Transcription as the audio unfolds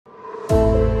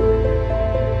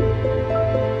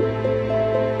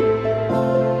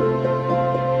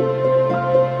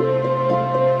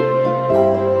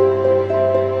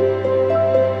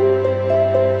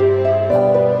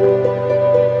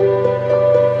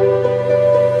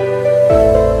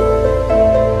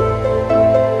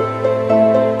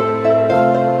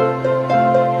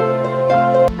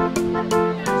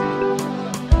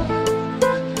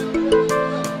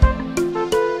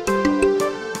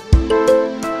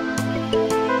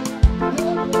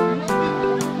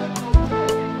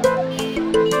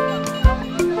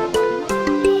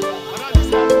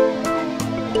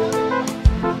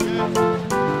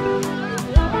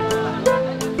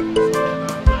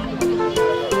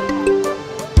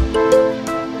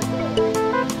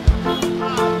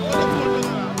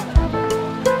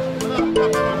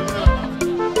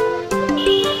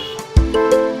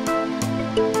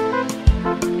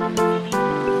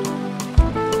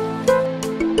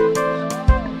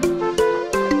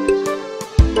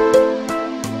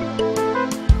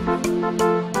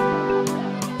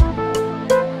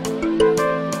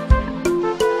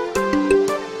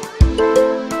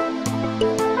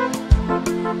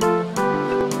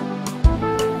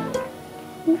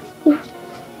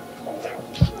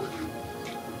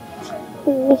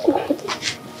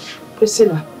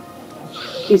Priscilla,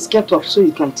 please get up so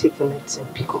you can take the medicine.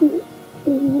 Pick up.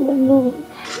 No.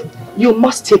 You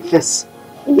must take this.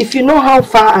 If you know how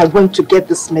far I went to get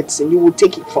this medicine, you will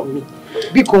take it from me.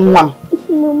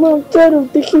 Mama, I'm tired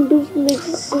of taking those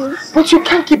medicines. But you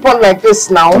can't keep on like this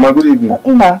now. Mama, good evening.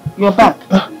 Uma, you're back.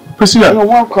 Priscilla. You're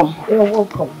welcome. You're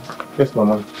welcome. Yes,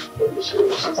 Mama.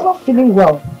 She's not feeling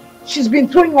well. She's been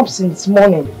throwing up since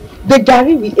morning. The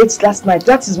gari we ate last night,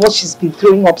 that is what she's been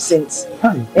throwing up since.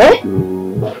 Hi. Eh?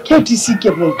 KTC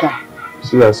Kebunka.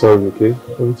 Priscilla, sorry, okay?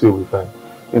 Everything will be fine.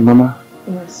 Hey, Mama.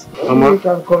 Yes. Mama. You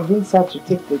can convince her to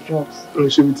take the drugs.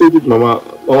 She will take it, Mama.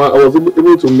 Mama, I was able to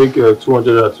make 200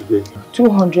 naira today.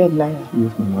 200 naira?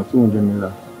 Yes, Mama. 200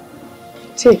 naira.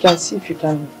 Take and see if you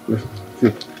can. Yes,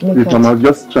 take. Please, Mama,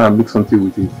 just try and make something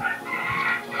with it.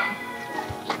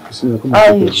 Priscilla, come on.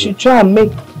 I should try and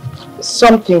make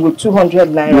something with 200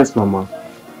 naira. Yes, Mama.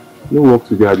 No work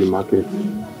today at the market.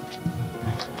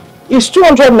 It's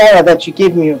 200 naira that you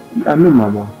gave me. I know,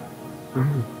 Mama.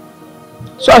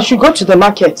 So I should go to the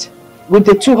market with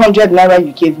the 200 naira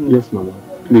you gave me? Yes, Mama.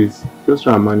 Please, just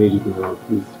try and manage it, Mama,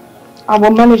 please. I will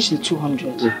manage the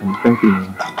 200. Yes, Mama. Thank you,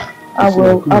 Mama. I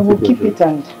will keep it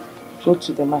and go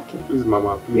to the market. Please,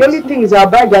 Mama, please. The only thing is I'll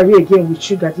buy gari again with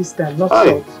sugar this time, not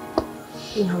salt.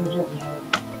 200 naira.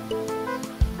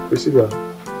 Priscilla,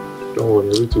 don't worry,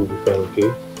 everything will be fine,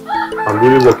 okay? I'm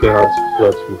really working hard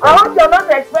so that you. I hope you're not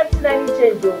expecting any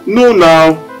change, though. No,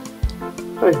 now.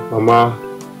 Hey, Mama.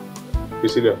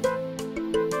 Priscilla.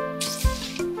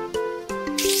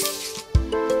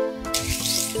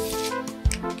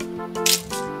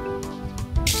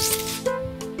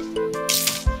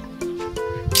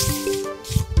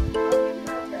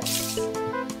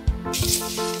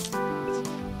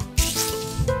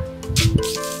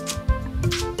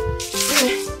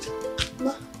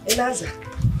 Eliza.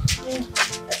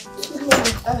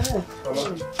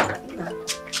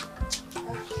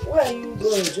 Where are you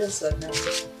going just now?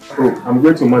 Oh, I'm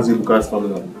going to Mazibuka's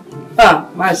family. Ah,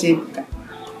 Mazibuka.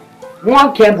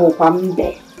 One cable from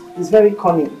there. He's very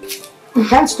cunning.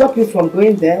 Can't stop you from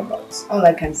going there, but all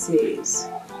I can say is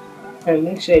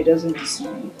make sure he doesn't deceive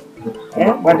you.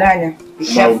 Yeah, Badanya, be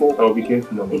careful. I'll be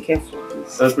careful, Mama. Be careful,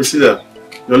 please. Priscilla,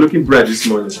 you're looking bright this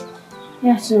morning.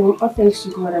 Yeah, so all thanks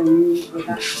to God and you for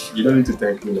that. You don't need to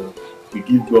thank me now. We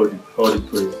give God all the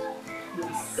praise.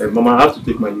 Yes. Mama, I have to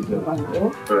take my leave now.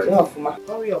 Alright.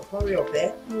 Hurry up,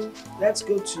 eh? Let's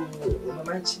go to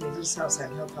Mama Chinedu's house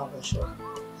and help her wash up.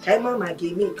 Mama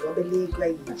gave me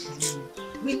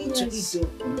we need to eat though.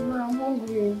 I'm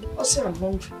hungry. Also, I'm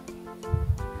hungry.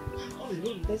 Oh,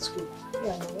 no, let's go.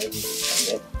 Yeah, I'm ready.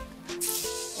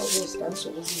 Almost done, so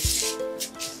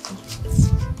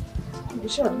we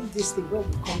should leave this thing when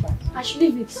we come back. I should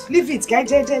leave it. Leave it,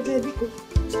 guys. I should leave it.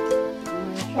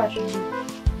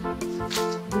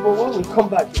 But when we come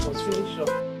back, it must finish up.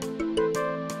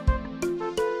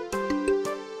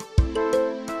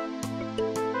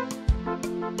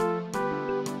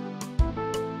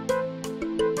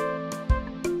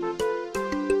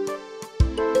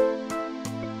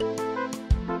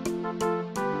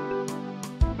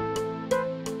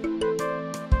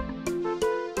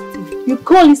 You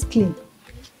call this clean?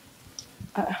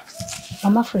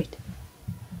 I'm afraid.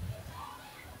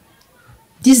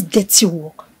 This dirty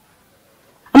work.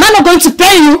 Am I not going to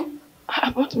pay you?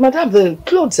 But madam, the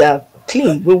clothes are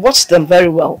clean. We washed them very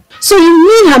well. So you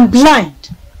mean I'm blind?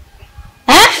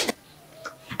 Eh? And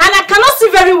I cannot see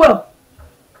very well.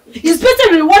 It's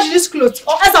better we wash these clothes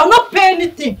or else I'll not pay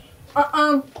anything.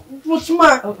 What's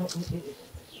mine?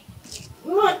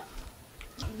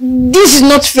 This is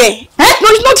not fair. Eh? No,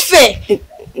 it's not fair.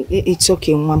 It's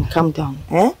okay, Mom. Calm down.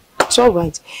 Eh? It's all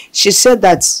right. She said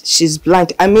that she's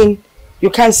blind. I mean, you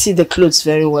can't see the clothes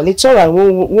very well. It's all right.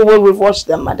 We'll wash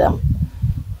them, madam.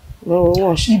 We'll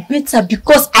wash. You better,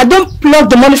 because I don't pluck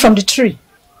the money from the tree.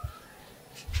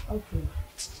 Okay.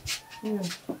 Yeah.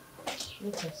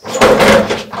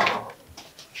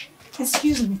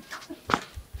 Excuse me.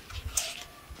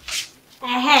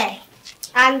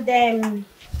 And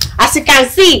as you can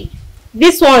see,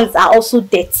 these ones are also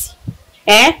dirty.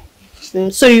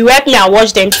 So you help me and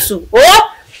wash them too.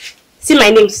 Oh, see my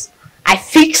names. I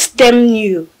fixed them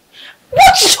new.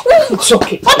 What? It's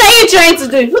okay. What are you trying to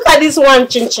do? Look at this one,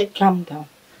 Chin Chin. Calm down.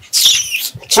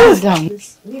 Calm down.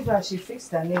 Leave her. She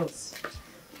fixed her nails.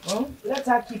 Let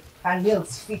her keep her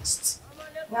nails fixed.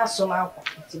 Now somehow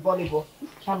it's a volleyball.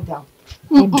 Calm down.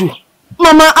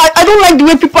 Mama, I don't like the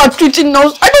way people are treating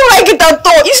us. I don't like it at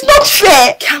all. It's not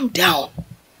fair. Calm down.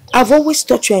 I've always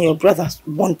taught you and your brother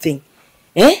one thing.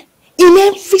 In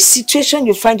every situation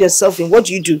you find yourself in, what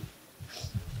do?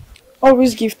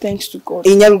 Always give thanks to God.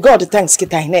 In your God, thanks,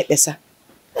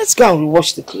 let's go and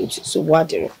wash the clothes. So what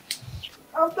do you?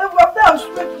 After I'm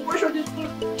supposed to wash all this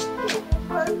clothes.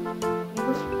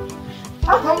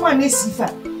 How come one is Sifa?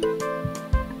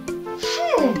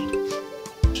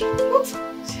 What?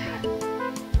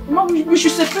 Mom, we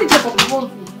should separate them from the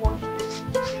ones we wash.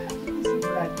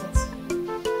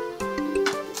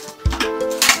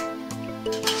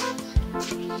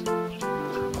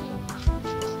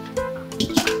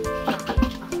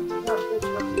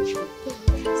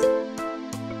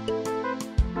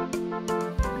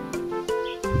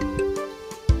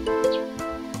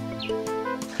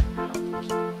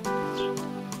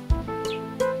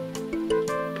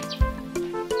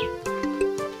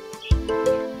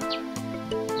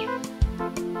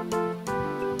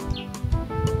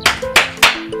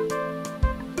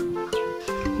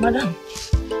 Madam.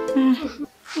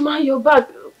 Ma, you're back.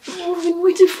 We've been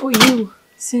waiting for you.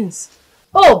 Since?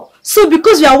 Oh, so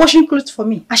because you are washing clothes for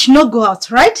me, I should not go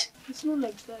out, right? It's not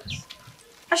like that.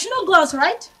 I should not go out,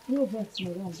 right? No, that's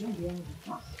madam. Don't be angry.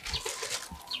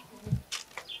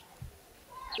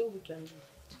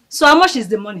 So how much is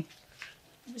the money?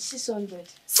 600.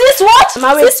 Sis what?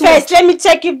 Mama, wait first. Let me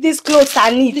check if these clothes are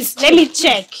neat. Let me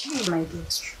check. My dear.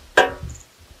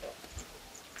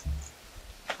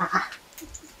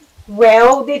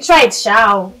 Well, they tried,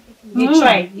 shall. They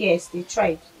tried. Yes, they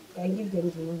tried. I give them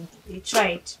the money. They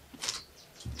tried.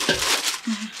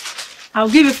 I'll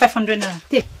give you 500 naira.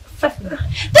 Take 500.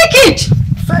 Take it!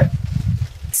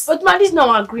 But man, this is not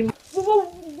our agreement.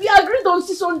 We agreed on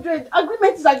 600.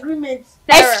 Agreement is agreement.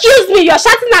 Excuse me, you're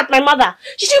shouting at my mother.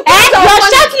 You're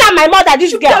shouting at my mother,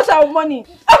 this girl. That's our money.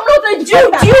 I'm not a Do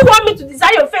you want me to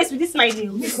design your face with this my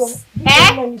nails?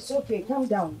 Mom, it's okay. Calm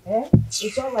down.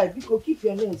 It's alright. Biko, keep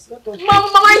your nails. Let us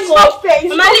Mama, it's not fair.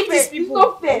 Mama, leave these people. It's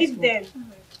not fair. Leave them.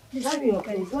 carry your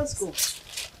clothes. Let's go.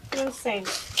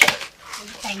 Nonsense.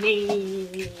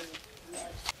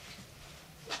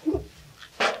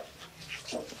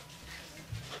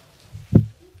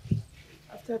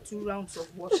 After 2 rounds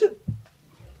of washing.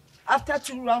 After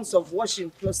 2 rounds of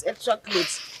washing plus extra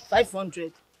clothes,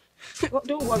 500.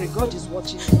 Don't worry, God is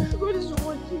watching. God is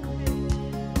watching.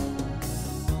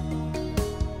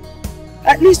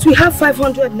 At least we have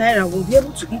 500 naira. We'll be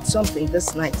able to eat something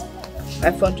this night.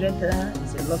 500 naira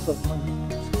is a lot of money.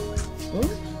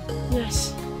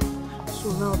 Yes.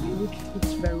 So now we will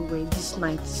eat very well this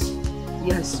night.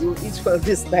 Yes, you'll eat well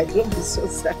this night. Don't be so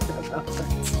sad about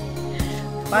that.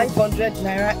 500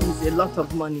 naira is a lot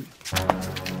of money.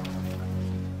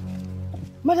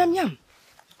 Madam Yam,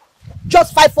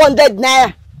 just 500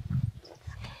 naira.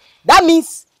 That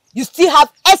means you still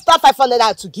have extra 500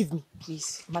 naira to give me.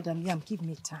 Please, Madam Yam, give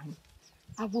me time.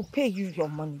 I will pay you your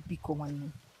money, Biko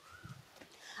Wani.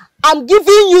 I'm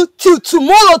giving you till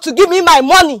tomorrow to give me my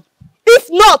money. If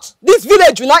not, this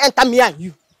village will not enter me and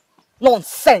you.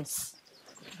 Nonsense.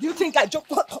 Do you think I joke?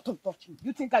 Don't touch me.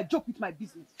 You think I joke with my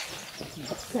business?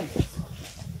 Nonsense.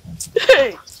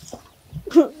 Hey.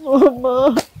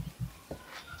 Mama.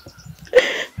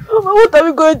 Mama, what are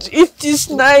we going to eat this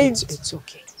night? It's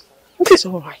okay. It's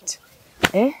alright.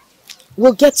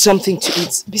 We'll get something to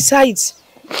eat. Besides,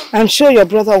 I'm sure your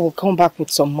brother will come back with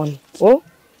some money. Oh?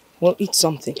 We'll eat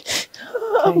something.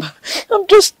 I'm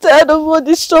just tired of all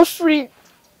this suffering.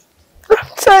 I'm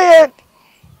tired.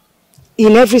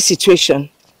 In every situation.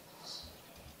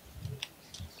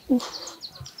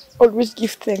 Always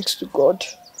give thanks to God.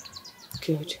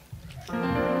 Good.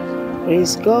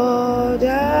 Praise God.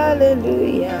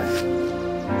 Hallelujah.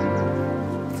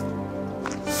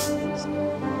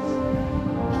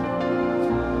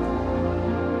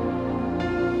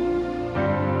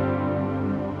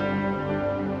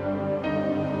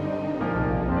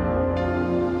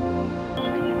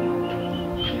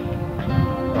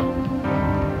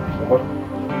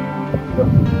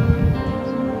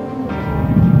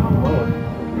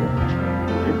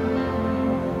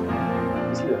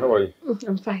 How are you?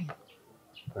 I'm fine.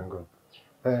 Thank God.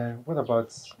 What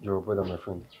about your brother, my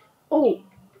friend? Oh,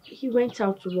 he went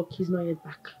out to work. He's not yet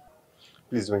back.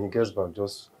 Please, when he gets back,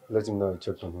 just let him know I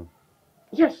checked on him.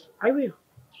 Yes, I will.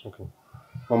 Okay.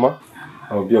 Mama,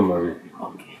 I'll be on my way.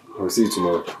 Okay. I'll see you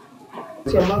tomorrow.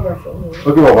 It's your mother for me.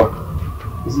 Okay,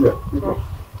 Mama. See ya.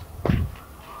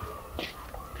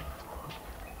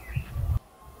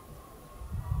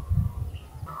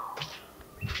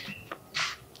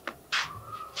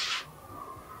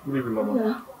 Good evening, Mama.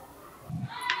 Yeah.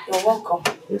 You're welcome.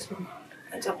 Yes, ma'am.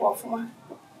 Why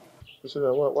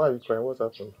are you crying? What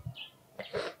happened?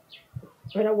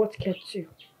 Brother, what kept you?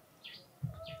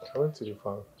 I went to the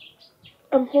farm.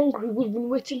 I'm hungry. We've been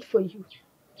waiting for you.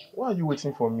 Why are you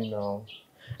waiting for me now?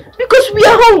 Because we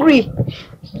are hungry.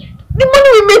 The money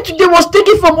we made today was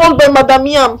taken from us by Madam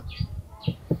Yam.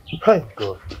 My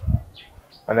God.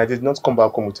 And I did not come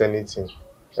back home with anything.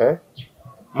 Eh?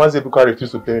 Mazebuka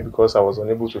refused to pay me because I was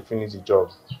unable to finish the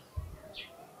job.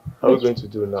 How are we going to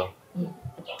do now?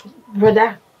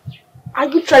 Brother, are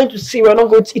you trying to say we're not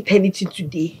going to eat anything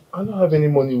today? I don't have any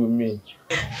money with me.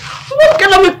 What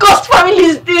kind of a cursed family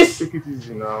is this? Take it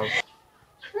easy now.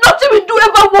 Nothing we do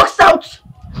ever works out.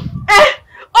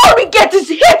 All we get is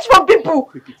hate from people.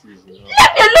 Take it easy now. Leave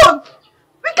me alone.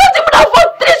 We can't even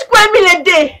afford 3 square meal a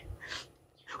day.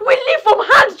 We live from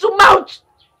hand to mouth.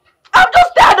 I'm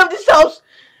just tired of this house.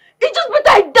 It's just better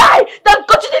I die than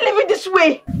continue living this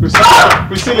way.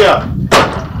 Priscilla!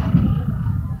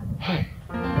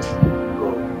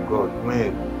 God,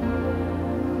 man.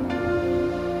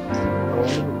 I want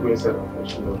to go inside and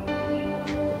fetch you.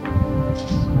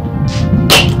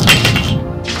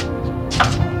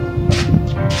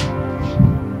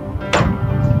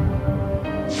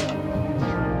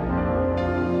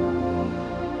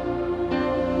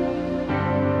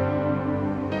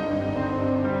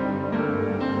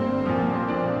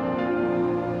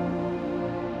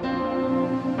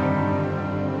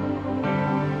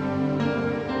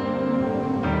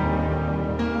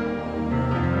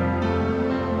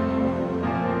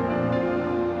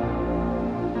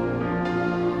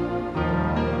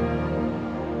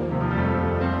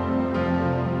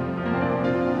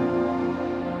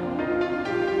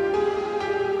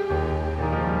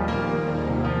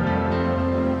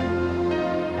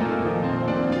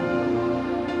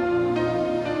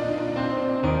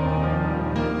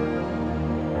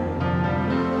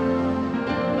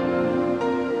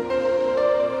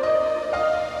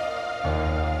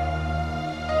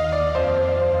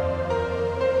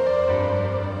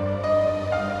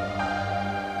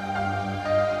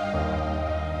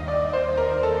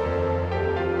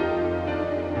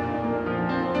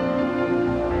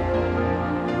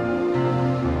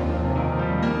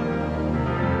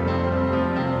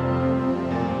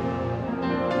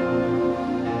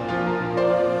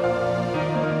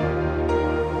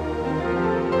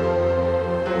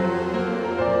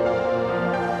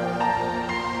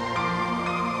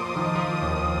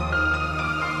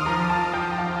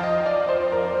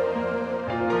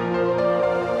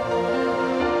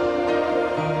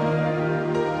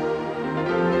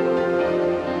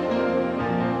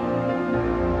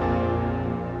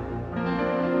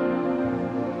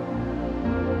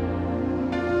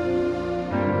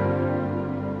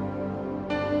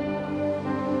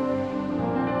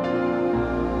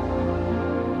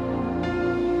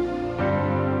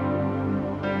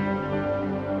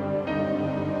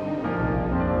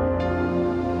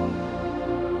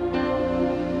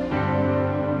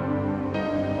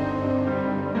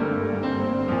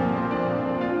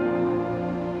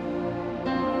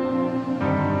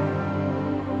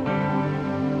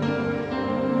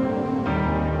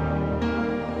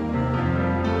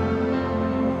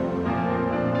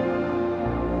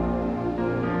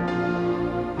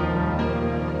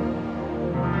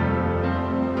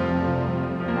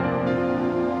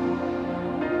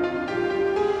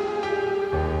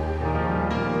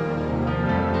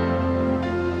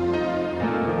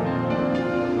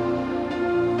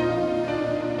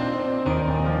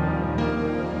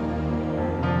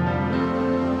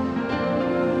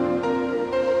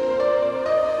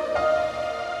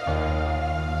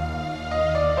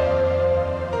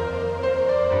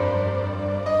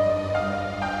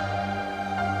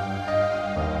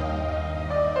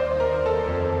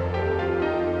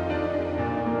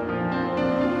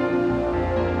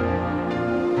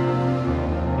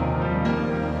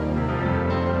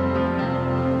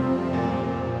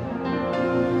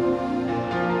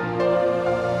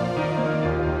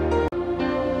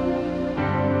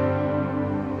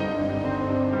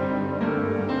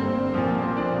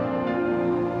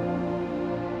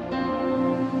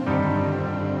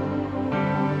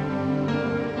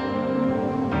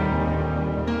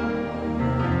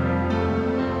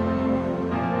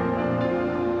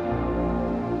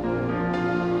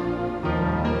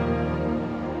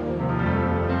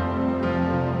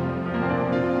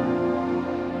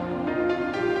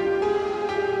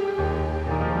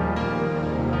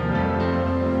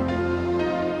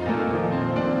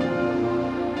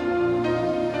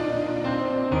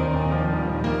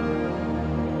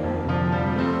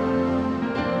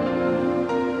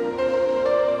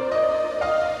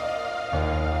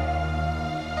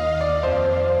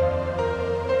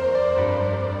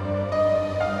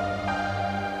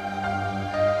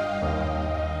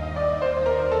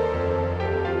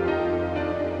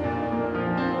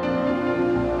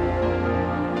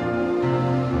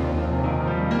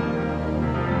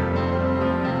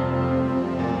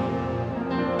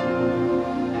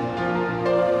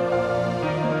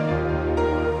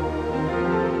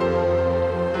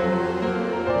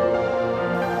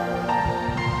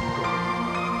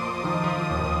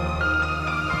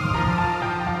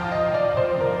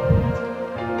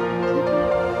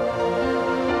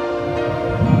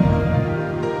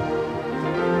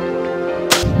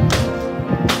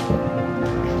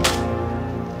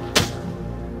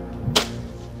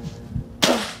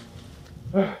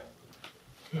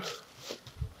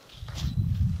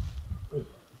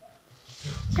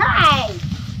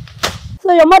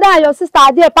 your mother and your sister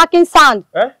are there packing sand.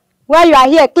 While you are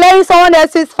here clearing someone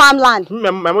else's farmland. My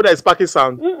mother is packing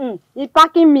sand. He's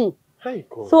packing me. Hey,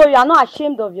 God. So you are not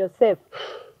ashamed of yourself.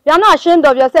 You are not ashamed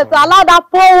of yourself to allow that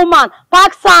poor woman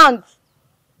pack sand.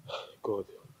 God.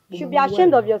 You should be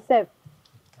ashamed of yourself.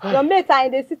 Your mates are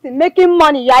in the city making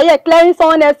money. You are here clearing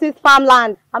someone else's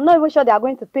farmland. I'm not even sure they are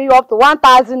going to pay you up to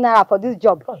 1,000 naira for this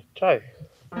job. Try.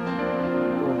 Oh,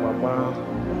 Mama.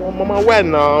 Mama, where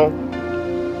now?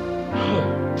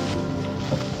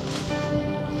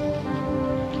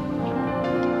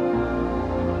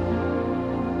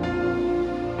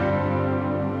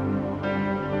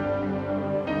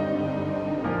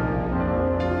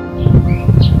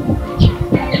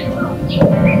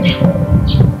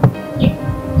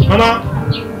 Mama!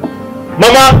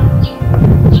 Mama!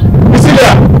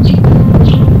 Priscilla!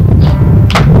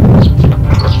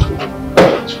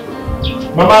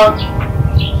 Mama!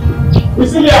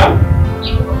 Priscilla!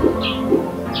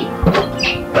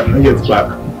 I'm yet back.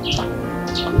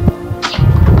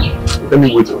 Let me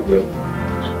wait for them.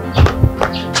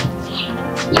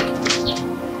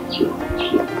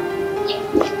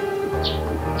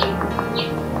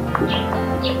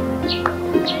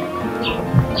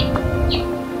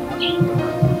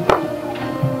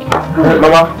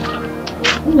 Mama.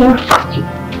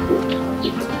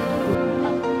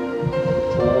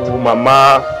 Oh, Mama.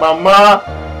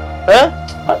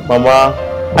 Mama,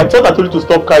 I thought I told you to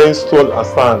stop carrying stone and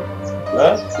sand.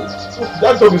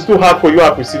 That job is too hard for you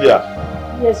and Priscilla.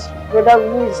 Yes, brother, we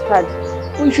know it's hard.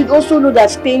 But you should also know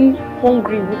that staying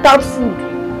hungry without food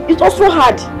is also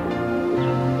hard.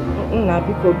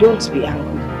 Nabiko, don't be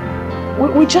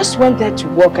angry. We just went there to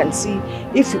work and see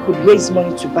if we could raise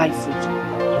money to buy food.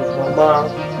 Mama,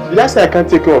 did I say I can't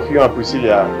take care of you and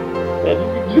Priscilla?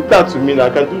 Leave that to me now, I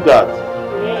can do that.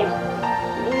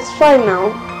 Yeah, it's fine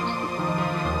now.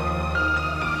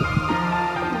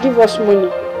 Give us money.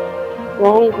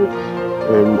 We're hungry.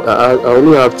 I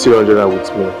only have 200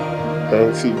 with me.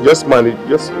 And see, just manage,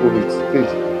 just hold it.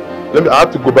 Please. I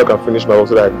have to go back and finish my work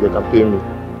so that they can pay me.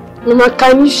 Mama,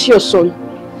 can you see your son?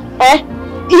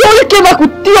 He only came back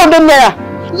with 300 naira.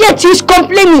 Yet he's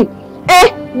complaining.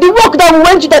 The work that we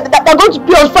went to, that they're going to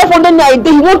pay us 500 naira a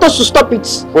day, he wants us to stop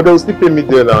it. But they'll still pay me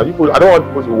there now. I don't want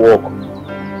people to work.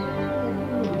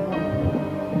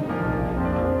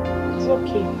 It's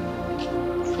okay.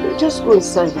 You just go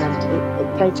inside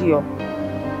and tidy up.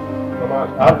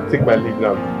 Mama, I have to take my leave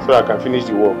now so I can finish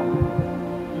the work.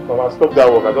 Mama, stop that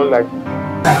work. I don't like it.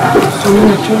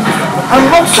 I'm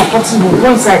not supporting you.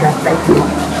 Go inside and tidy up.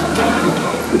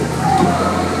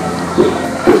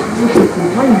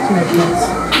 Why are you looking at this?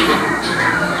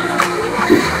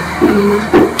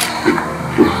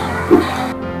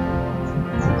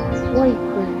 Why are you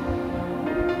crying?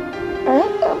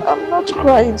 I'm not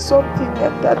crying. Something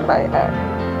entered my eye.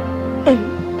 I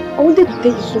wanted to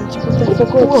tell you something, but I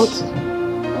forgot. What?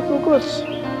 I forgot.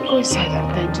 Go inside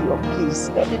and tidy up, please.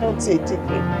 Let me not say it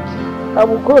again. I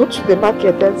will go to the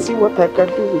market and see what I can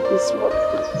do with this money.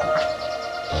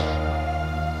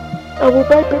 I will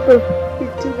buy pepper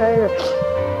 15 naira.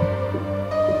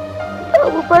 I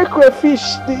will buy crayfish,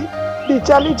 the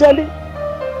jolly.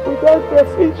 We buy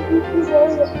crayfish 15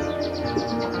 naira.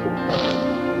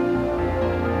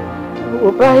 I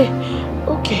will buy,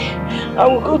 I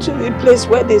will go to the place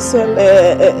where they sell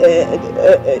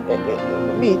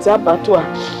meat, abattoir.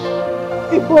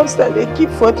 The bones that they keep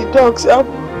for the dogs. I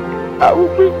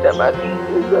will bring them and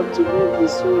give them to me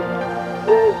this week.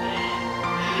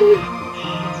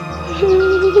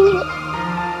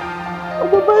 I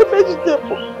will buy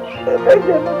vegetables.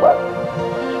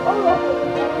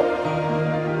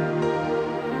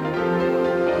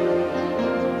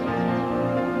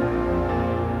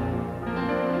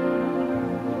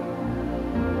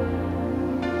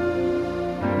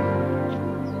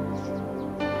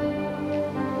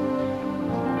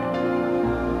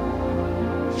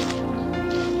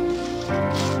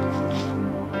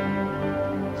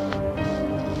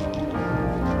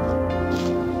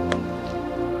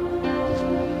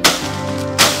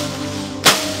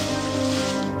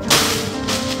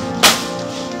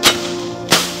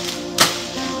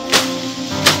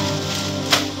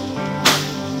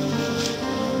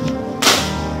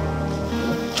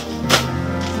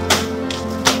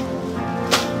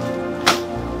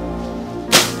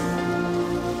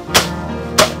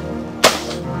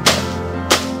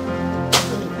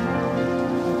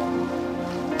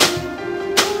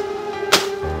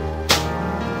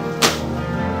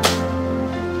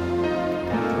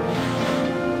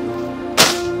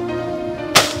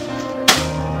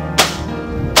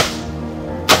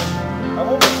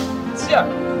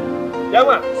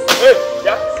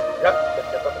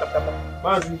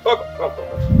 Mazi.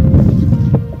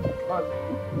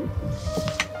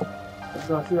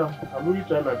 I'm really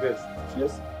trying my best.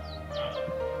 Yes.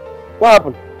 What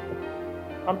happened?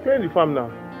 I'm clearing the farm now.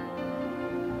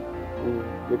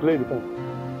 You're clearing the farm?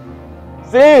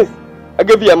 Since I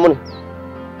gave you your money,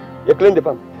 you're clearing the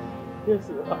farm? Yes,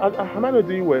 am I not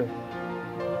doing well?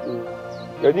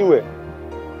 You're doing well.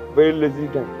 Very lazy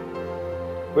guy.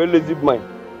 Very lazy mind.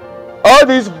 All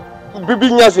these baby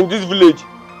nyas in this village,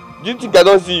 do you think I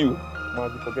don't see you?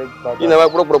 Man, forget about that. You know,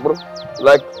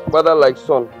 like father, like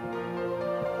son.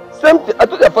 Same thing. I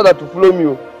told your father to follow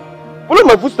me. Follow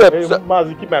my footsteps. Hey,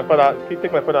 Mazi, take my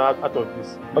father out of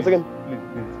this. Once again. Please.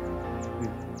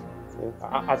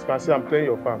 Yeah. As you can see, I'm clearing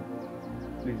your farm.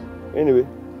 Please. Anyway,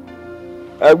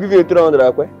 I'll give you 300,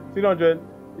 okay? 300?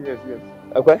 Yes.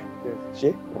 Okay? Yes.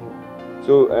 See?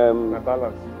 So, my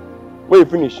balance. when you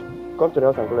finish, come to the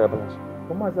house and collect your balance.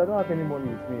 But Mazi, I don't have any money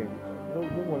with me. No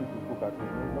money to cook at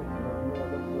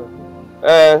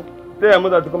home. Tell your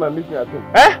mother to come and meet me at home.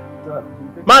 Eh?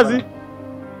 Mazi?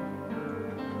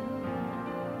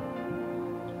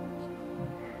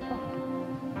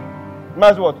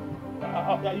 Mazi what?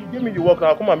 You give me the work,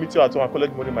 I'll come and meet you at home and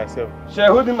collect money myself.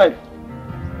 Share holding my...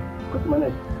 Cut my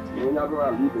neck.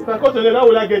 If I cut your neck, how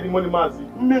will I get the money, Mazi?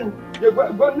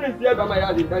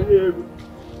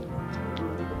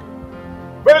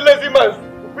 Very lazy man.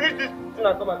 Finish this thing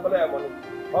and come and collect your money.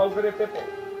 I'm very paper.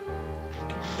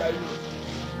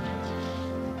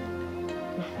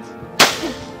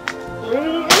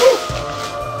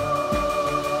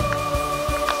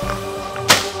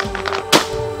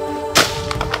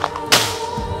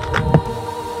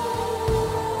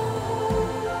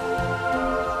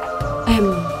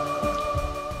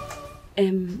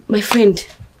 My friend,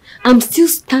 I'm still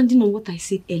standing on what I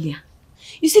said earlier.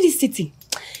 You see this city?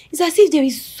 It's as if there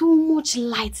is so much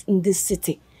light in this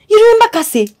city. You remember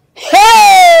Kase?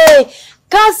 Hey!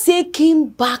 Kase came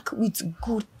back with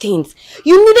good things.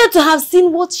 You needed to have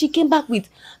seen what she came back with.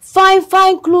 Fine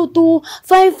clothes,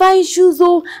 fine shoes,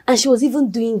 and she was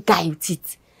even doing guy with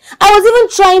it. I was even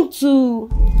trying to...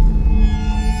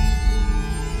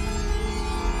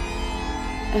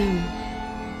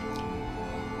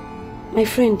 my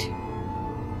friend,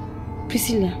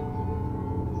 Priscilla,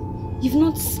 you've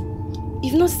not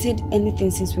said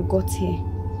anything since we got here.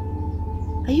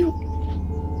 Are you...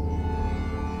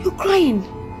 You're crying?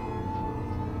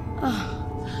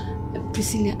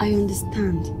 Priscilla, I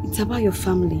understand. It's about your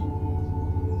family.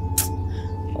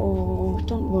 Oh,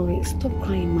 don't worry. Stop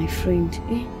crying, my friend.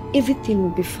 Everything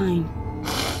will be fine.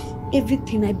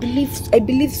 Everything. I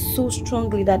believe so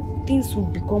strongly that things will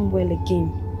become well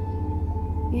again.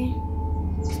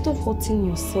 Stop hurting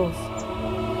yourself.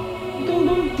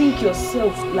 Don't think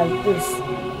yourself like this.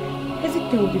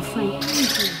 Everything will be fine.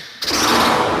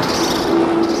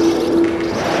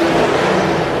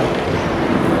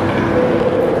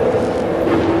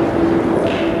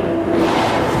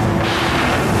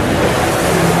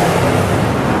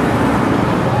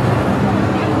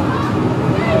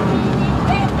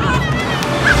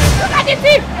 Look at the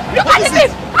thief!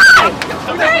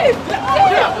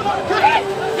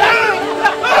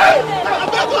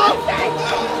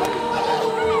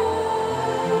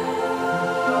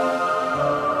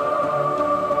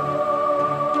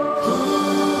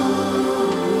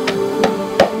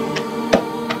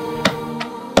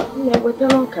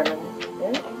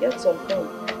 Get some pen.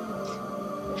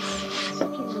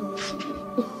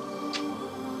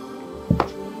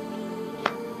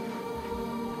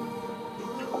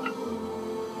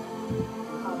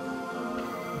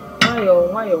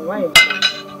 Why?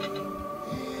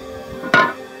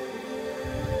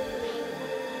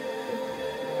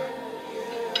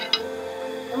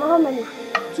 How many?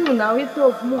 Two now. We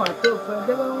talk more.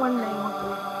 There were 1 9.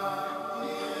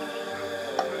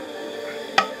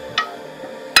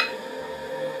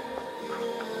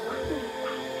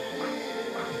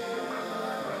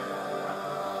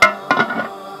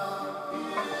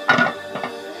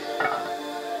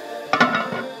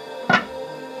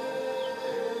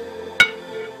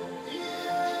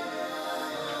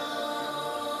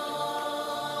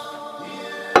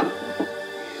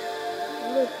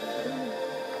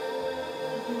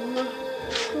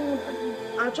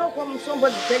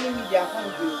 Somebody telling me they are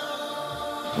hungry.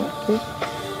 Okay.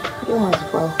 You as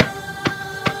well.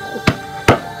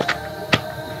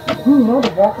 Not the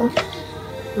water.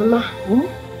 Mama,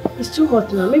 it's too hot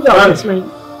now. Maybe I'll get mine.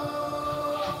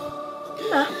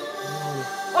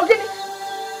 Okay.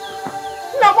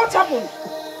 Now what happened?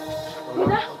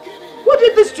 Who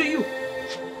did this to you?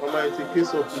 Mama, it's a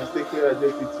case of mistaken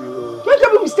identity. Don't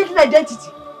tell me mistaken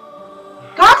identity.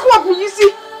 What will you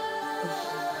see?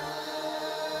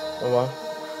 Mama,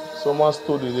 Someone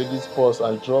stole the lady's purse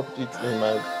and dropped it in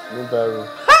my wheelbarrow.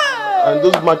 And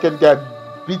those market guys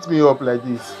beat me up like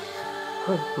this.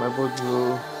 My body,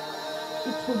 oh.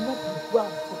 It will not be well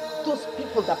for those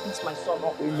people that beat my son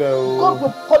up. No. God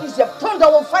will punish them. Thunder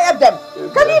will fire them.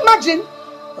 Can you imagine?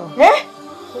 Oh. Eh?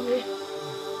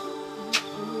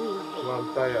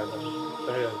 I'm tired. I'm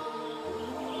tired.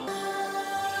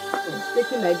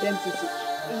 Taking identity.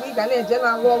 We can get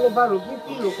all over give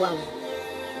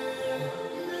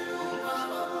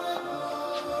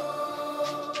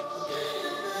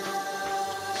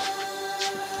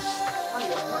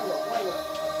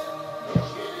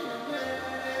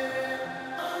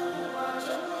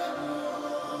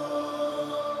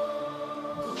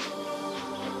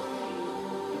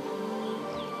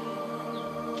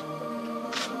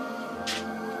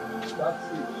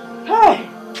Hey!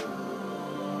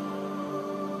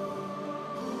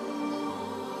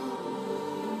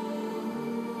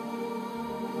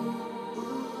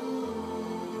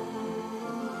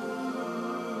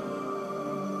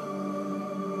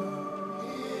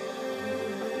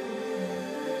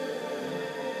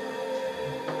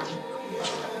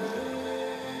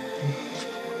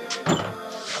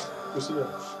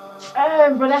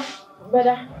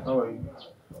 Brother. How are you?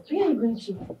 Where are you going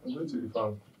to? I'm going to the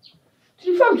farm.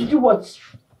 To the farm to do what?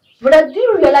 Brother, do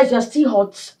you realize you're still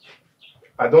hot?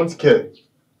 I don't care.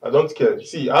 I don't care.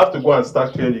 See, I have to go and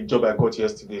start clearing the job I got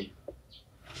yesterday.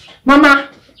 Mama!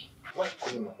 Why are you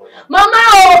calling Mama? Mama!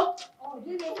 Oh!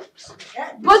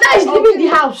 Brother is leaving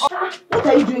the house. What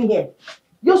are you doing here?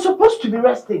 You're supposed to be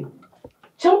resting.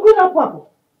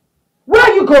 Where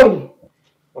are you going?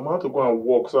 Mama, I have to go and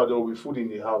walk so that there will be food in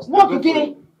the house. Walk,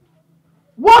 Guinea.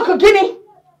 Walk, Guinea.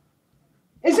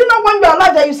 Is it not when you're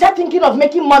alive that you start thinking of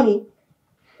making money?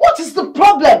 What is the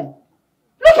problem?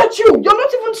 Look at you. You're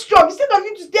not even strong. Instead of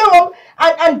you to stay home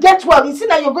and get well, you see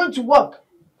that you're going to work.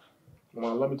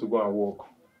 Mama, allow me to go and walk.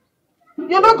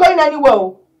 You're not going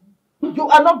anywhere. You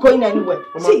are not going anywhere.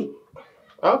 Mama, see.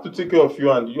 I have to take care of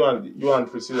you and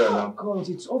Priscilla now. God,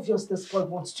 it's obvious this boy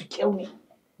wants to kill me.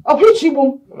 Okay,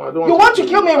 Chibum. Mama, you want to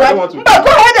kill me, right? No, go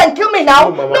ahead and kill me now.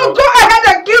 No, go ahead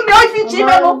and kill me. Now,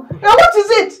 what is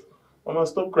it? Mama,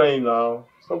 stop crying now.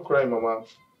 Stop crying, Mama.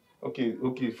 Okay,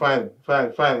 fine. I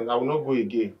will not go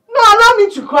again. No, allow me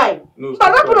to cry. No,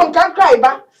 But can't cry,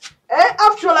 ba.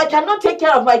 After all, I cannot take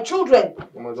care of my children.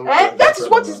 Mama, that is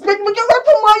what is making me.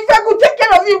 If I could take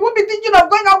care of you, you won't be thinking of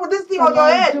going out with this thing on your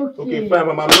head. Okay, fine,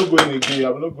 Mama. I'm not going again.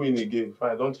 I'm not going again.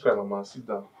 Fine, don't cry, Mama. Sit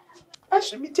down. I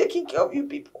should be taking care of you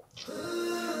people.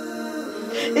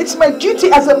 It's my duty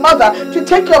as a mother to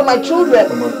take care of my children.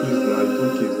 Mama, please, no, it's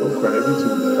okay. Don't cry. Everything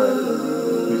will be fine.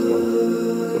 Please, Mama.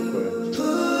 Stop crying.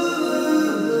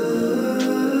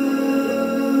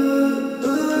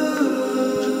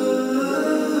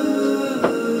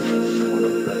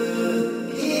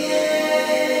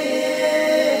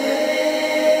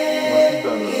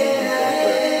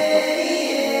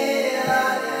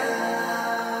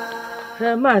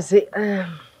 Mazi,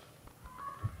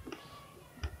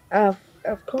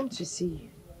 I've come to see you.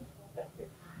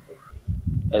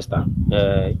 Esther,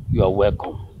 you are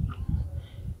welcome.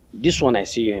 This one I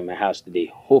see you in my house today.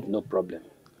 Hope no problem.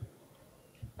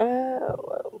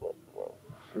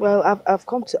 Well, I've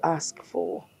come to ask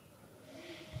for.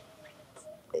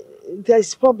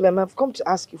 There's a problem. I've come to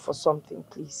ask you for something,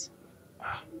 please.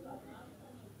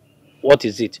 What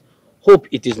is it? Hope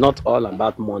it is not all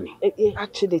about money.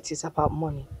 Actually, it is about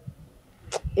money.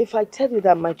 If I tell you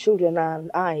that my children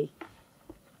and I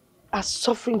are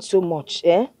suffering so much,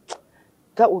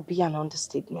 that would be an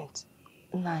understatement.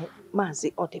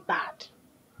 Mazi, or the bad.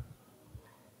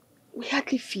 We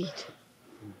hardly feed.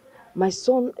 My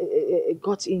son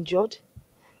got injured.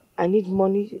 I need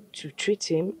money to treat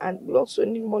him, and we also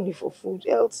need money for food.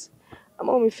 Else,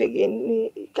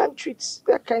 you can't treat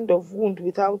that kind of wound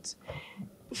without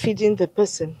feeding the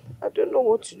person. I don't know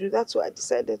what to do. That's why I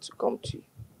decided to come to you.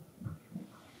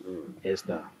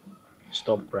 Esther,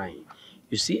 stop crying.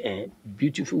 You see,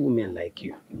 beautiful women like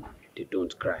you, they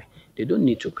don't cry. They don't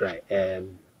need to cry.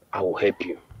 I will help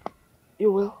you.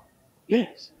 You will?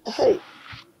 Yes. Hey,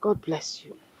 God bless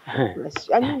you. God bless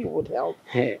you. I knew you would help.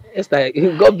 Esther,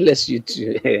 God bless you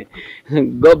too.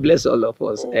 God bless all of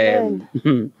us. Like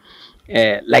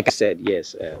I said,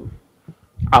 yes,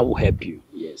 I will help you.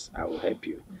 Yes, I will help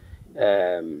you.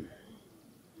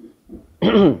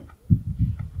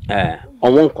 On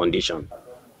one condition.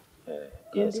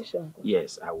 Condition?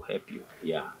 Yes, I will help you.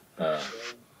 Yeah.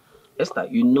 Esther,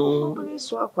 you know.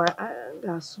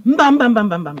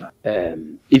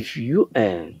 If you,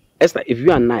 Esther, if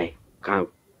you and I can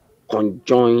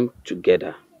conjoin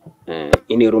together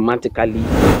in a romantically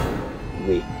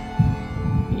way,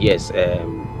 yes,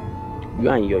 you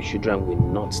and your children will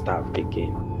not starve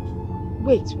again.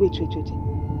 Wait.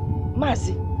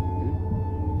 Mazi,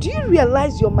 do you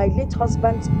realize you're my late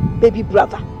husband's baby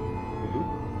brother?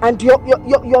 And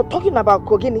you're talking about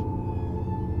Kogini?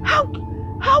 How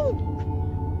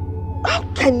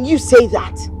can you say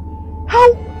that?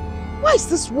 Why is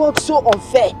this world so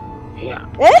unfair? Yeah.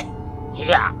 Eh?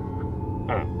 Yeah.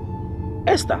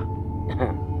 Esther.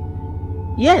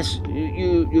 Yes,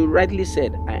 you rightly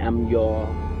said I am your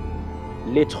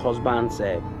late husband's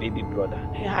baby brother.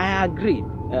 I agree.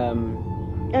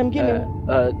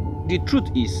 The truth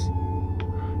is,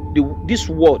 this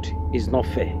world is not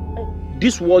fair.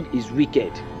 This world is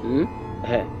wicked.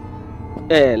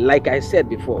 Like I said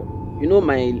before, you know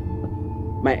my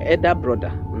elder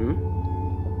brother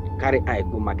carry eye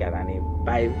go market and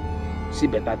buy see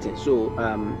better things. So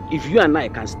if you and I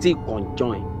can still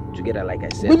conjoin together, like I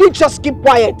said, will you just keep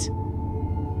quiet?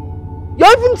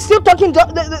 You're even still talking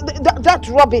that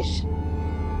rubbish.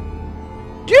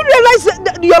 Do you realize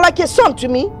that you're like a son to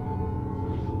me?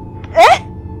 Eh?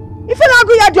 If you're not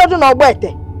going to do no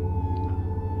better.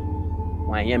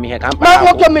 Why me here can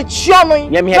ma ko me chio no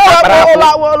me here can para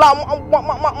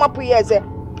ma prieze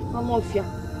ma ofia.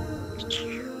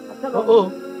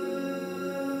 Oh.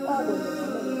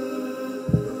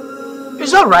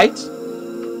 It's all right.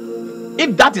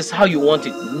 If that is how you want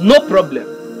it, no problem.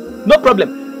 No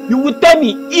problem. You will tell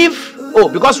me if,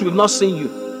 because we've not seen you.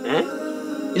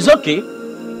 It's okay.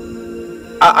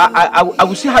 I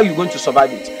will see how you're going to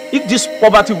survive it. If this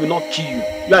poverty will not kill you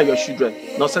and your children,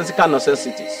 nonsensical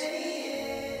nonsensities.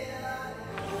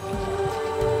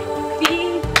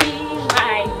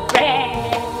 My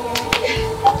friend.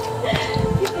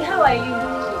 How are you?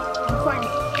 I'm fine.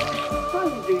 How are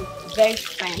you doing? Very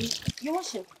fine. You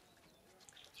washing?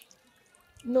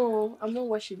 No, I'm not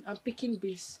washing. I'm picking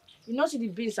beans. You know see the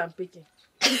beans I'm picking.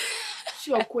 What's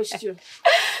your question?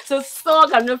 So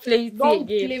I'm not playing with you Don't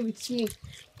again. play with me.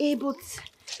 Hey, but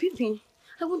Pippin,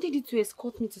 I wanted you to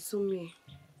escort me to somewhere.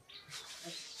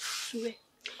 Where?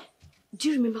 Do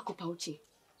you remember Kopa Uche?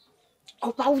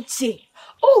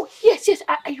 Oh, yes,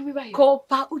 I remember him.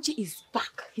 Kopa Uche is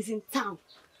back. He's in town.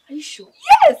 Are you sure?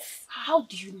 Yes! How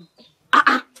do you know?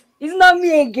 It's not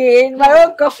me again, my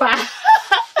own Kopa.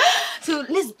 So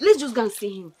let's just go and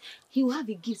see him. He will have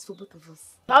a gift for both of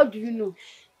us. How do you know?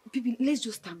 Pippin, let's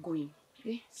just start going.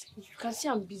 You can see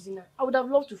I'm busy now. I would have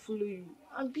loved to follow you.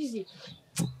 I'm busy.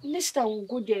 Next time we'll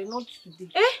go there, not today.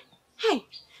 Hey!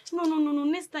 No.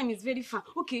 Next time is very far.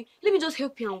 Okay, let me just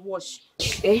help you and wash.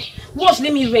 Wash,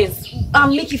 let me rest.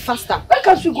 I'll make it faster. Why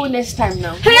can't we go next time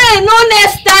now? Hey, no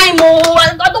next time. Oh,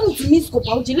 I don't want to miss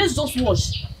Kopa Uche. Let's just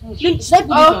wash. Should I put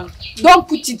it on? Don't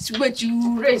put it. Wait,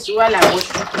 you rest while I wash.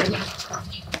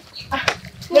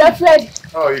 Your friend.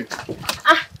 How are you?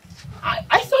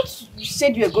 I thought you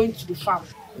said you were going to the farm.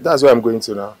 That's where I'm going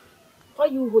to now. Why are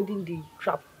you holding the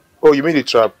trap? Oh, you mean the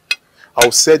trap?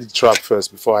 I'll set the trap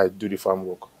first before I do the farm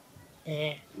work.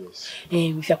 Yes.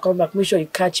 If you come back, make sure you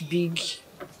catch big.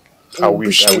 I will, by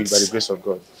the grace of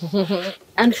God.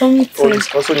 And for me too. Oh, you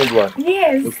also need one?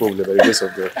 Yes. No problem, by the grace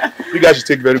of God. You guys should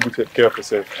take very good care of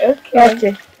yourself.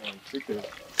 Okay. Take care.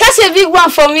 Catch a big one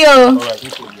for me, oh. Alright, no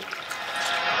problem.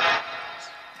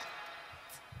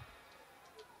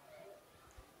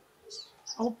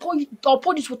 I'll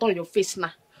pour this water on your face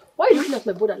now. Why are you looking at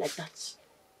my brother like that?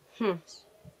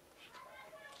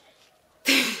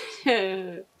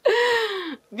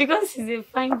 Because he's a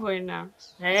fine boy now.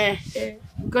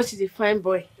 Because he's a fine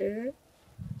boy.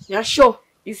 You're sure?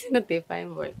 He's not a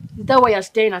fine boy. Is that why you're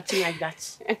staring at him like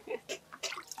that?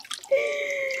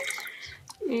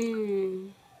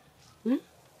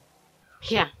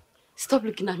 Here, stop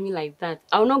looking at me like that.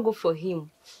 I'll not go for him.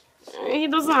 He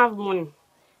doesn't have money.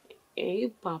 You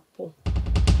papa.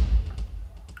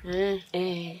 Then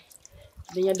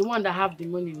you're the one that have the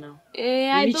money now.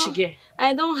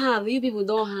 I don't have. You people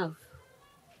don't have.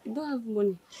 You don't have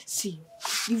money. See,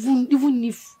 even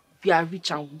if we are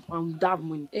rich and we don't have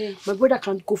money, my brother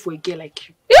can't go for a girl like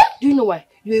you. Do you know why?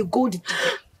 You're a gold digger.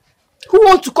 Who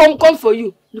wants to come for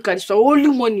you? Look at this one. Only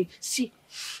money. See,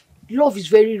 love is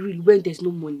very real when there's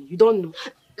no money. You don't know.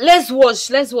 Let's watch.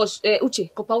 Uche,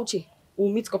 Kopa Uche. We'll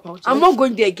meet Kopa Uche. I'm not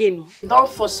going there again. Don't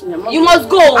force me. You must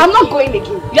go. I'm not going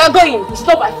again. You are going. It's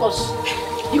not by force.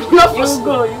 You will not force me.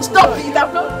 Go. Stop it.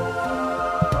 I'm not.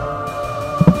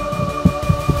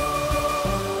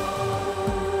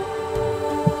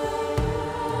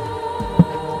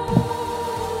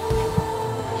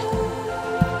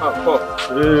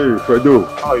 Hey, Fredo.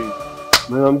 How are you?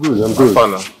 Man, I'm good. I'm good.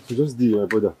 Fun now. Just the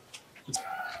brother.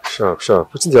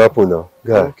 Sharp. What's the happen now?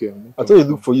 Guy, Okay. I thought you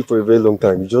look for you for a very long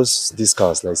time. You just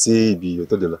discuss, like say be your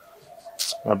toddler.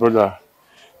 My brother,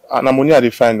 and I'm only at the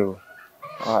final.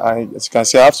 As you can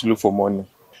see, I have to look for money.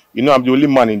 You know, I'm the only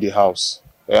man in the house.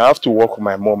 I have to work with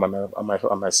my mom and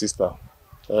my sister.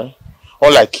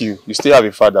 Unlike you still have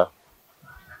a father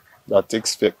that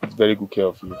takes very good care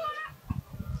of you.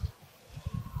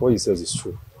 What he says is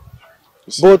true.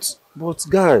 But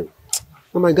guy,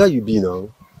 oh my God, you be now.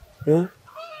 Yeah?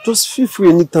 Just feel free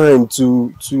anytime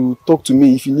to talk to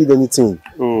me if you need anything.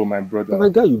 Oh my brother. Oh my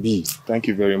God, you be. Thank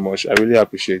you very much. I really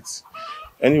appreciate it.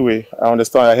 Anyway, I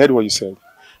understand. I heard what you said.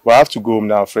 But I have to go home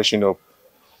now, freshen up.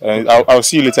 And I'll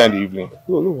see you later in the evening.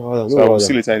 No, I'll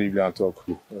see you later in the evening and talk.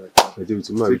 Alright.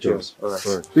 Take care.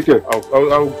 Alright. Take care.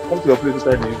 I'll come to your place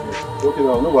later in the evening. Okay,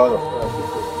 no bother.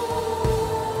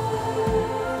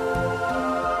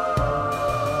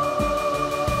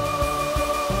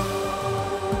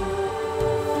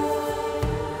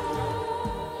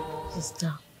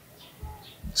 Sister,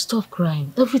 stop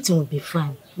crying. Everything will be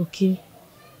fine, okay?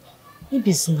 Maybe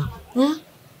it's now.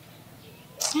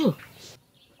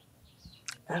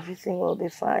 Everything will be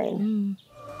fine.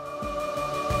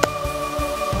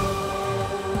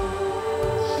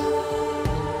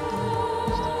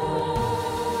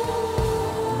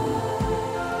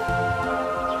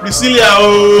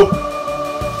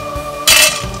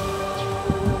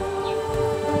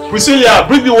 Priscilla,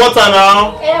 bring the water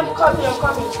now. Hey, I'm coming.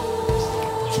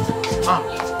 I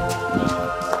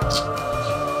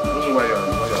don't know why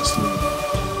you're sleeping.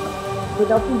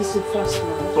 But I'll put this in first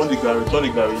now. Turn the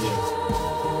Gary here.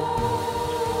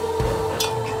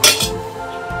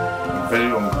 I'm very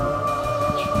hungry.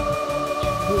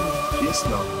 Yes,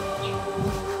 now.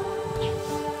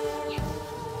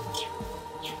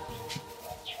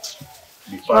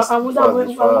 Be fast.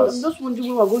 I'm just wondering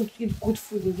when we're going to eat good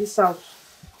food in this house.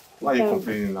 Why are you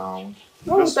complaining now?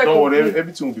 No, Just don't worry,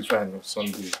 everything will be fine on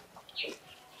Sunday.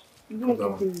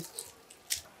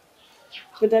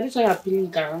 But that is why I'm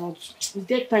peeling garnot. It's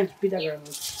dead time to peel that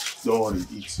garnot. Don't worry,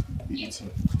 eat. Be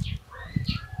eating.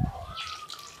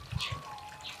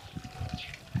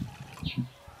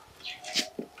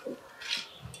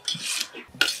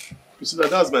 You see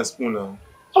that's my spoon now.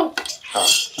 Oh!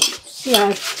 See, I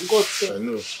got it. I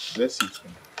know. Let's eat.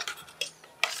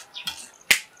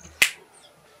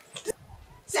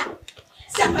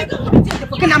 My God, take the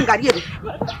fucking Amgari.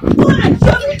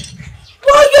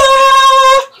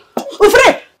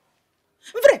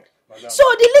 So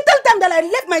the little time that I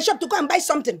left my shop to go and buy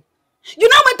something, you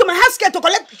now went to my house to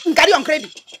collect Ngari on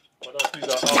credit. Madam,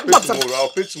 please, I'll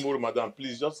pay tomorrow, madam.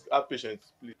 Please, just have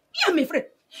patience, please. Yeah, my friend.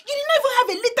 You did not even have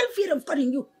a little fear of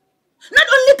calling you. Not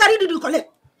only Ngari did you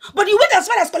collect, but you went as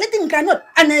far as collecting granite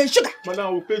and sugar. Madam, I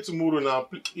will pay tomorrow now.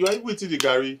 You are eating the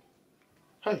Gary.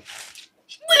 Hi.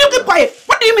 Will you keep quiet?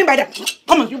 What do you mean by that?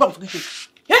 Come on, you won't forget me.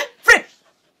 Eh? Fred,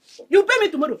 you pay me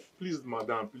tomorrow. Please,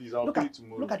 madam, please, I'll pay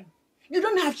tomorrow. Look at you. You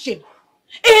don't have shame.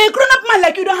 A grown-up man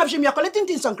like you don't have shame. You're collecting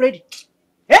things on credit.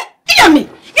 Eh? Hear me. You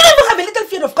don't even have a little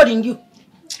fear of God in you.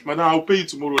 Madam, I'll pay you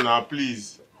tomorrow now,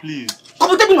 please. Please.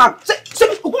 Come on, take me, man. If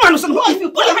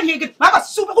you put your hand here again, I have a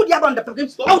super good job on the program.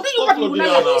 I'll do you what you want.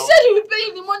 You said you will pay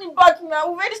you the money back now.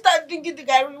 We've already started thinking the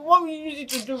guy. What will you use it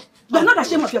to do? You're not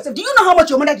ashamed of yourself. Do you know how much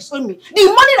your mother is owing me? The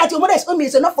money that your mother is owing me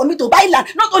is enough for me to buy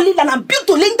land. Not only land, I'm built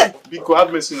to Lincoln. Biko,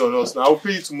 have mercy on us now. I'll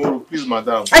pay you tomorrow, please,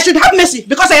 madam. I should have mercy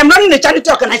because I am running a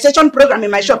charity organization program in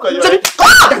my shop. Remove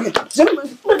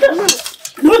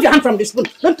your hand from the spoon.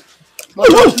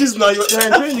 Madam, please now, you're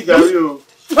enjoying the Gary.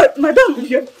 But madam,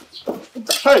 here.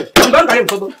 Hi. I'm not carrying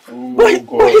trouble. Oh,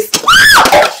 God.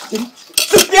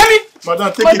 Hear me?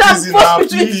 Madam, take it easy now,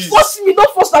 please. Force me,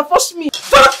 don't force me.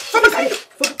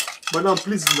 Madam,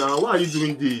 please now. Why are you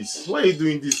doing this? Why are you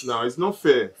doing this now? It's not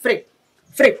fair. Fred,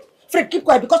 keep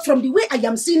quiet because from the way I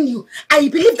am seeing you, I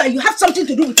believe that you have something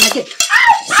to do with my kid.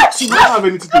 You don't have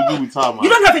anything to do with her, man. You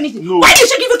don't have anything? No. Why did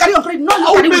she give you carry on credit? No,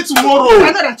 I'll pay tomorrow.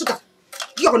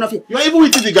 You're even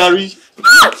eating the Gary.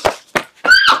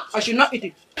 I should not eat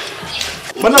it.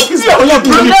 Madam, please, I only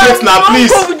bring the plate now,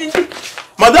 please.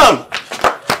 Madam!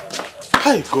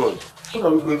 Hi, God. What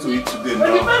are we going to eat today now?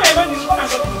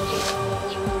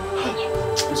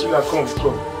 Priscilla, come.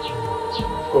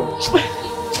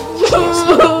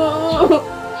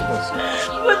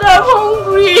 But I'm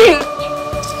hungry.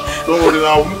 Don't worry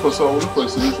now, we'll look for a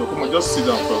solution. Come on, just sit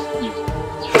down first, please.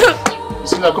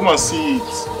 Priscilla, come and see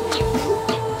it.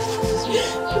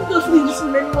 Just need this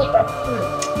many water.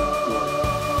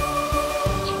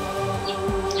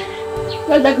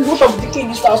 Like we want to decay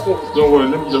this house. Don't worry,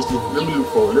 let me look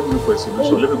for a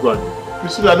solution. Let me go and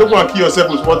Priscilla, don't go and kill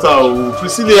yourself with water.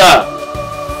 Priscilla!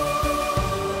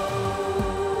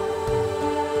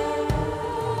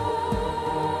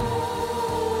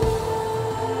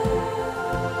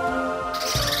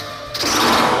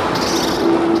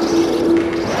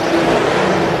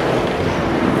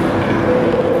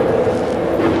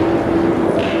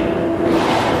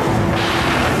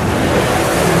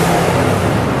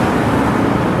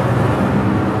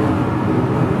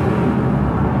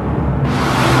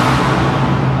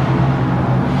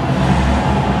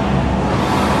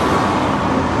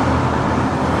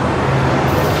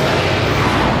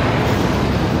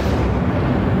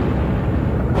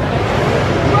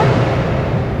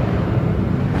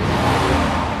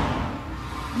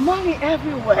 Money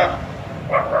everywhere.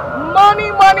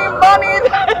 Money, money, money.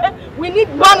 We need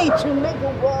money to make the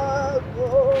world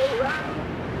go round.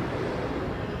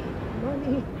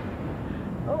 Money.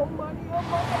 Oh, money, oh,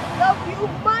 money. I love you,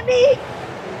 money.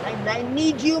 And I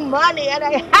need you, money. And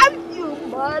I have you,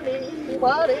 money.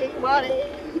 Money, money.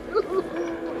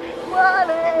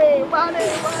 Money, money, money.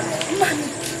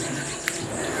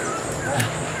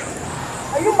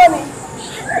 Are you money?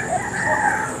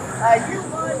 Are you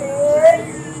money?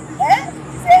 Eh?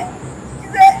 Say,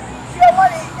 your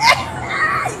money.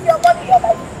 Your money, you're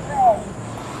my friend.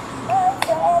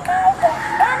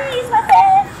 Money is my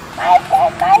friend. My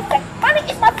friend, my friend. Money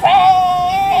is my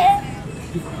friend.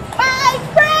 My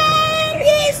friend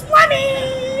is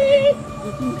money.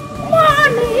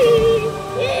 Money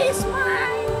is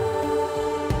mine.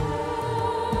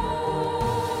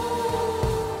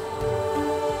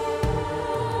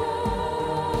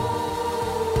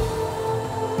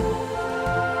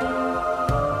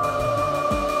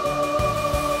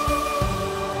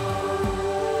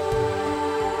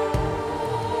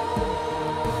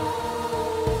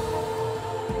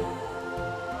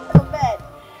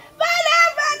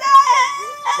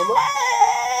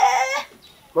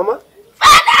 Mama?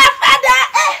 Father!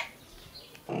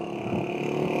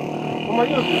 Mama,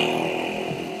 you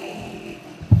okay?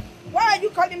 Why are you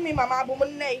calling me Mama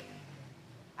Abumune?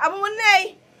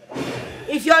 Abumune!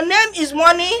 If your name is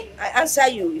money, I answer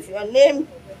you. If your name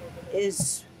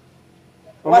is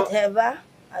Mama, whatever,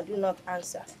 I do not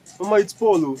answer. Mama, it's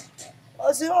Paul.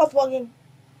 Oh, see what fucking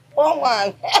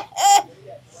one.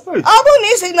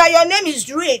 Abumune says now your name is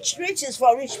Rich. Rich is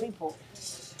for rich people.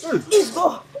 Please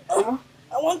go.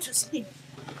 I want to sleep.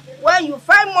 When you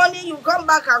find money, you come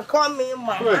back and call me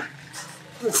Mama.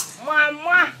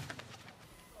 Mama.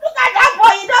 Look at that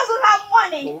boy, he doesn't have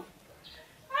money.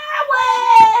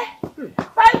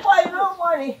 Fine boy, no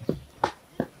money.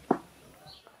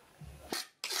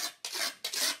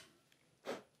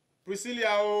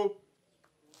 Priscilla, oh.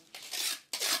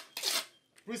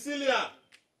 Priscilla.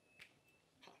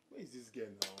 Where is this girl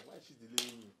now? Why is she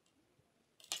delaying me?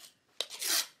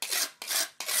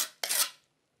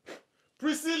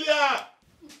 Priscilla!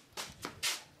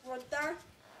 Brother.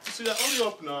 Priscilla, hurry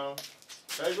up now.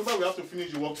 I remember we have to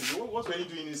finish the work today. What were you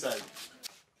doing inside?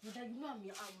 Brother, you know I'm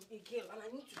a girl and I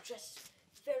need to dress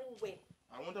very well.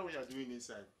 I wonder what you are doing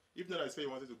inside. If not, I say you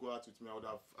wanted to go out with me, I would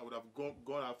have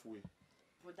gone halfway.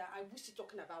 Brother, I wish you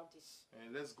talking about this.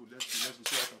 Let's go so I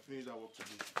can finish that work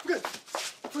today.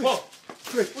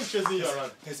 Who's chasing you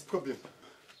around? There's a problem.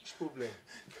 Which problem?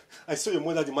 I saw your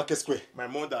mother at the market square. My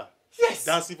mother? Yes.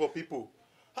 Dancing for people.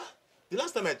 The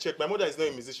last time I checked, my mother is not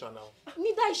a musician now.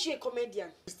 Neither is she a comedian.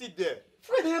 She's still there.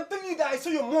 Fred, I'm telling you that I saw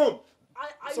your mom.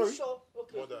 Are Sorry? you sure?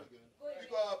 Okay. Mother.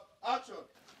 Pick up. Action.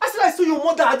 I said I saw your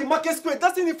mother at the market square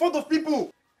dancing in front of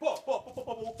people. Pop. I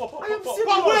am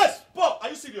serious. Pop, are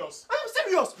you serious? I am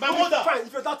serious. My mother. Fine,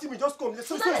 if you're doubting me, just come. Let's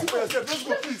see for yourself. Let's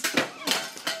go, please.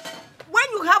 When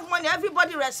you have money,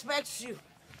 everybody respects you.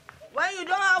 When you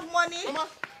don't have money... Mama.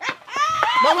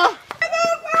 Mama.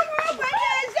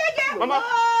 Mama.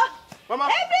 Mama,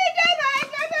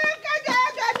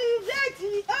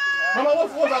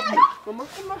 what's happening? Mama,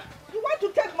 you want to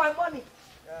take my money?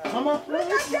 Mama.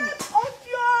 Look at them,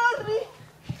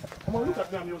 Mama, look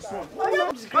at me, I'm your son.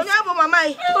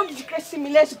 Mama, don't disgrace me,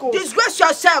 let's go. Disgrace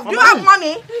yourself. Do you have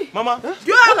money? Mama, do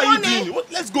you have what money? Are you doing?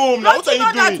 Let's go home now. What are you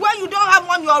doing? That when you don't have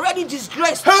money, you're already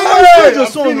disgraced. Hey, your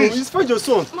son. He's find your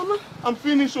son. Mama, I'm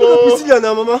finished. Oh, Priscilla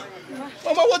now, Mama.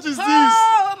 Mama, what is this?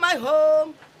 Oh, my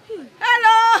home.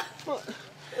 Hello.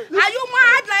 Are you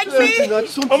mad like me?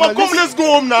 Mama, come, let's go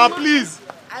home now, please.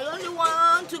 I only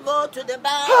want to go to the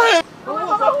bar. Hey.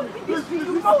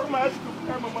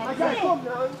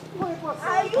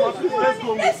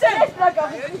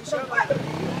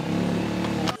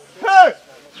 Hey!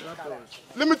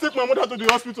 Let me take my mother to the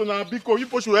hospital now, Biko. You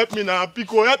should help me now,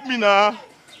 Biko. Help me now.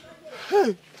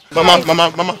 Hey. Mama, look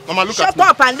at me. Shut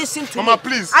up and listen to me. Mama,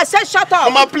 please. I said shut up.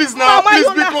 Mama, please now. Please,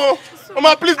 Biko.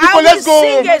 Mama, please, I Biko, let's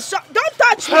go. Don't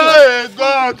touch me. Hey,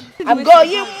 God. I'm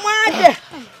going mad.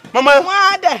 Mama,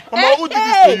 mad. Mama, who did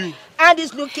this to you? And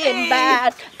it's looking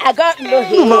bad. I got no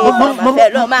hate.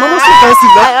 Mama,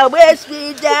 I always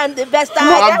feel them the best I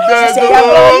got.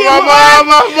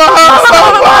 Mama.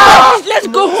 Let's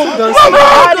go home.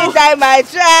 All the time I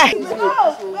try. No,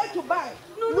 where to bank?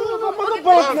 No,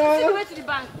 Way to the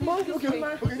bank.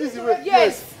 Okay, this is the way.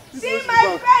 Yes. See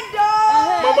my friend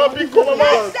though. Mama, Biko, Mama.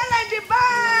 Let's sell at the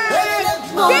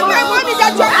bank. Give my money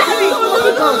that you're giving.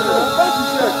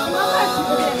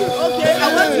 Okay, I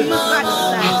want to use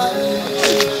backslide.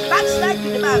 Backslide to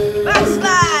the bank.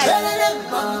 Backslide.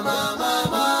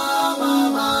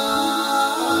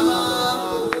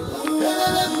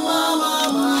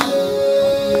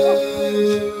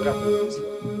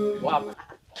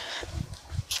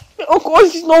 Uncle, all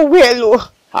is not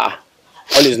well. All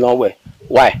is not well.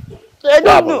 Why? I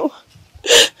don't know.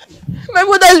 My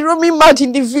mother is roaming mad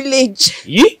in the village.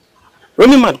 Ye?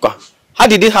 Roaming mad? How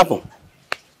did it happen?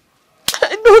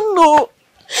 I don't know.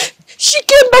 She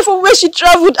came back from where she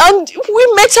traveled and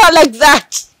we met her like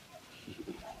that.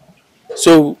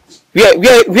 So,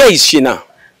 where is she now?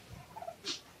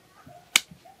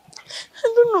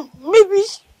 I don't know.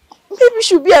 Maybe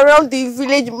she'll be around the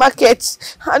village market.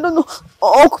 I don't know.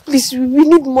 Oh, uncle, please, we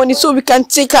need money so we can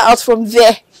take her out from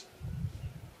there.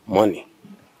 Money?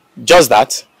 Just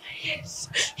that? Yes.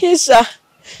 Yes, sir.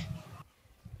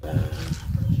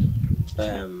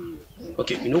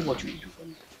 Okay, you know what you do for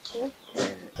me?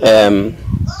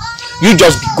 You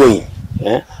just be going.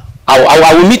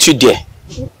 I will meet you there.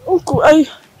 Uncle, I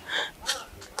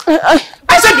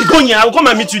said be going here. I will come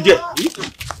and meet you there.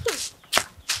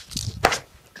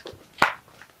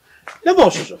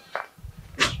 Never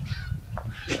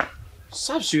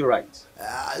serves you right.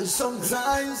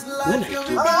 Sometimes when I told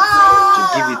you to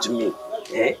give it to me,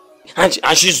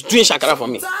 and she's doing shakara for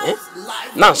me.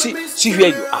 Now see where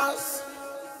you are.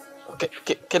 Okay.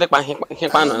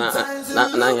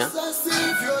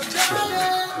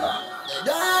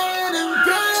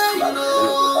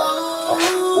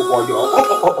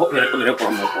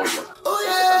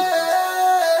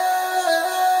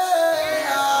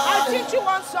 I'll teach you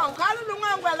one song.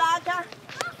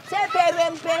 Say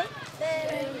perempe.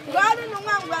 Galu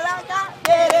nungangwalaka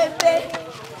perempe.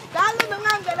 Galu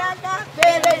nungangwalaka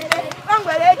perempe.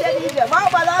 Angwale delije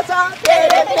mabalasa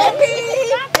perempe.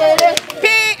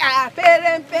 Pi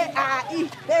perempe I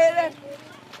perempe.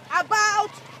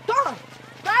 About turn.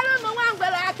 Galu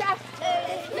nungangwalaka.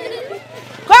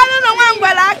 Galu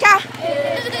nungangwalaka.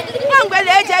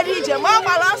 Angwale delije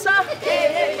mabalasa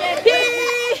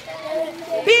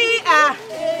Pi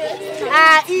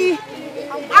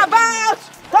about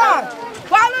turn.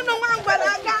 Follow no one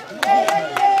balaga.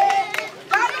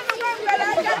 Follow no one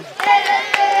balaga.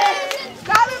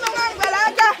 Follow no one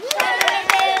balaga.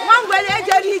 One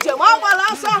balaga region. One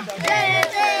balasa.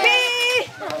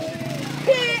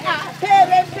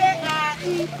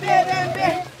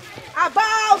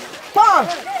 About turn.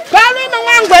 Follow no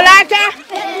one balaga.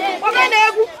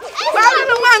 Follow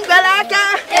no one balaga.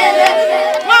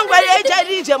 One balaga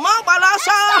region. One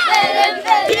balasa.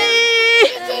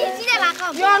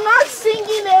 You're not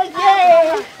singing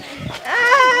again.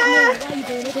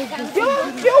 Do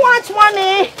you want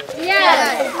money?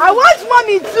 Yes. I want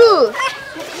money too.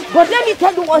 But let me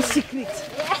tell you one secret.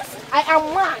 Yes. I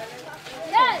am mad.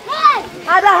 Yes.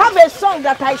 And I have a song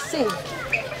that I sing.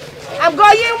 I'm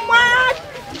going mad.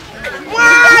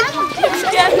 Mad.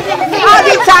 All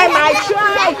the time I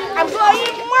try. I'm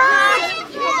going mad.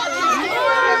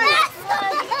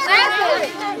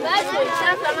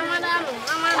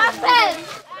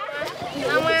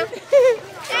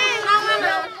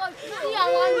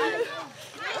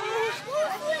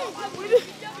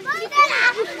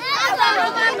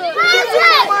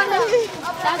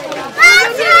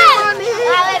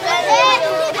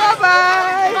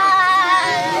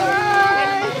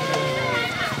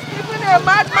 Even a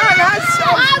madman has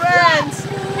some friends.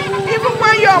 Even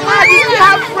when you're mad, you still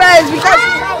have friends because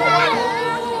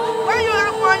when you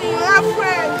have money, you have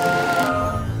friends.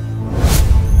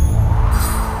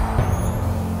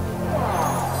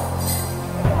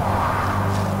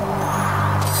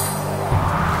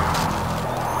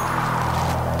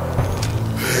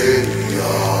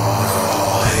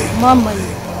 More money,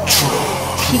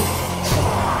 peace,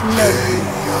 love,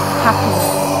 happiness,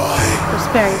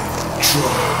 prosperity.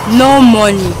 No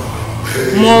money,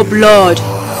 more blood,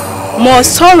 more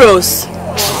sorrows, more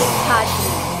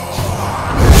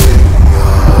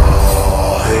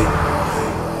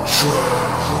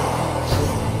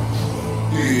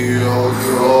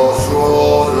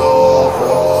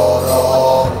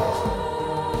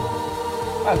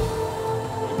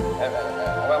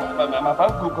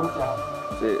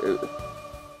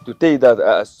to tell you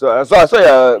that so I saw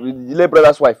your late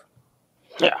brother's wife.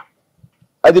 Yeah.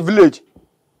 At the village.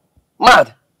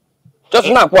 Mad. Just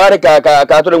now,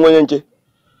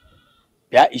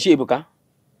 yeah, is she Ebuka?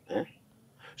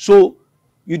 So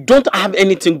you don't have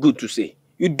anything good to say.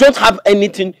 You don't have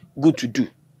anything good to do.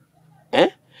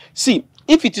 See,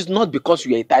 if it is not because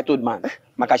you are a titled man,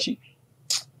 Makashi,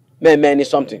 man is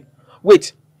something.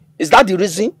 Wait, is that the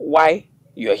reason why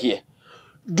you are here?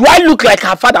 Do I look like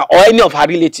her father or any of her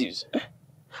relatives?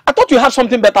 I thought you had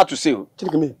something better to say. Look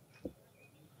at me.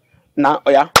 Now, oh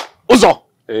yeah, Uzo.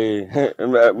 Hey,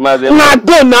 now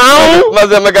go now.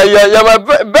 You're my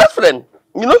best friend.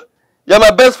 You know, you're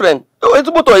my best friend. Oh, it's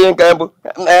about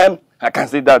I can't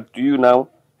say that to you now.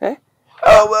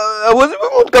 I was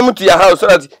even coming to your house so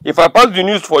that if I pass the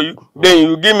news for you, then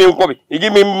you give me Nkwobi. You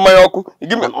give me Mayoko. You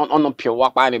give me on pure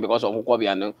work because of Nkwobi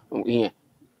and here.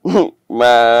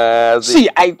 See,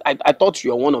 I thought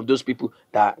you were one of those people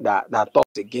that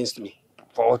talks against me.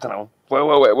 For what now?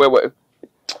 Wait.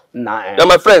 Nah, you're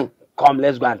my friend. Come,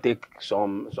 let's go and take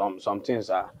some things.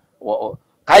 Is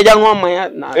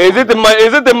it the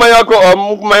Mayoko or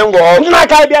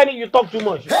Mayango? You talk too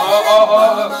much.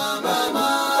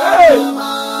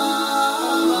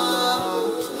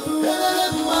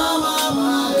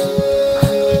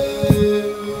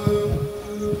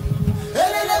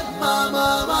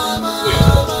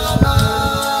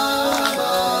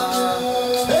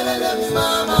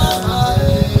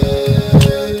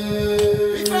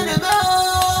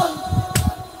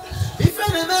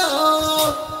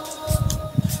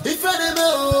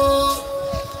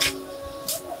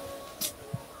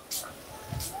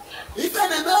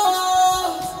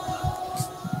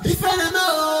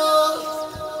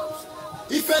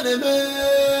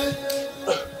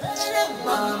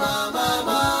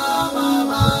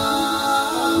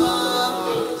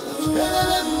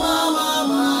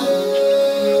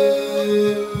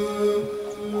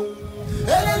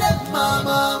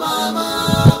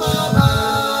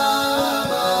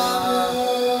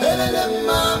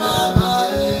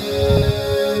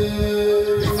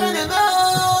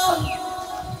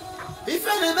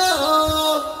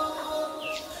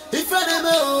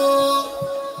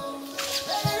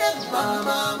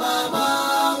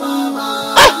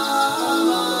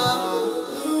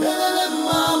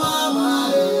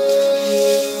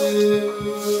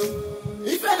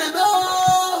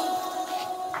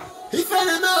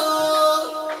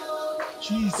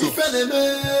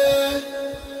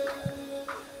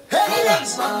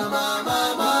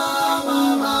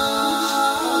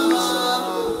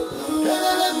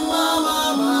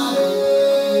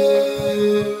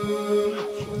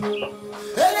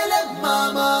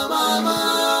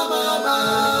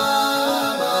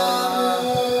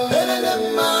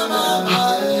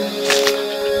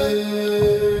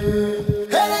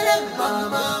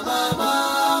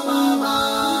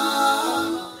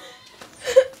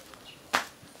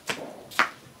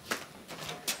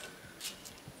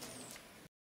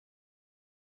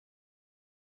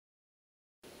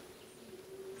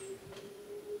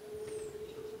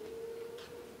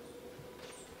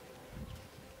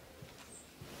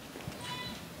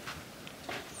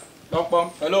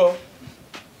 Hello?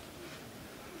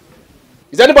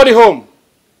 Is anybody home?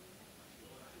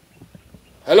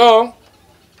 Hello?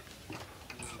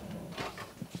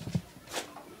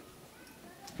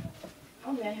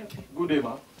 How may I help you? Good day,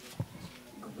 ma.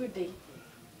 Good day.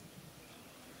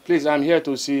 Please, I'm here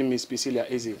to see Miss Priscilla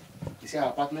Eze. Is her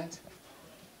apartment?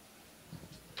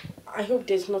 I hope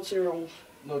there's nothing wrong.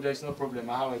 No, there's no problem.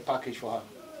 I have a package for her.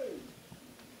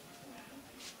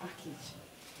 Package?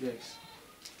 Yes.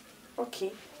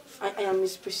 Okay. I am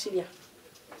Miss Priscilla.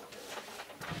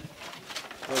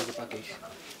 Where is the package?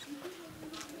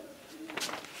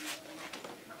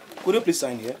 Could you please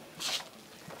sign here?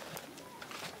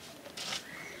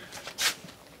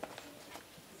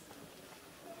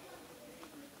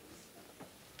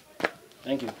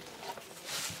 Thank you.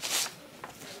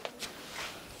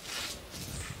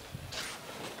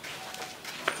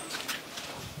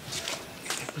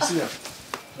 Priscilla.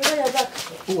 You're back.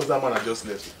 Who was that man I just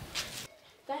left?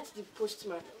 That's the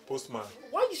postman. Postman.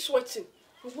 Why are you sweating?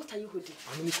 And what are you holding?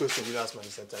 How many questions did you ask me at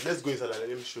the center? Let's go inside and let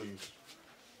me show you.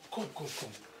 Come.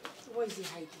 Why is he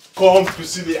hiding? Come,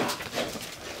 Priscilla.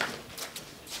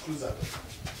 Close that door.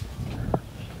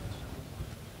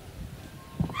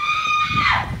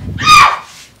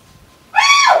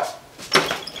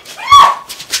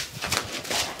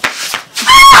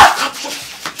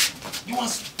 You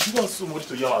want somebody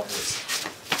to yell at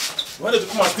us? You wanted to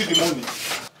come and steal the money.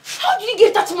 How did you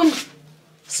get that money?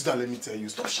 Sit down, let me tell you.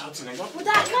 Stop shouting. But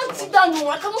I can't sit down, no.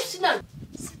 I cannot sit down.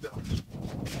 Sit down.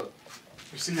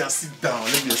 Priscilla, sit down.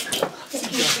 Let me explain.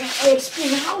 I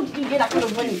explain. How did you get that kind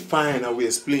of money? Fine, I will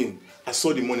explain. I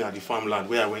saw the money at the farmland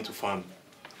where I went to farm.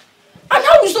 And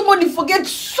how will somebody forget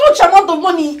such amount of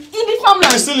money in the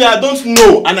farmland? Priscilla, I don't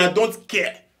know and I don't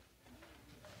care.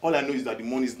 All I know is that the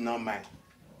money is now mine.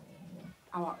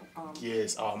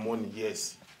 Yes, our money,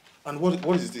 yes. And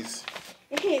what is this?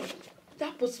 Okay,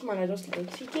 that postman I just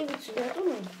left, he gave it to me. I don't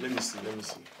know. Let me see.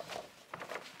 What's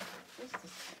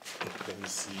this? Let me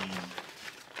see.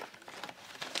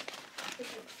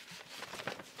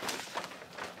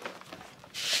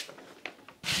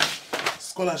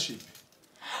 Scholarship.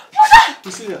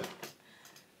 Priscilla.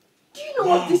 Do you know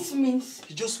what this means?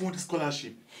 You just want a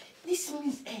scholarship. This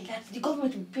means that the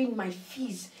government will pay my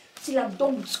fees till I'm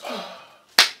done with school.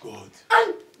 God.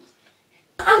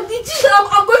 And the thing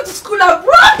I'm going to school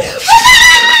abroad.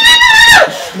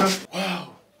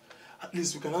 Wow. At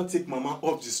least we cannot take Mama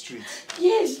off the street.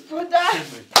 Yes, brother. Oh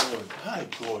my God. Hi,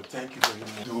 God. Thank you very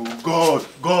much. Oh,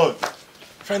 God.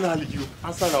 Finally, you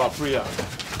answered our prayer.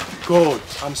 God,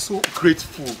 I'm so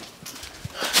grateful.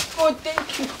 Oh,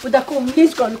 thank you. Brother, come,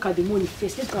 let's go and look at the money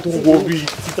first. Let's go and Don't worry.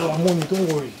 It's our money. Don't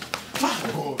worry. Ah,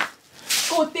 God.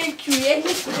 Oh, thank you. Yeah,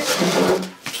 let's go.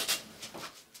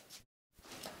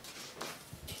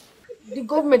 The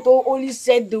government only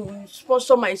said they will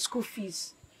sponsor my school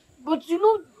fees. But you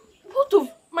know, what of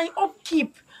my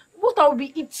upkeep? What I will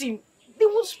be eating? They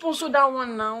won't sponsor that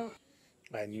one now.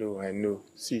 I know.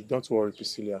 See, don't worry,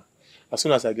 Priscilla. As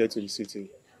soon as I get to the city,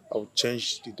 I will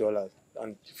change the dollars.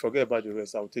 And forget about the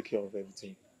rest. I will take care of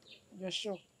everything. You're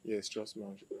sure? Yes, trust me.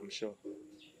 I'm sure.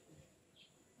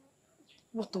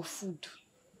 What of food?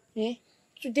 Eh?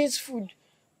 Today's food.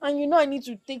 And you know I need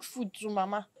to take food to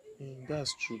Mama.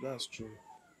 That's true.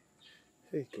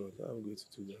 Hey, God, I'm going to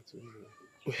do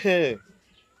that. Hey,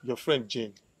 your friend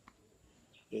Jane.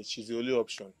 Yeah, she's the only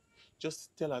option.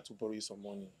 Just tell her to borrow you some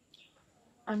money.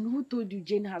 And who told you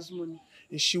Jane has money?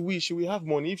 She will have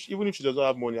money. Even if she doesn't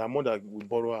have money, her mother will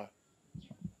borrow her.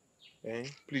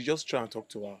 Please just try and talk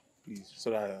to her, please, so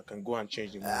that I can go and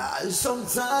change the money.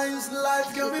 Sometimes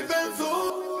life can be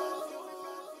painful.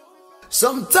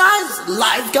 Sometimes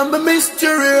life can be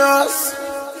mysterious.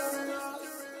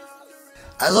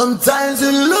 And sometimes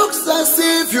it looks as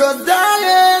if you're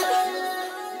dying.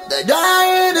 They're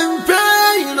dying in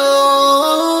pain,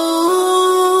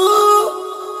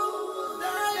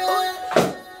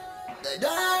 They're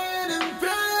dying in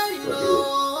pain,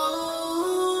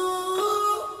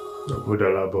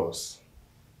 Good boss.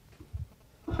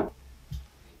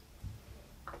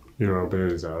 You know,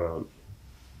 Ebere is around.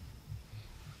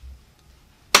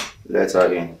 Let's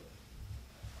again.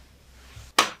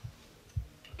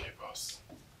 Okay, boss.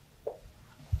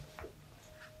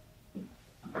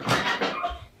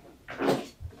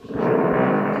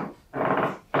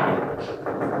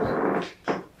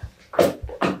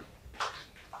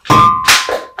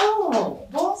 Oh,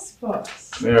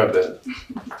 boss. Mirabelle.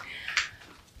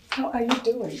 How are you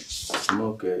doing? I'm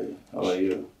okay. How are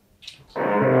you?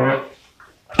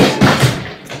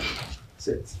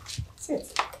 Sit.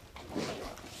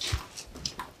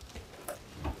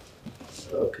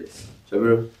 Okay.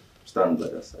 Ebere, stand by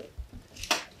that side.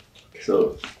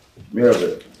 So,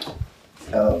 Mirabelle,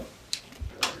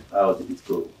 how did it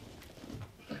go?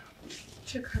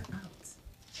 Check her out.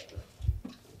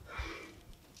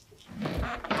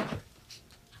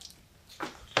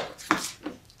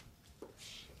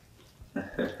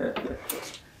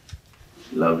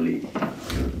 Lovely.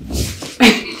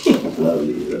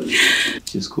 lovely.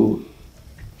 She's cool.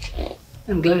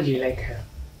 I'm glad you like her.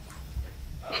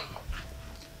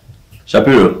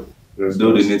 Shapiro, do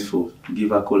the needful. Give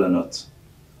her cola nut.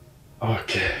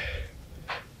 Okay.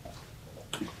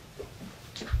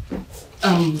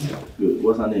 Good.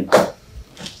 What's her name?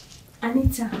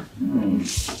 Anita.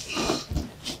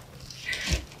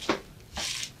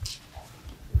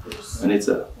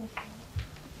 Anita.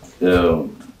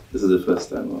 This is the first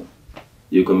time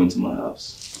you come into my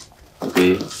house.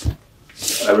 Okay?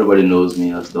 Everybody knows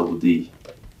me as Double D.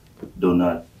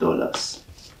 Donut Dollars.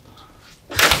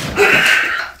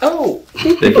 Oh,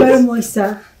 thank you very much,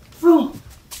 sir. Oh,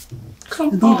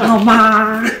 come on,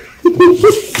 Mama.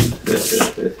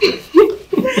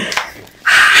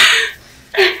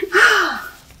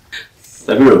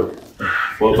 Shapiro,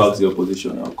 fall back to your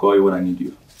position. I'll call you when I need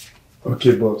you.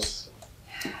 Okay, boss.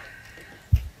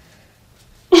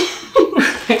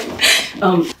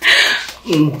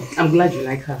 I'm glad you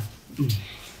like her.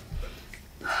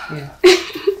 Yeah.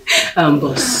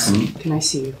 Boss, can I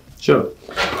see you? Sure.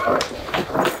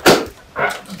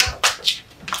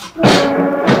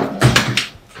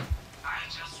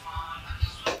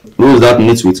 Who is that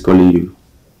nitwit calling you?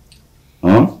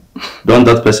 Huh? Don't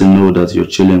that person know that you're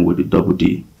chilling with the Double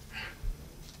D?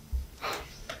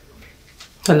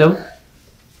 Hello?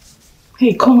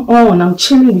 Hey, come on, I'm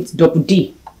chilling with Double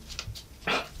D.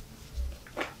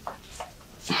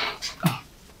 Oh,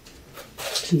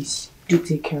 please, do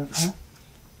take care of her.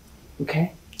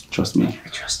 Okay? Trust me. I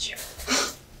trust you.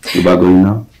 You back going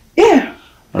now? Yeah.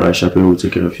 Alright, Shapiro will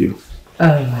take care of you.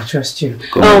 I trust you.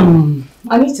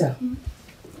 Anita,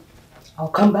 I'll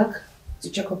come back to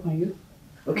check up on you.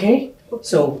 Okay?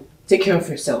 So, take care of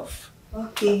yourself.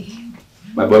 Okay.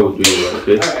 My boy will do you well,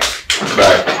 okay?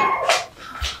 Alright.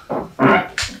 Bye.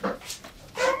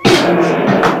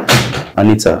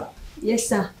 Anita. Yes,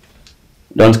 sir.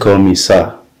 Don't call me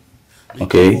sir,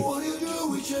 okay?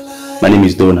 My name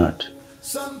is Donald.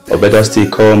 Or better still,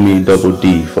 call me Double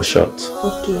D for short.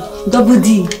 Okay, Double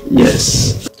D.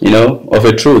 Yes. You know, of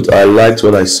a truth, I liked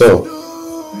what I saw.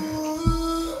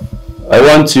 I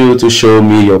want you to show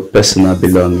me your personal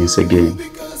belongings again.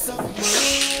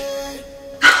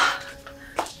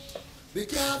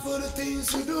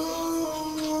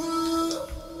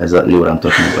 Exactly what I'm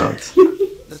talking about.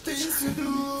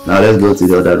 Now let's go to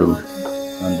the other room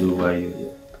and do why you're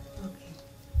here.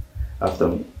 After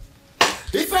me.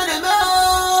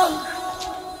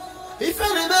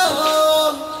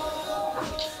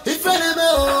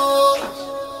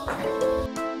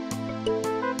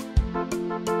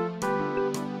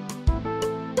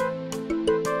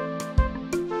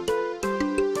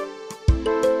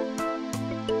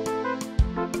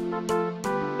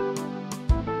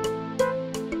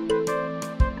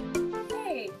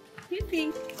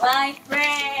 My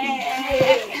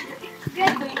friend!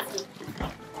 Good doing too.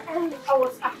 I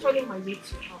was actually on my way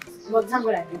to your house. But thank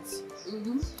God I met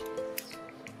you.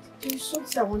 There's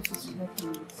something I want you to help me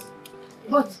with.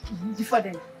 But before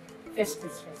then, first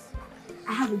things first.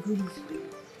 I have a good news for you.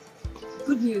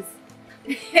 Good news.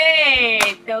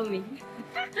 Hey, tell me.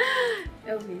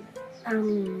 Tell me.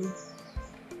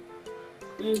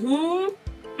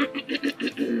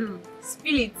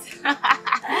 Spill it.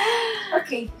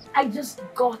 Okay, I just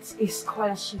got a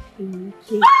scholarship in UK.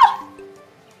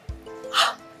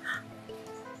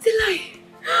 Delay.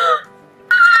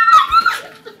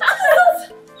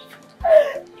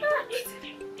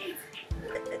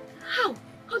 How?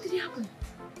 How did it happen?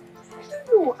 I don't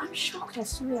know. I'm shocked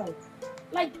as well.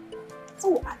 Like,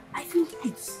 I think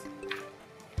it's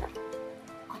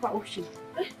Papa Ocean.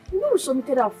 You know we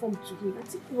submitted our form to him. I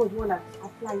think he was the one that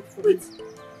applied for it.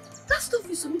 That stuff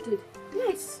we submitted?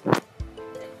 Yes.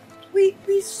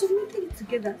 We submitted it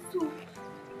together. So,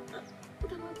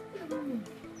 what about me?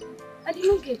 I did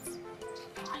not get.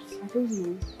 I don't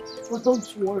know. But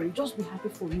don't worry. Just be happy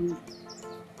for me.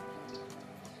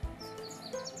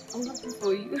 I'm happy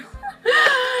for you.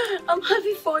 I'm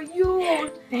happy for you.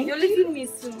 You're leaving me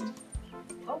soon.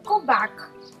 I'll come back.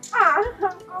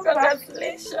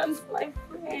 Congratulations, my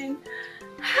friend.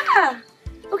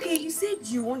 Okay, you said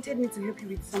you wanted me to help you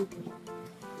with something.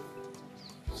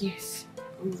 Yes.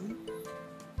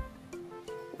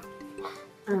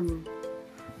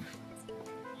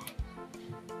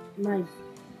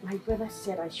 My brother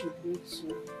said I should wait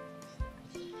soon.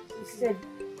 He said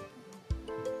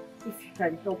if you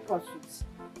can help us with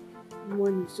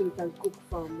money so we can cook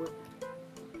for our mother.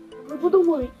 But don't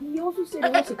worry, he also said he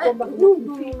wants to come back. No,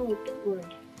 don't worry.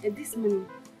 This money,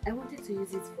 I wanted to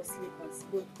use it for slippers,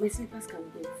 but my slippers can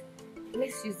wait.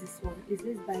 Let's use this one. Let's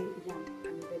buy yam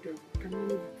and a bedroom. Can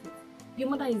manage with it. Your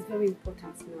mother is very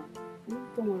important now. No,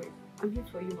 don't worry. I'm here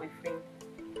for you, my friend.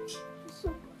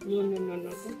 No,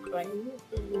 don't cry.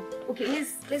 No. Okay,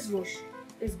 let's rush.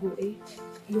 Let's go, eh?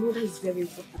 Your mother is very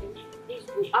important.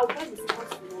 I'll buy the slippers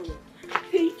tomorrow.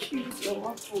 Thank you. You're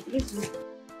welcome. Let's go.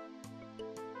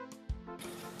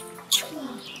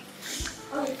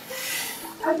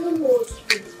 I don't know what to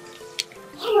do.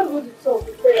 How am I going to talk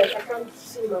to parents? I can't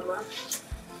see Mama.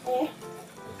 Eh?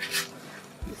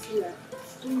 You see that?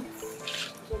 Don't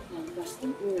talk like that.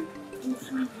 Don't worry. You'll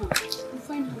find her. You'll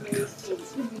find her very soon.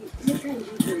 Maybe later in the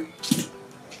evening.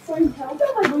 Find her. What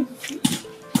am I going to see?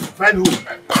 Find who?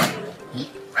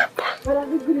 But I'll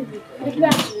be good at it. I'll be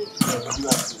glad to.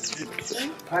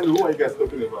 Find who are you guys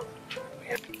talking about?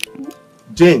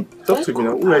 Jane, talk to me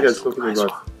now. Who are you guys talking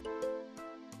about?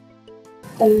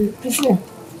 Priscilla.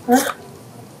 Huh?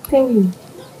 Tell me.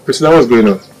 Priscilla, what's going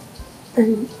on?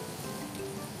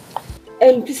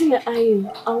 Priscilla,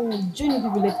 I'll join you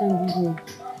people later in the evening.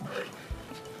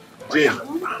 Jane.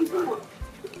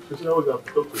 Priscilla, what's up?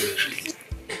 Talk to me.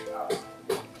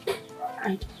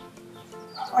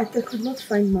 I could not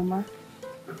find Mama.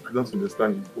 I don't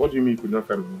understand you. What do you mean you could not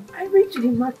find Mama? I went to the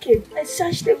market. I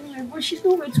searched everywhere, but she's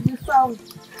nowhere to be found.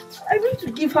 I went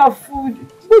to give her food,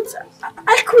 but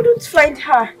I couldn't find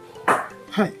her.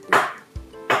 Hi.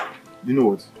 You know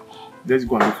what? Let's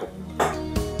go and look for her.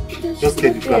 Just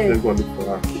take the class, let's go and look for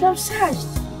her. But I've searched.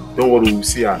 Don't worry, we'll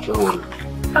see her. Don't worry.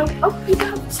 I've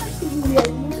searched everywhere.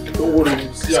 Don't worry,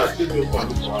 we'll see her. Take me and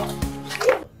look for her.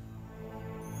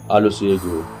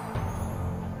 Alusiego,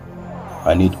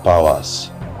 I need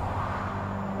powers.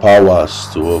 Powers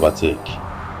to overtake.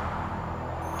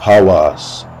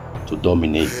 Powers to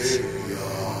dominate.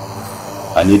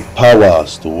 I need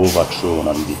powers to overthrow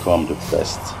and become the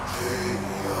best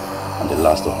and the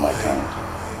last of my kind.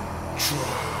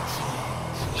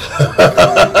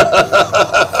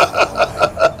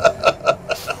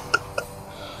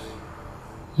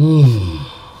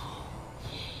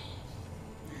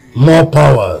 More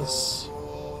powers.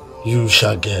 you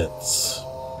shall get.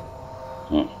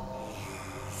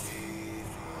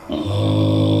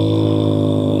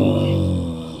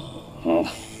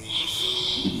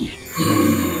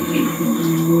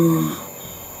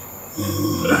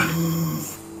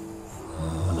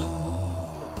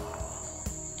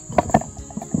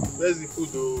 Where's the food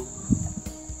though?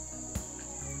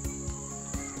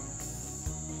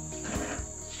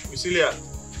 Cecilia.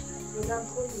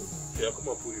 Yeah, come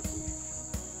on, put your food.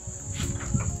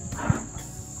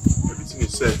 Everything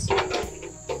is set.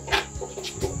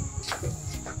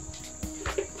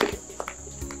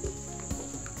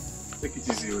 Take it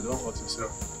easy, don't hurt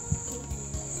yourself.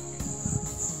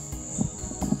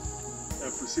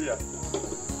 Priscilla,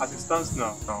 as it stands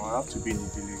now, I have to be in the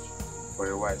village for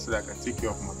a while so that I can take care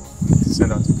of my mom and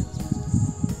send her to the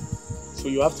hospital. So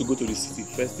you have to go to the city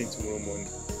first thing tomorrow morning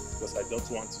because I don't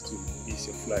want you to miss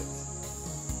your flight.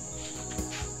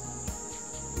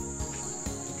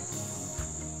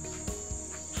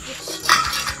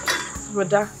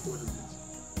 Brother,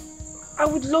 I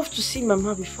would love to see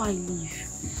Mama before I leave.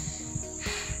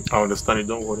 I understand it,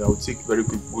 don't worry, I will take very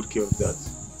good care of that.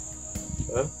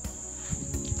 Huh?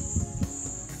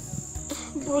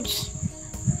 But,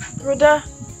 brother,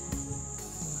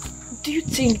 do you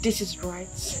think this is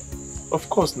right? Of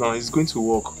course now, it's going to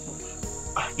work.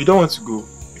 You don't want to go.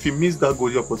 If you miss that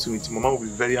golden opportunity, Mama will be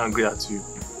very angry at you.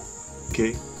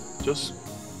 Okay? Just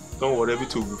don't worry,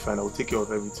 everything will be fine. I will take care of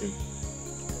everything.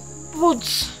 But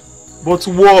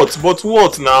what? But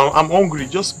what now? I'm hungry.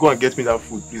 Just go and get me that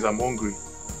food, please. I'm hungry.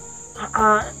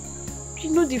 You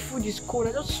know the food is cold.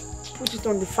 I just put it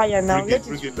on the fire now. Bring it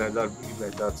like that. Bring it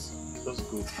like that. Just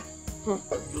go.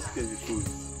 Just get the food.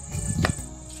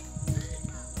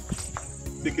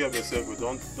 Take care of yourself, but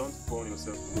don't burn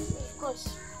yourself. Of course.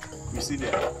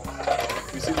 Priscilla,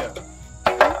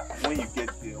 when you get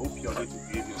there, I hope you are going to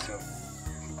behave yourself.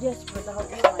 Yes, brother, I'll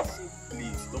behave myself.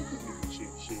 Please, don't put me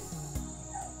in shame.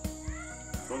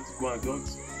 Don't go and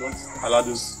don't allow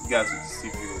those guys to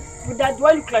deceive you. But that do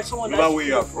I look like someone that's where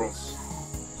you are from.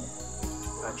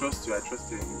 I trust you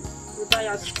anyway. Brother,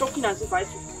 you're talking as if I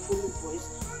should follow boys.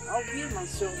 I'll behave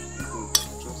myself. Good, I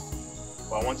trust you.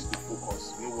 But I want you to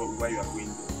focus. You know why you are going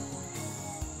there.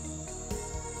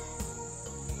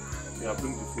 Yeah,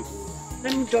 bring the food.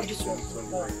 Let me drop this one.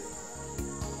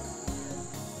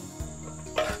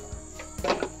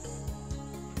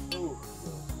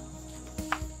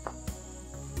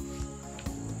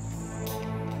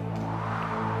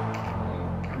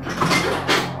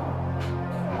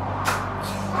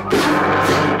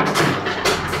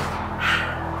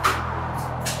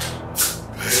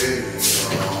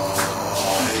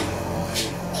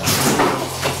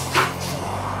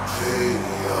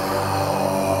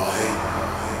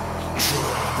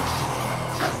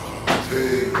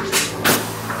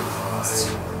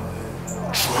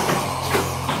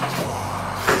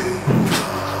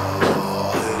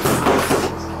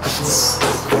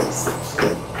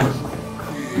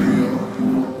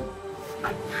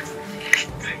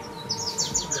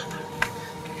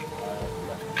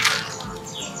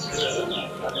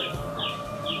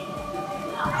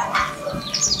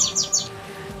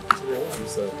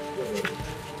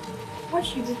 Why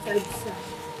should you tell me, sir?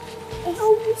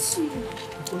 I'll miss you.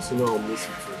 Because you know I'll miss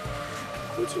you too.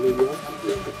 But you know you have to do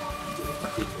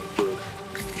it.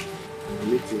 And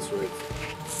make things right.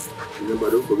 Remember,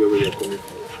 don't forget where you're coming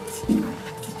from.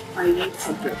 I won't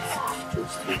forget.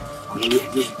 Trust me.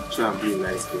 Just try and be a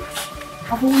nice girl.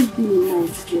 I've always been a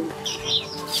nice girl.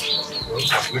 Well,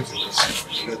 I'm going to miss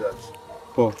you. You know that.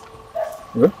 Paul.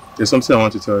 Yeah? There's something I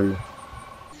want to tell you.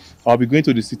 I'll be going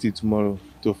to the city tomorrow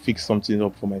to fix something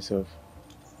up for myself.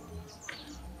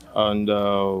 And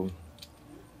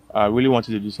I really want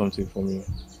you to do something for me.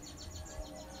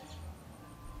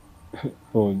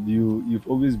 Oh, you've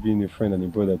always been a friend and a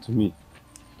brother to me.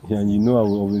 Yeah, and you know I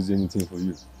will always do anything for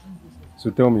you.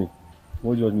 So tell me,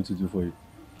 what do you want me to do for you?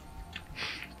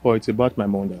 Oh, it's about my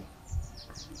mother.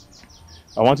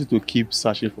 I want you to keep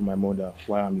searching for my mother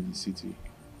while I'm in the city.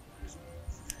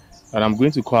 And I'm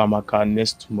going to call Amaka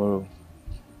next tomorrow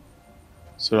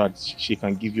so that she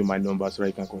can give you my number so that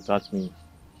you can contact me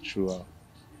through her.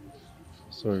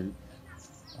 Sorry,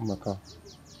 Amaka.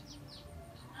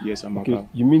 Yes, Amaka. Okay,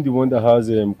 you mean the one that has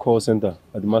a call center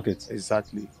at the market?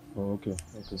 Exactly. Oh, okay.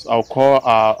 So I'll call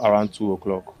her around 2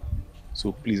 o'clock.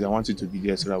 So please, I want you to be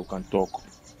there so that we can talk.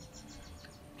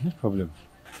 No problem.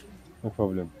 No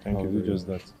problem. Thank you. I'll do just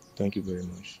that. Thank you very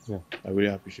much. Yeah. I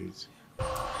really appreciate it.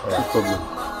 No problem.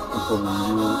 No problem.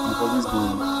 You've always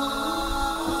been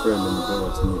a friend and a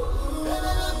brother to me.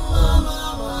 And I'm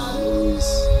always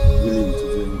willing to do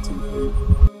anything for you.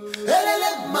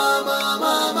 Mama,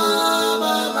 mama,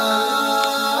 mama.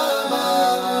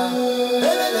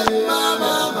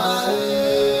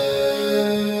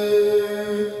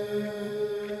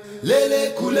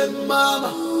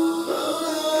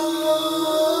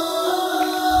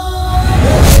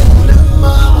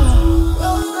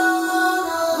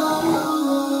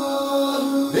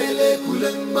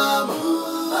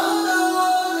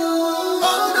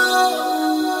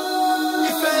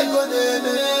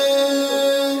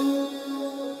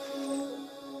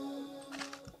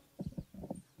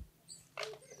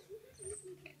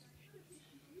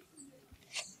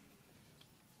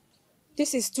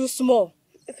 This is too small.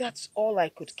 That's all I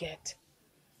could get.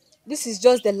 This is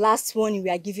just the last one we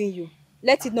are giving you.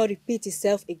 Let it not repeat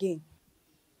itself again.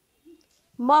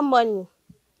 More money,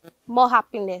 more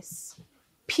happiness,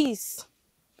 peace.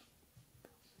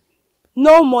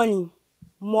 No money,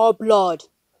 more blood,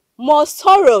 more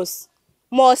sorrows,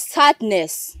 more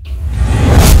sadness.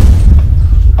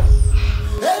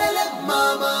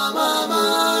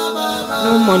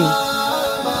 No money,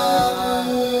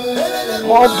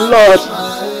 more blood,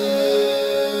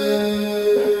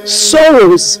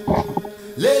 sorrows,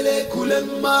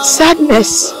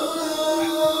 sadness.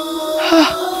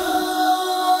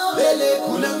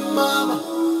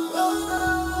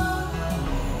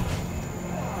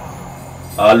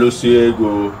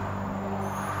 Aluciego.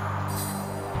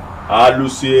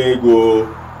 Aluciego.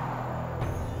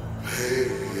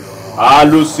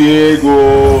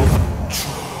 Aluciego.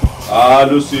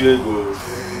 Aluciego.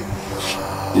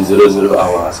 The 00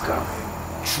 hour has come.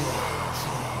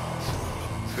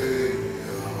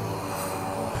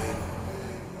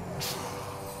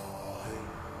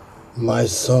 My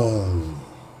son,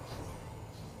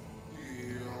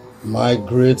 my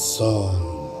great son.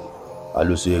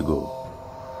 Aluciego,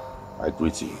 I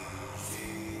greet you.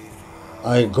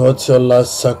 I got your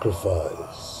last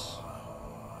sacrifice.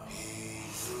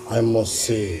 I must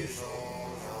say,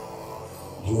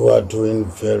 you are doing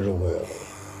very well.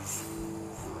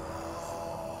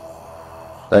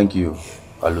 Thank you,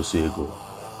 Aluciego.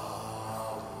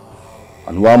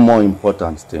 And one more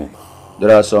important thing.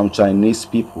 There are some Chinese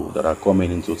people that are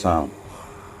coming into town.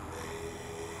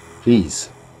 Please,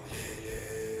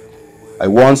 I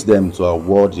want them to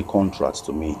award the contract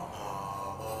to me.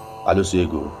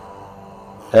 Aluciego,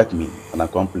 help me and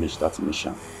accomplish that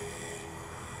mission.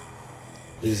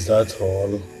 Is that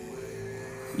all?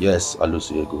 Yes,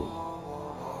 Aluciego.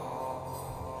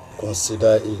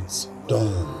 Consider it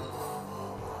done.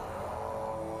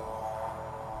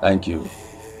 Thank you,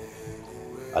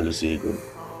 Aluciego.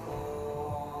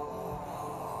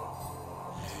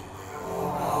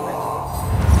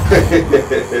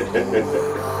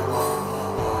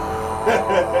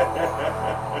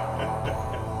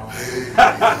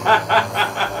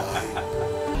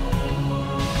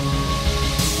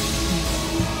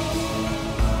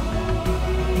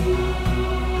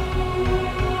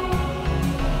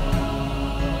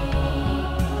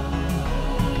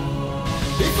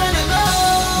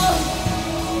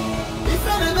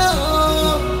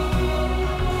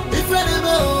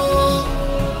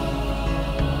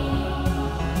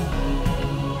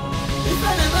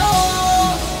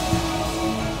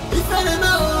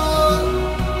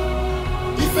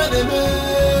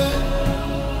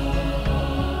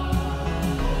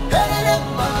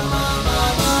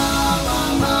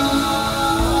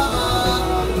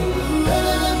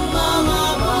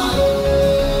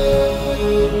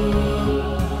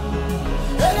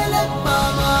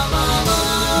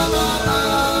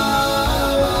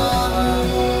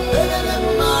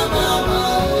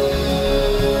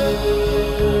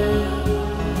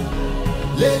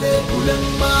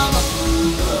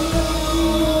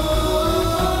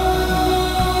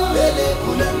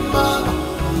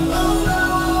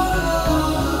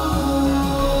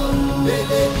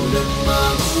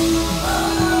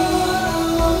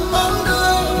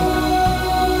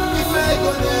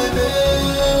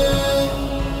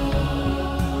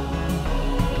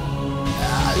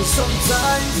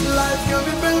 Sometimes life can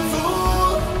be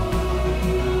painful.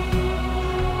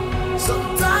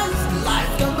 Sometimes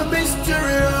life can be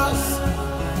mysterious.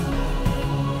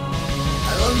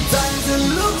 And sometimes it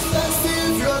looks as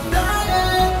if you're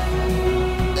dying.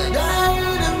 You're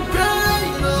dying in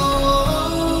pain. Oh,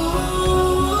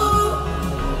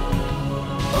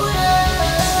 oh yeah.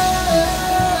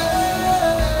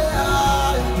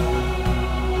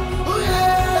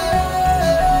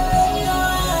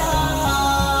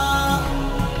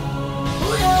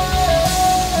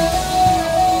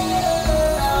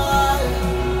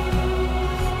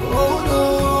 Oh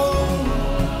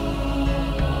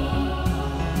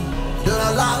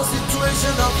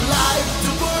situation of life to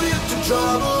put you to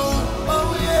trouble.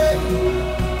 Oh yeah,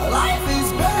 life is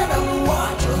better than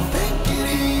what you think it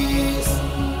is.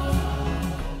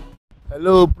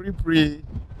 Hello, Pri.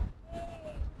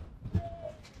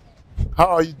 How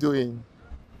are you doing?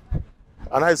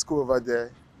 A nice school over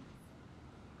there.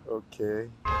 Okay.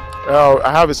 Well,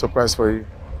 I have a surprise for you.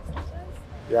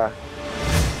 Yeah.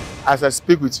 As I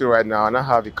speak with you right now, and I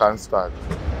have a can start.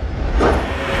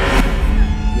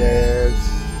 Yes.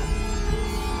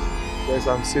 Yes,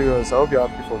 I'm serious. I hope you're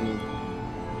happy for me.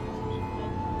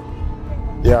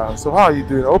 Yeah, so how are you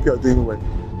doing? I hope you're doing well.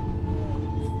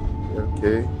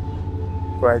 Okay.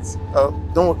 Right.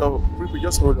 Don't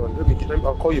just hold on.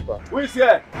 I'll call you back. Who is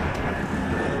here?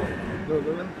 No,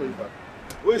 let me call you back.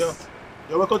 Who is?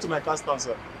 You're welcome to my cast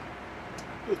sir.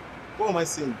 Wait, what am I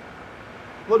saying?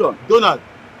 Hold on. Donald.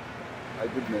 My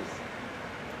goodness.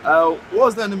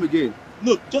 What's their name again?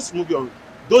 No, just move your...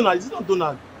 Donald, is it not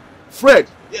Donald? Fred.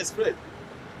 Yes, Fred.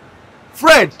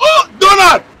 Fred! Oh,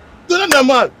 Donald! Donald, my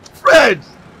man! Fred!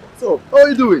 So, how are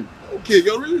you doing? Okay,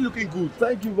 you're really looking good.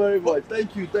 Thank you very much.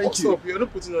 Thank you. What's up? You're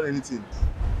not putting on anything.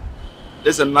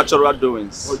 This is natural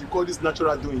doings. Oh, you call this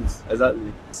natural doings?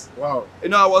 Exactly. Wow. You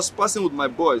know, I was passing with my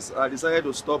boys. I decided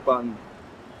to stop and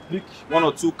pick 1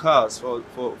 or 2 cars for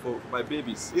my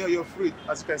babies. Yeah, you're free.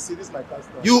 As you can see, this is my car.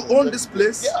 You own this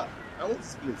place? Yeah, I own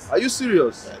this place. Are you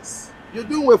serious? Yes. You're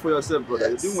doing well for yourself, brother.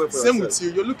 Yes. You're doing well for Same yourself. with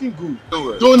you. You're looking good. Don't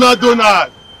worry.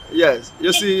 Donald! Yes.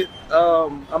 You see,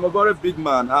 I'm a very big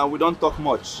man and we don't talk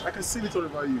much. I can see it all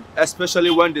about you. Especially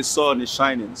when the sun is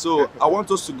shining. So I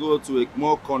want us to go to a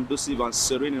more conducive and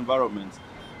serene environment.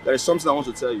 There is something I want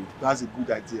to tell you. That's a good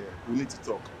idea. We need to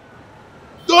talk.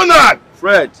 Donald!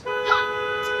 Fred!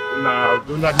 Nah,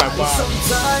 Donald, my man.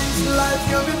 Sometimes life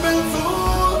can be painful.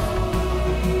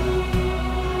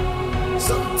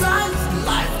 Sometimes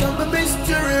life can be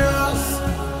mysterious.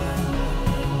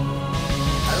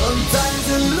 And sometimes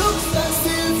it looks as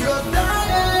if you're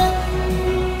dying.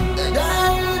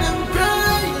 Dying in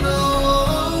pain.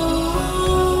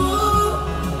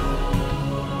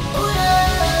 Oh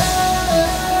yeah.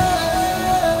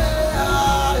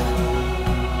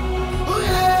 Oh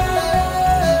yeah.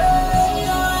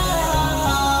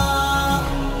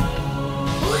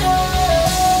 Oh yeah.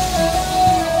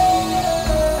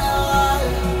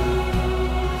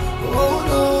 Oh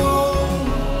no.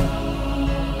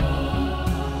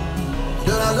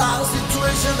 Don't allow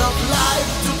situation of life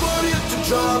to put you to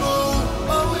trouble.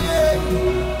 Oh yeah.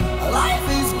 Life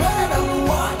is better than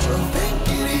what you think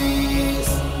it is.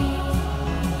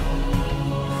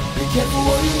 Be careful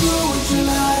what you do with your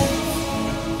life.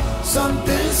 Some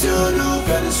things you do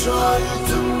can destroy you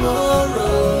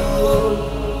tomorrow.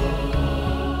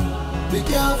 Be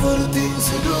careful the things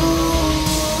you do.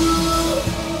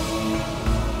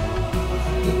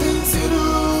 The things you do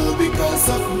because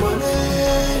of money.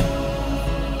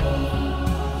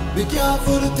 Be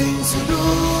careful the things you do.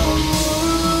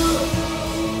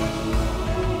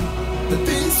 The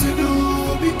things you do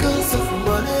because of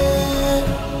money.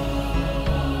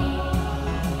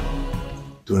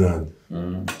 Donald,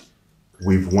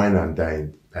 we've wine and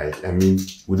dined. Like, I mean,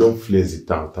 we don't flaze it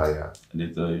down tired. They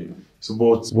tell you. So,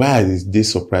 but why is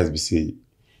this surprise? Be say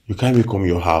you can't even come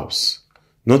your house.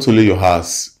 Not only your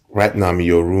house, right now I'm in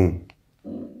your room.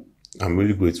 I'm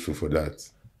really grateful for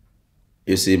that.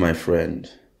 You see, my friend,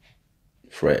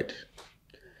 Fred,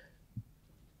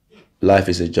 life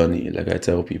is a journey, like I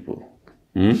tell people.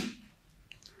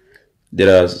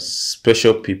 There are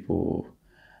special people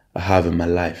I have in my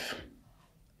life.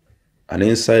 And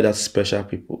inside that special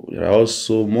people, there are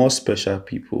also more special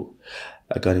people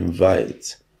I can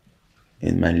invite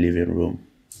in my living room.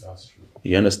 That's true.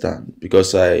 You understand?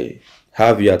 Because I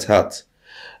have you at heart.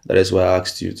 That is why I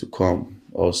asked you to come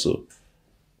also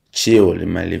chill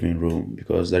in my living room,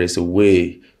 because there is a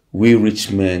way we rich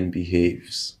men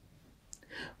behaves.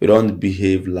 We don't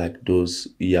behave like those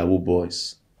Yahoo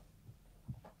boys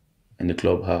in the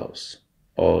clubhouse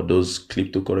or those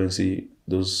cryptocurrency,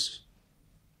 those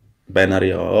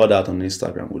Manari or all that on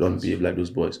Instagram. We don't behave like those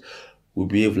boys. We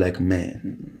behave like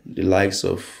men, the likes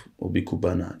of Obi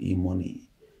Kubana, E-Money,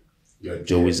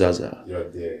 Joey Zaza. You're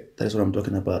there. That is what I'm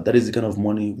talking about. That is the kind of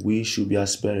money we should be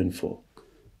aspiring for.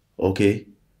 Okay?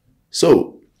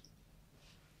 So,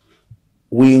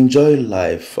 we enjoy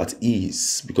life at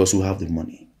ease because we have the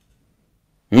money.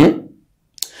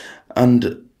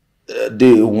 And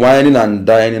the whining and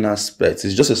dining aspect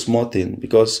is just a small thing,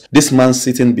 because this man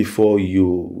sitting before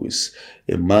you is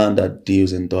a man that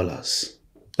deals in dollars.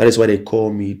 That is why they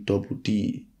call me Double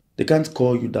D. They can't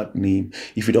call you that name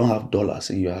if you don't have dollars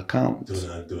in your account.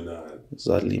 Donald.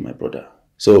 Exactly, my brother.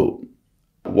 So,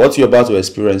 what you're about to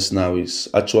experience now is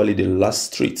actually the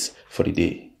last street for the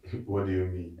day. What do you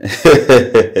mean?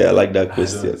 I like that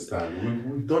question. I don't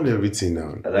understand. We've done everything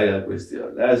now. I like that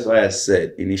question. That's why I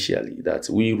said initially that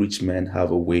we rich men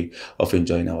have a way of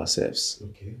enjoying ourselves.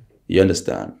 Okay. You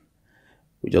understand?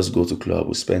 We just go to club,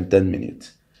 we spend 10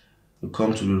 minutes. We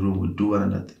come to the room, we do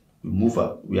another thing. We move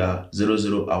up. We are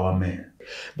 0 hour men.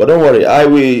 But don't worry, I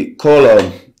will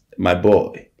call my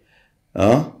boy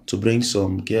to bring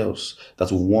some girls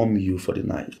that will warm you for the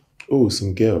night. Oh,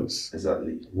 some girls.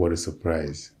 Exactly. What a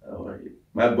surprise.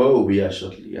 My boy will be here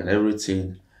shortly and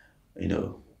everything,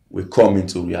 will come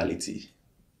into reality.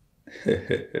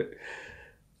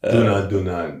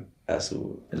 Donald. That's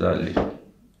all. Exactly.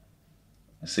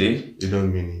 See? You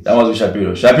don't mean it. That must be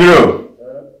Shapiro. Shapiro!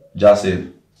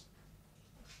 Justin.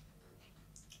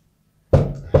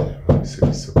 It's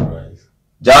a surprise.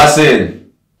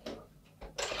 Justin!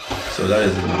 So that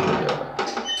is the video.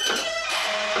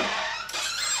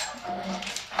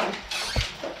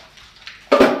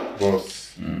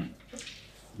 Boss,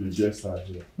 the guests are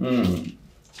here.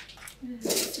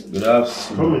 Good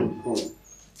afternoon. Come in.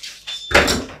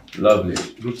 Lovely.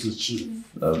 Look to Chief.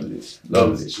 Lovely.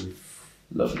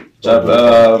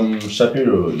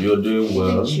 Shapiro, you're doing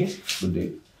well. Thank you. Good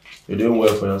day. You're doing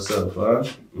well for yourself, huh?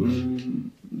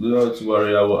 Don't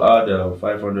worry, I will add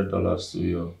 $500 to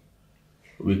your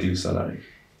weekly salary.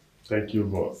 Thank you,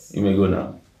 boss. You may go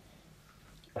now.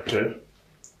 Okay.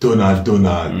 Donald.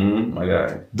 My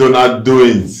guy. Donald, do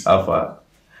it. How far?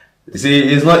 You see,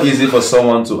 it's not easy for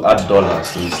someone to add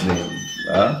dollars to his name.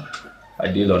 Huh? I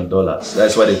deal on dollars.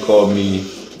 That's why they call me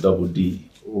Double D.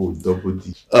 Oh, Double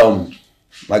D.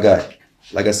 My guy,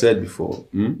 like I said before,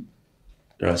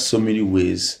 there are so many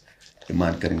ways a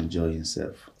man can enjoy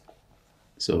himself.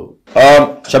 So,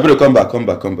 Shapiro, come back.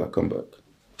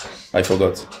 I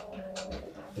forgot.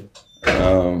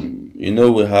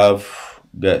 We have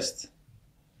guests.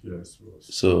 Yes, boss.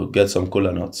 So get some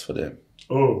cola nuts for them.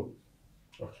 Oh,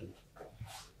 okay.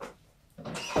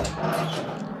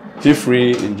 Feel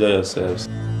free, enjoy yourselves.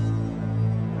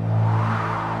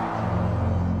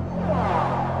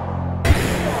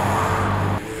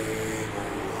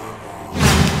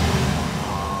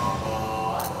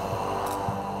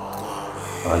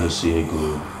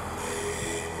 Alusiego,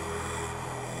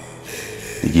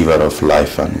 the giver of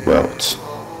life and wealth.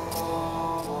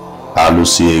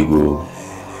 Alusiego,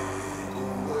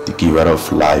 the giver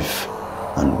of life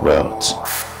and wealth.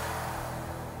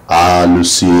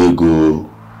 Alusiego,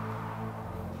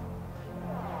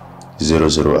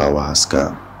 00 hour has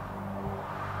come.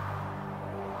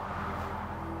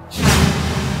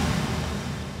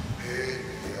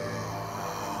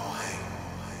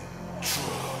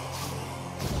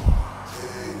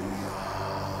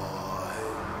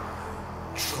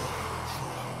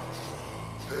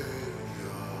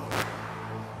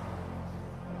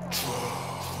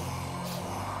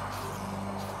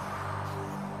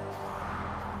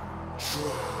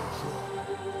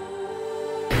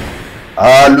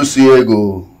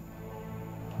 Alusiego,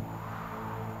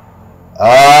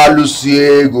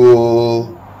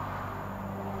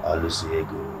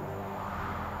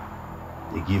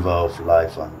 the giver of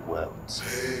life and wealth.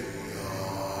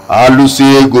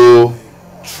 Alusiego,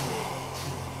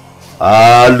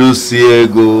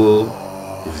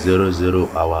 00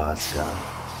 hour has come.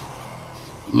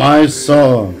 My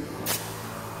son,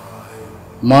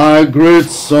 my great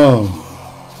son.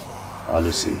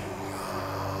 Alusi.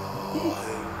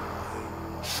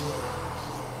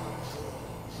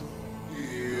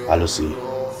 Alusi,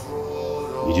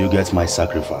 did you get my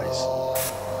sacrifice?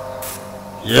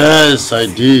 Yes, I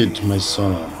did, my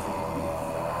son.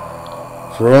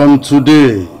 From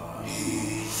today,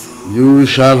 you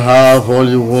shall have all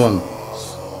you want,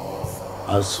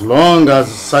 as long as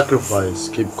the sacrifice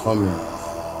keep coming.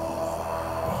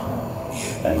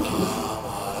 Thank you.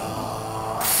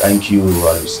 Thank you,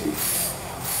 Alusi.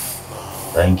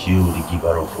 Thank you, the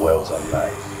giver of wealth and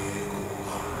life.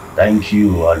 Thank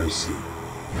you, Alusi.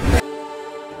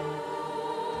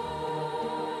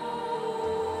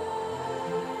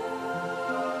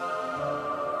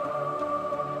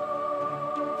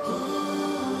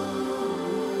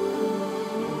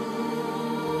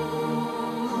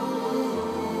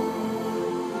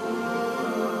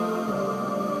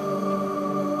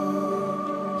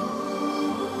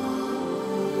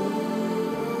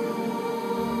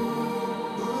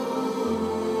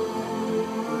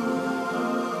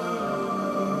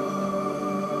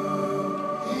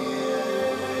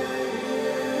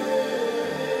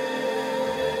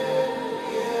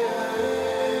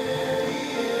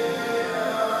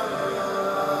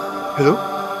 Hello?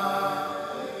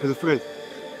 Hello, Fred.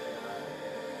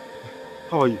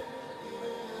 How are you?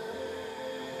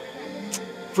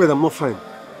 Fred, I'm not fine.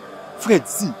 Fred,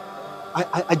 see,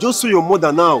 I just saw your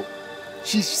mother now.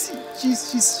 She's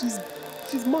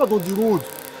mad on the road.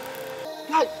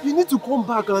 Like, you need to come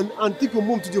back and take your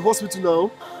mom to the hospital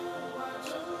now.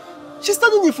 She's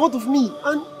standing in front of me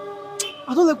and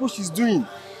I don't like what she's doing.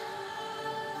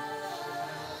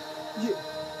 Yeah.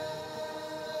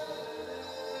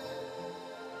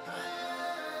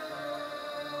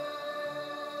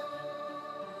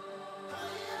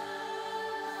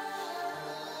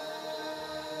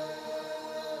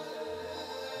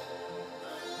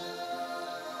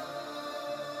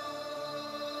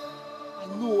 I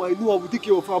know I will take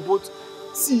care of her, but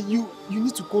see, you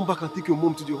need to come back and take your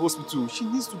mom to the hospital. She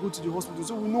needs to go to the hospital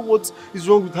so we know what is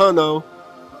wrong with her now.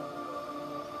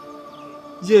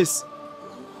 Yes.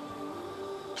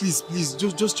 Please,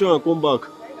 just try and come back.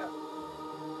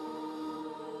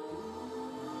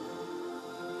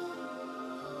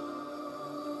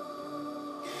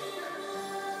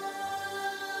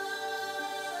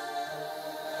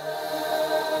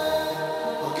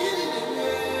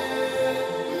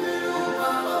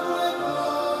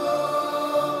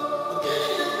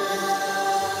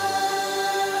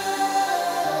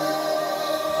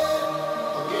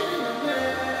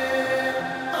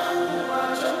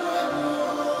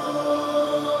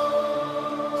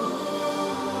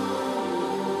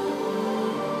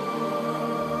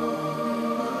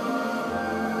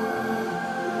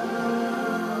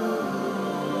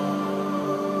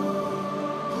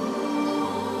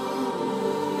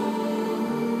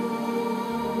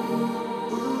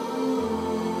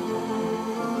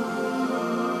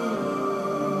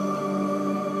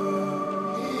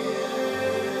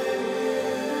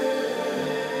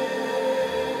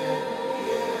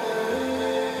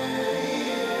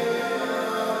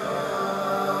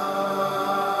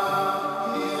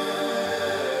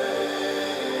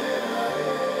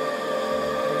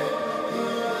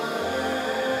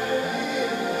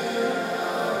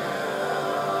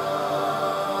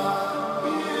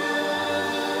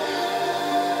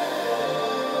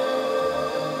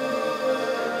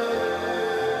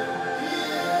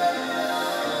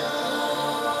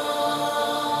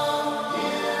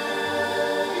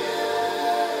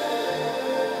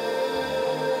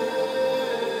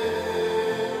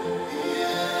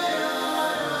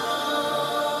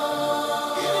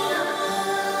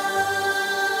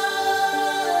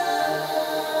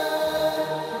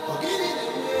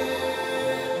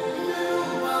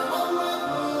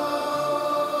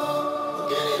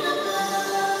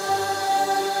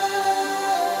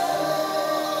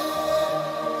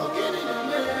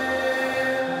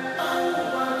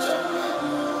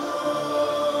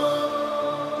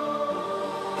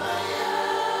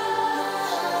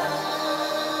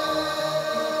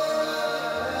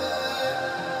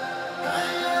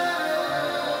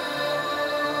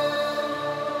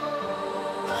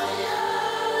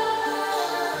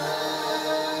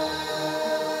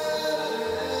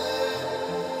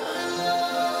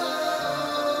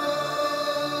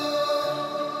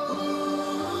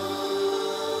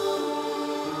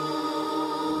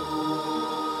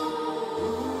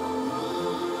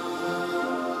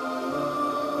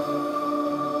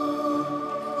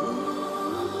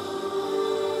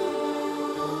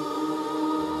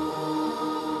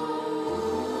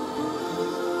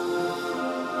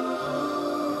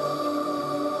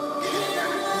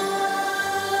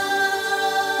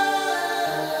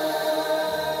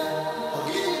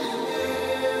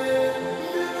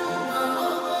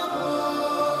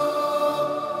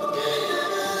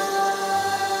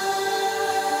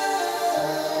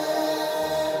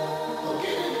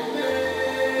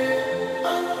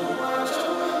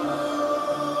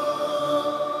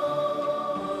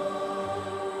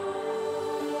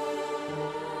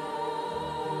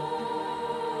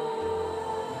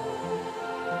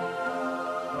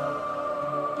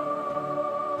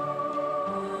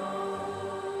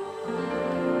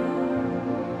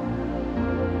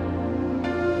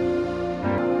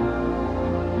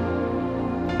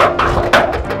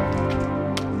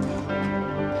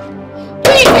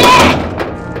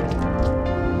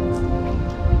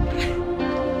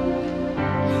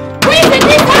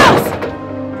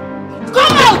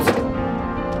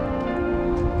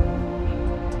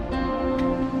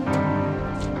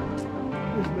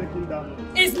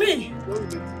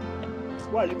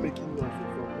 Why are you making noise in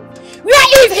front of me?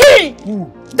 Where is he?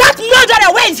 Who? That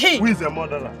murderer, where is he? Who is a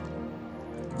murderer?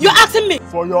 You're asking me?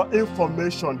 For your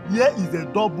information, here is a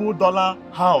 $double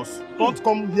house. Don't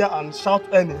come here and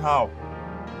shout anyhow.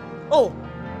 Oh,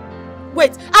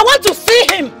 wait, I want to see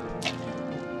him.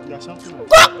 You are shouting.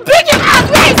 Go bring him out!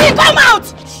 Where is he? Come out!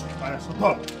 Shut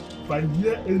up. If I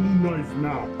hear any noise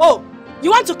now. Oh,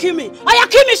 you want to kill me? Oh, yeah,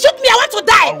 kill me, shoot me, I want to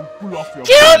die. I will pull off your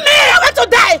kill me, I want to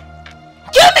die.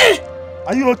 Kill me.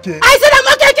 Are you okay? I said I'm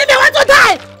okay, kill me, I want to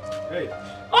die. Hey.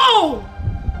 Oh.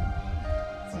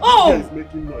 Oh. This guy is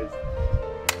making noise.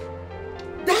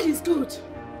 That is good.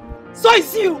 So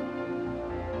is you.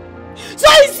 So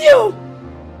is you.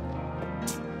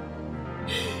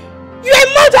 You're a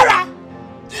murderer.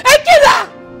 A killer.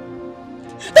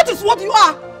 That is what you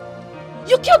are.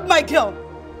 You killed my girl.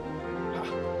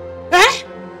 Eh?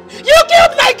 You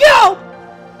killed my girl.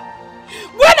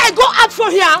 When I go out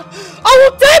from here, I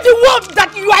will tell the world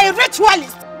that you are a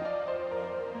ritualist.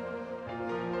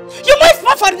 You must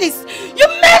pay for this. You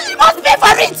must pay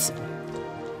for it.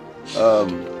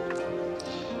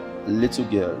 Little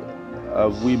girl,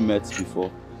 have we met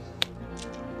before?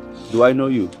 Do I know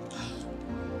you?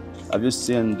 Have you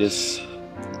seen this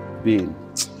being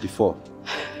before?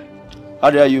 How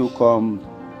dare you come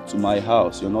to my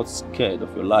house? You're not scared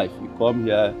of your life. You come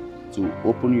here to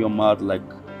open your mouth like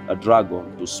a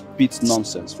dragon, to spit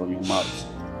nonsense from your mouth.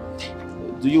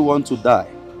 Do you want to die?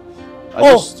 Are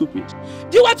you stupid?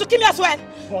 Do you want to kill me as well?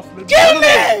 Kill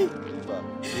me!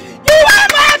 You are a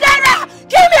murderer!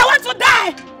 Kill me, I want to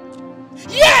die!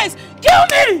 Yes, kill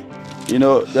me! You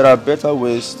know, there are better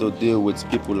ways to deal with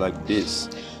people like this.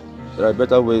 There are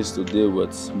better ways to deal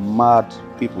with mad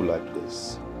people like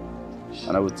this.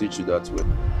 And I will teach you that way.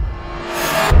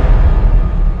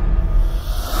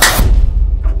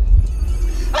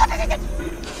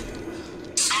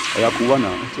 Ayakuwana.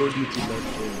 I told you to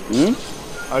leave.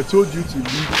 I told you to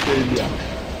leave failure.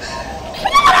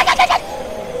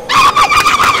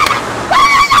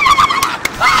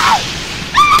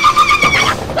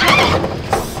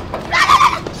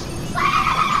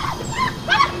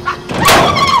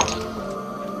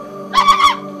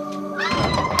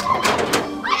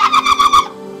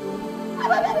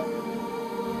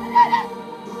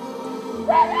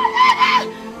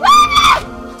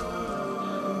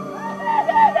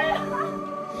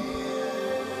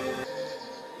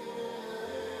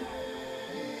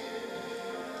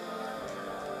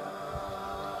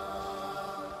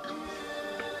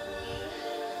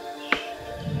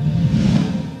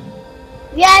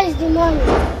 Where is the money?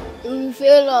 You will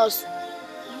fail us.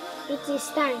 It is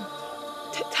time.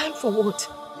 Time for what?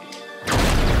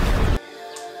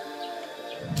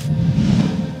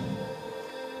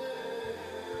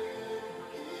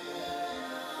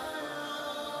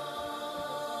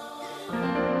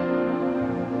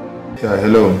 Yeah,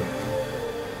 hello.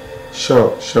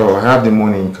 Sure, I have the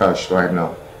money in cash right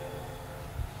now.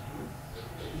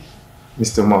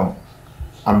 Mr. Man,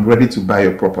 I'm ready to buy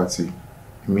your property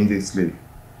immediately.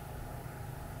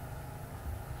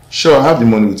 Sure, I have the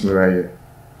money with me right here.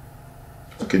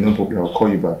 Okay, no problem, I'll call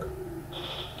you back.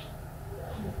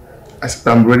 I said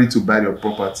I'm ready to buy your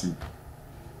property.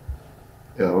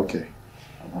 Yeah, okay.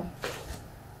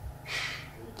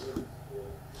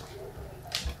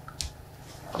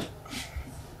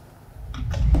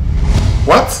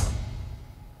 What?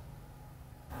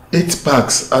 8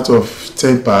 packs out of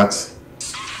 10 packs?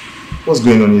 What's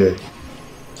going on here?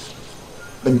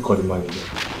 Let me call the manager.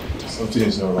 Something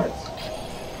is not right.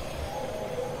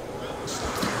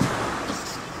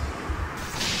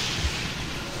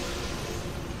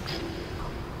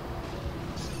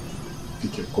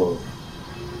 Pick a call.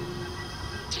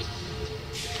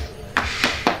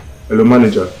 Hello,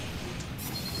 manager.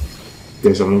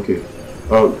 Yes, I'm okay.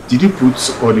 Did you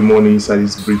put all the money inside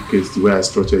this briefcase the way I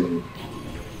structured you?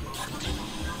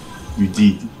 You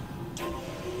did.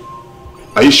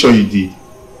 Are you sure you did?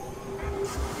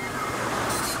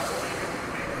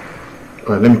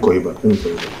 Alright, let me call you back.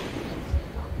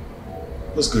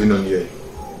 What's going on here?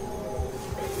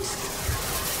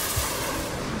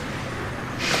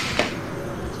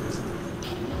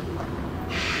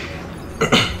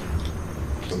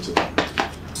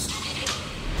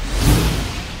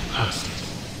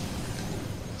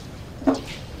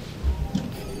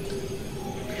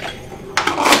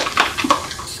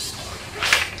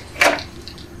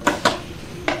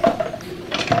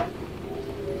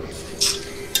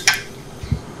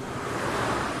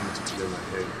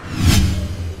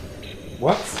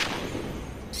 What?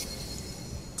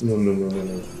 No.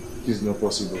 This is not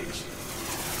possible.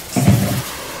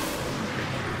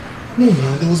 No,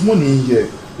 man, there was money in here.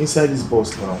 Inside this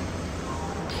box now.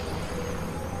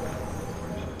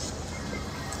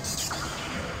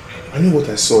 I know what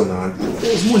I saw now.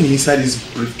 There was money inside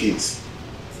this briefcase.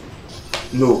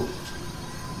 No.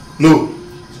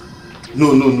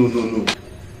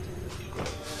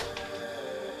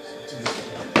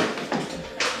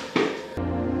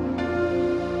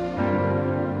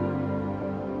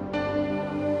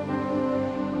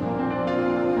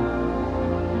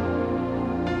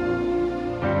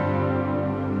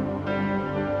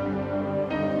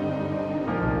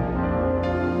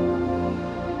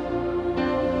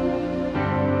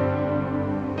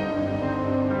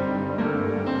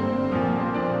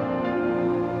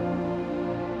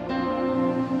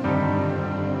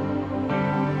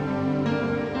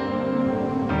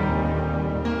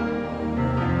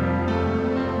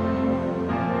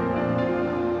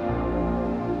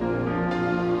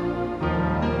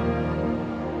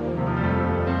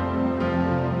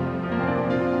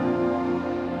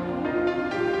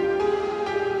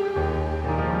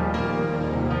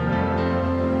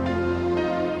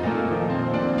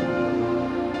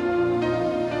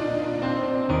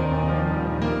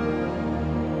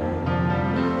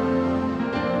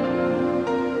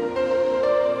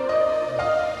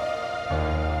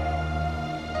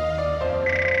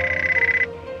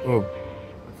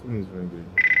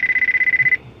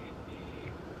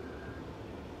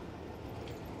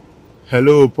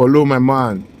 Hello, Paulo, my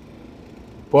man.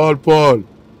 Paul. Paul,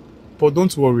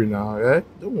 don't worry now, eh?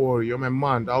 Don't worry, you're my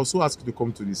man. I also ask you to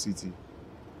come to the city.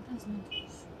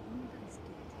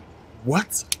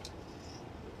 What?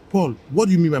 Paul, what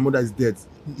do you mean my mother is dead?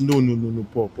 No,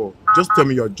 Paul. Just tell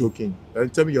me you're joking.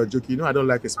 Tell me you're joking. You know I don't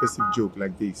like expensive joke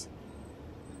like this.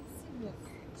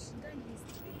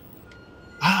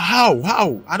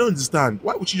 How? I don't understand.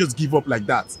 Why would she just give up like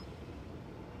that?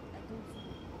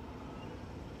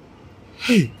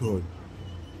 Hey, God.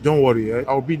 Don't worry, eh?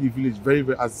 I'll be in the village very,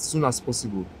 very as soon as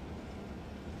possible.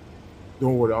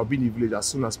 Don't worry, I'll be in the village as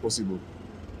soon as possible.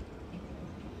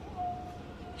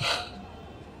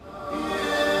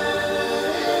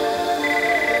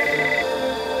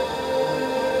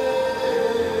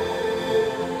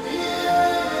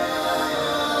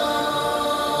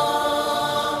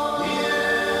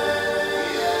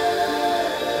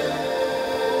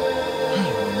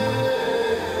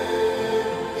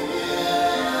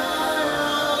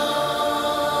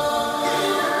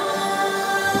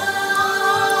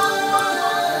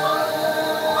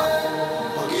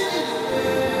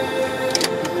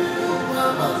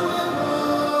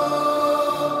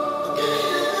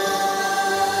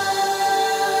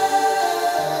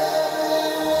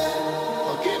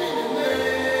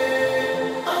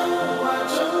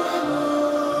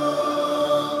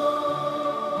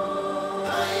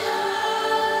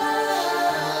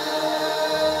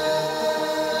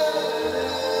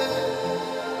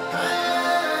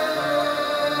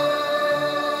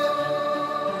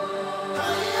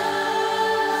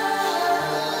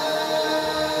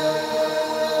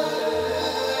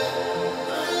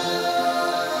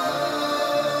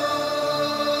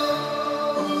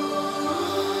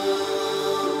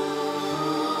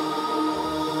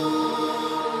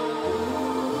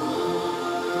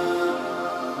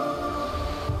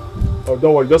 Oh,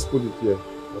 don't worry, just put it here.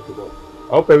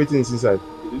 I hope everything is inside.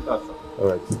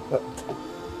 Alright.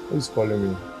 Who's calling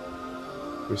me?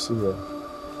 Priscilla.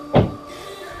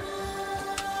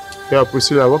 Yeah,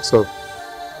 Priscilla, what's up?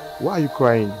 Why are you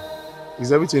crying?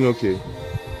 Is everything okay?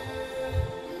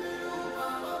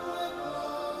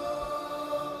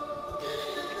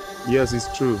 Yes,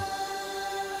 it's true.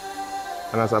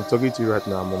 And as I'm talking to you right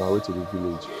now, I'm on my way to the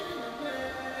village.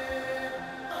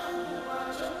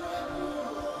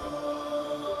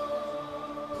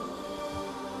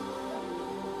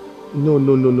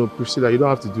 No, Priscilla, you don't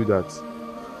have to do that.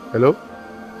 Hello?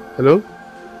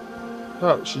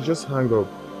 Oh, she just hung up.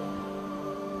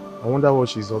 I wonder what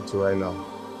she's up to right now.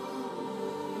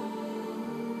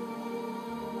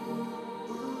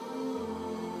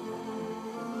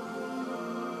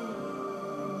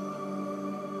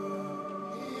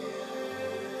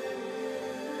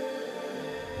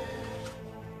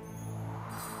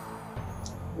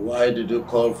 Why did you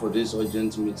call for this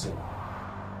urgent meeting?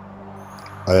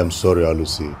 I am sorry,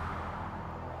 Alusi.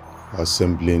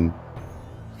 Assembling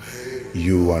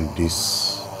you and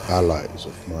these allies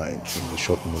of mine in a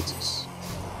short notice.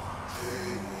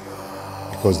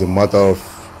 Because the matter of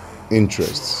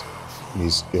interest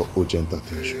needs your urgent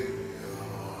attention.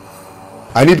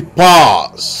 I need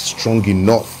powers strong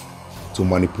enough to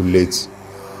manipulate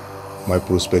my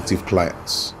prospective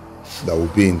clients that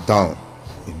will be in town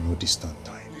in no distant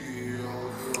time.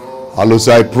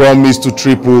 Alusi, I promise to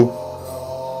triple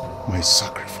my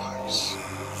sacrifice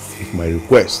if my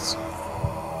request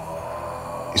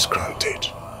is granted.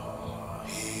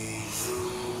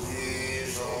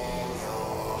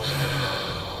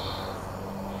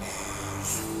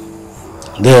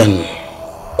 Then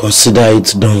consider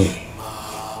it done.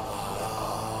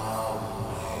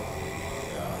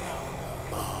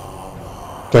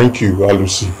 Thank you,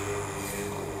 Alusi.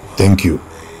 Thank you,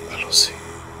 Alusi.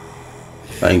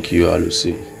 Thank you,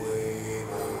 Alusi.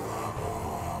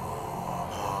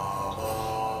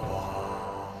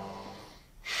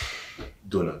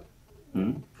 Donald,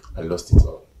 I lost it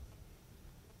all.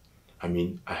 I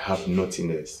mean, I have nothing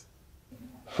else.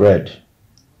 Fred,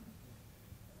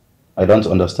 I don't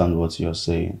understand what you're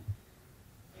saying.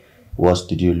 What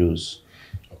did you lose?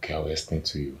 Okay, I'll explain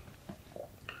to you.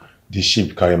 The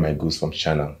ship carrying my goods from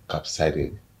China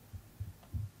capsized.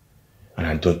 And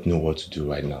I don't know what to do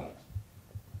right now.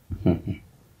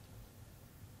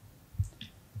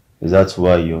 Is that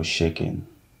why you're shaking?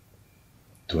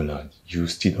 Donald, you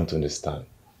still don't understand.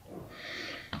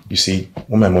 You see,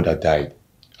 when my mother died,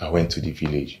 I went to the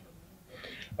village.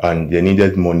 And they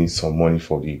needed some money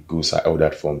for the goods I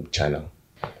ordered from China.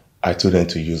 I told them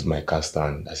to use my car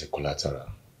stand as a collateral.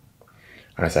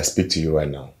 And as I speak to you right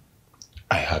now,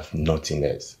 I have nothing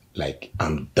else. Like,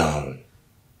 I'm down.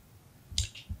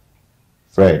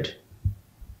 Fred,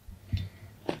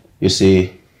 you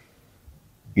see,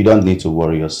 You don't need to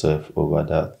worry yourself over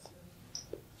that.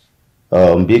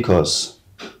 Because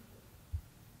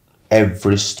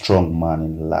every strong man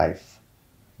in life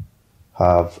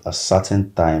have a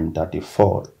certain time that they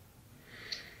fall.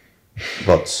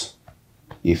 But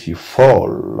if you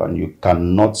fall and you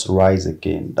cannot rise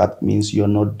again, that means you're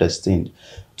not destined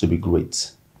to be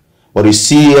great. But you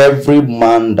see, every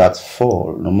man that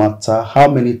falls, no matter how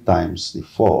many times he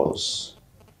falls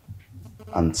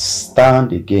and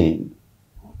stand again,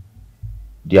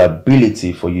 the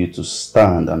ability for you to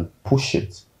stand and push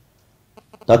it,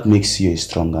 that makes you a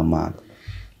stronger man.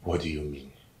 What do you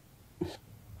mean?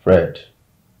 Fred,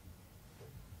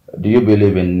 do you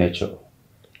believe in nature?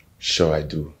 Sure, I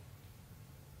do.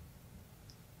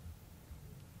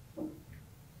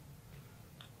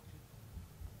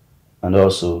 And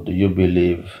also, do you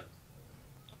believe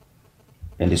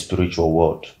in the spiritual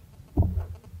world?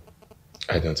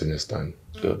 I don't understand.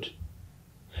 Good.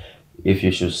 If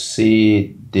you should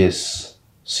see this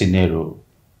scenario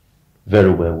very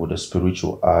well with the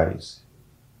spiritual eyes,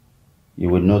 you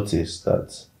will notice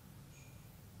that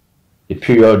the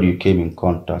period you came in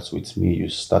contact with me, you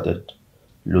started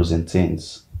losing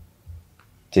things.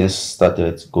 Things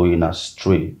started going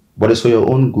astray. But it's for your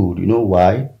own good. You know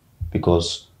why?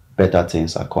 Because better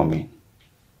things are coming.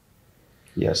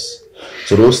 Yes.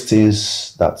 So those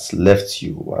things that left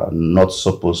you are not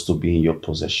supposed to be in your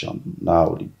possession.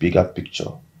 Now the bigger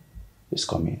picture is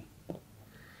coming.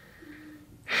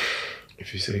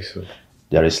 If you say so.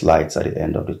 There is light at the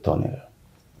end of the tunnel,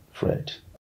 Fred.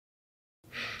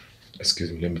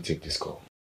 Excuse me, let me take this call.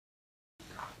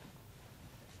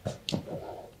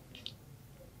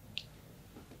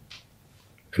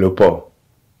 Hello, Paul.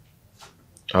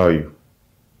 How are you?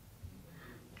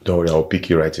 Don't worry, I'll pick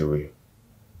you right away.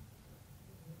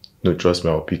 No, trust me,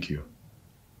 I'll pick you.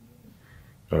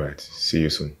 Alright, see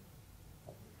you soon.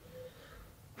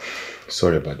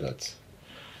 Sorry about that.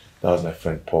 That was my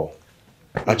friend Paul.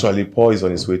 Actually, Paul is on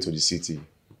his way to the city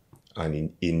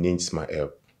and he needs my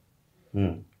help.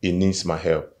 He needs my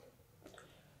help.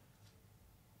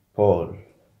 Paul,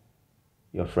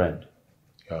 your friend?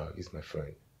 Yeah, he's my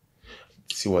friend.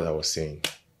 See what I was saying?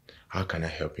 How can I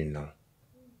help him now?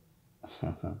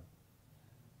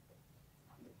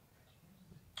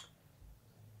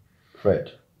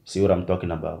 Fred, see what I'm talking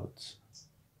about?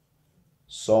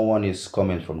 Someone is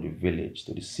coming from the village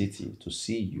to the city to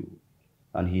see you,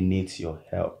 and he needs your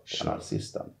help and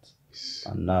assistance.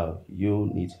 And now you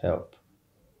need help.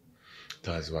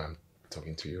 That's why I'm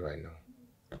talking to you right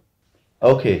now.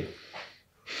 Okay.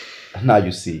 Now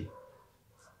you see.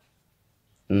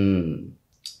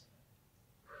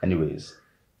 Anyways,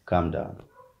 calm down.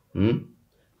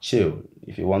 Chill.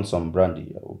 If you want some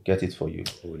brandy, I will get it for you.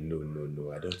 Oh no.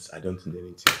 I don't need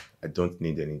anything. I don't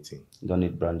need anything. You don't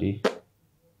need brandy?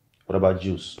 What about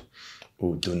juice?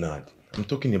 Oh, do not. I'm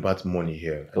talking about money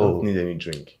here. I don't need any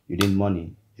drink. You need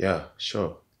money? Yeah,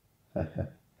 sure.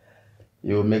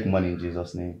 You will make money in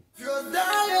Jesus' name. You're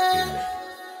dying,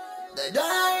 they're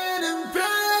dying in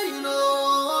pain, oh.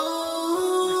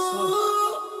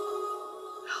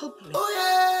 Help me. Oh,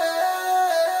 yeah.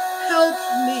 Help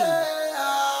me.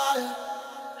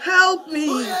 Help me.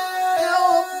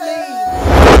 Help me.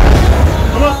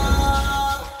 Mama!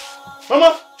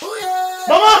 Mama!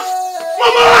 Mama!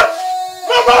 Mama!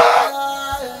 Mama!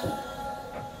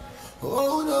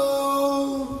 Oh no.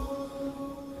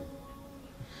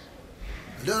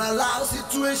 Don't allow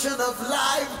situation of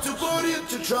life to put you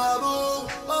to trouble.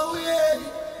 Oh yeah.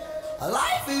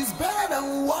 Life is better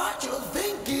than what you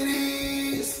think it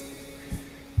is.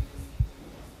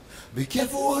 Be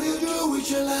careful what you do with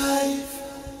your life.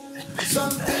 Some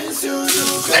things you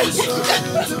do can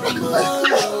destroy you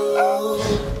tomorrow.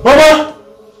 Mama!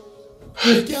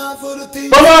 Be careful the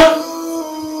things Mama!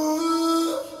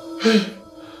 you do.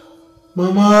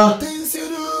 Mama! Things you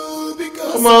do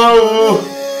because Mama!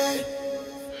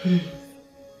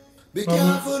 be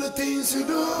careful the things you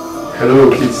do.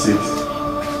 Hello, kid sit.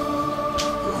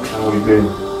 How are you doing?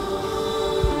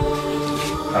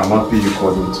 I'm happy you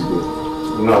called me today.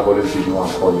 You know I've always been the one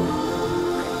calling you.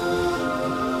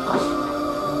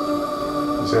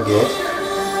 You said what?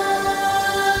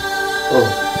 Oh,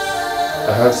 I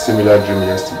had a similar dream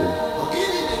yesterday.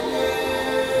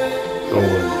 Don't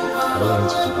worry, I don't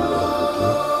want you to be worried,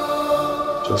 okay?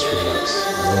 Just relax.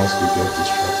 I don't want you to get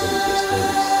distracted with your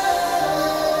stories.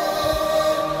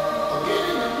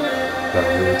 I'm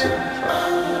ready to be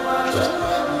fine. Trust me.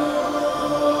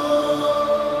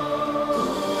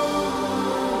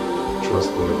 Trust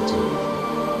me, I'm telling you.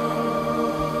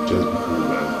 Just be cool,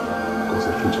 man.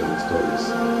 Concentrate on the stories.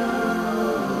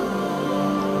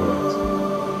 Alright.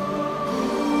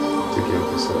 Take care of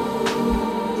yourself.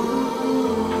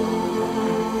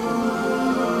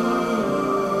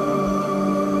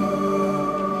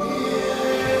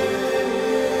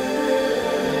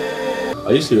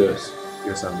 Are you serious?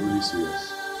 Yes, I'm really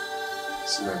serious.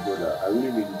 See, my brother, I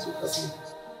really need you to help me.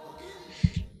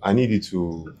 I need you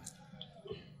to...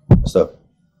 Stop.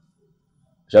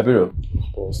 Shapiro.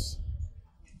 Boss.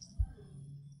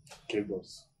 Okay,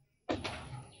 boss. I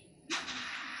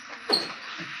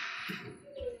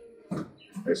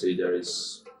say there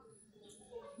is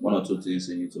one or two things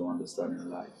you need to understand in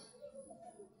life.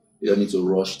 You don't need to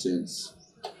rush things.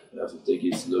 You have to take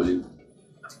it slowly.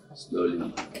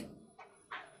 Slowly.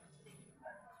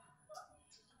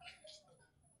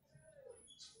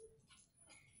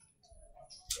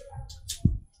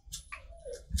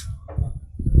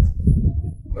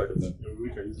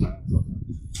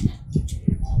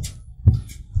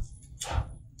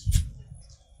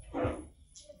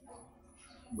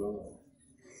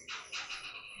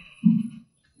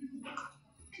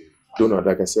 Donald,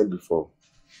 like I said before,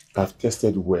 I've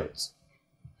tested words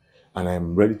and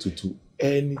I'm ready to do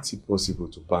anything possible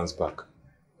to bounce back.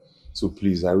 So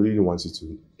please, I really want you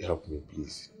to help me,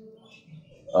 please.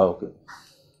 Okay.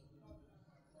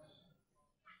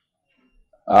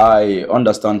 I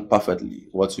understand perfectly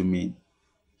what you mean.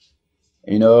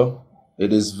 You know,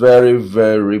 it is very,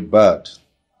 very bad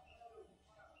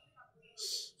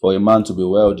for a man to be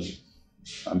wealthy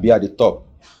and be at the top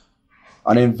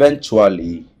and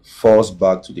eventually falls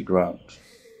back to the ground.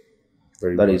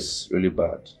 That is really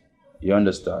bad. You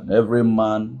understand? Every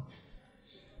man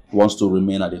wants to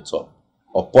remain at the top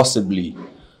or possibly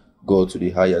go to the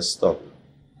highest top.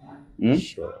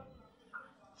 Sure.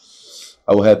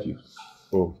 I will help you.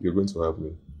 Oh, you're going to help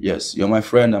me? Yes, you're my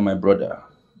friend and my brother.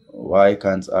 Why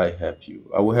can't I help you?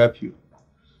 I will help you.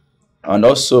 And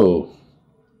also,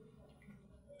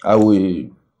 I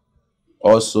will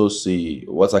also see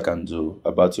what I can do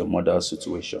about your mother's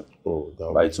situation. Oh, that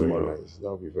would by be tomorrow. Very nice.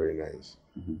 That would be very nice.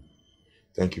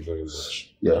 Thank you very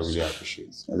much. Yes. I really appreciate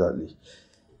it. Exactly.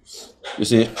 You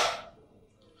see,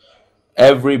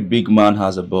 every big man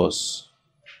has a boss.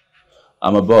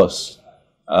 I'm a boss.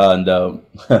 And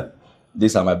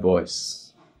these are my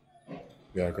boys.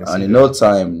 Yeah, I can and see in that. no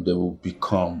time, they will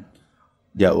become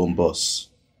their own boss.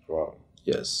 Wow.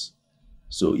 Yes.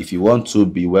 So if you want to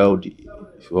be wealthy,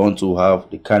 if you want to have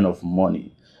the kind of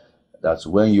money that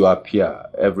when you appear,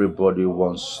 everybody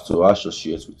wants to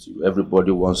associate with you.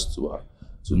 Everybody wants to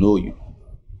know you.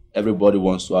 Everybody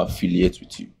wants to affiliate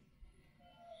with you.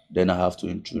 Then I have to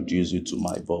introduce you to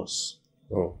my boss.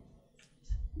 Oh.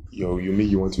 You mean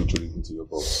you want to introduce me to your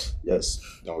boss? Yes.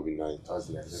 That would be nice. That's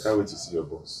nice. I can't wait to see your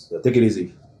boss. Yeah, take it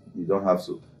easy. You don't have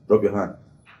to. Drop your hand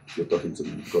if you're talking to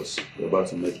me because you're about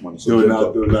to make money. So Do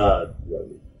not.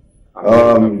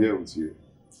 I'm here with you.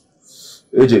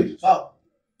 AJ. Oh.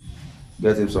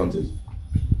 Get him something.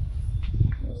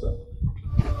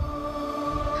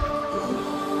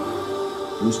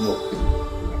 You smoke.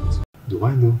 Do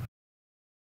I know?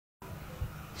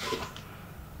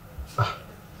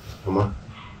 Mama.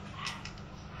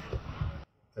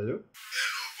 Hello?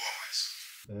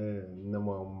 Hello, no,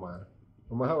 Mama.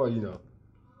 Mama, how are you now? I am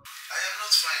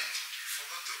not fine. You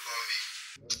forgot to call me.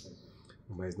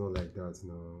 Mama, it's not like that,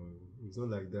 no. It's not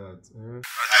like that. How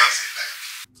is it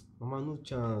like? Mama, no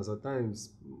chance. At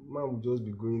times, Mom will just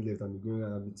be going left and be going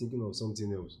right and be thinking of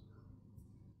something else.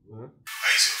 Huh? How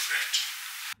is your friend?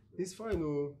 He's fine,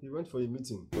 oh. He went for a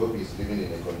meeting. I hope he's living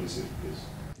in a conducive place.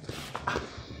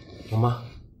 Mama,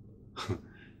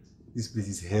 this place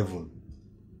is heaven.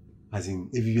 As in,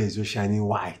 everywhere is just shining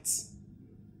white.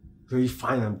 Very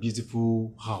fine and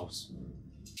beautiful house. Has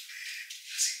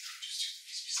he introduced you to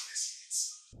his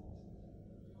business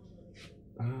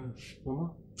yet? Mama?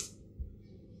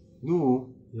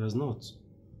 No, he has not.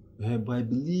 But I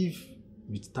believe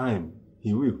with time,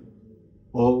 he will.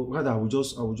 Or rather, I will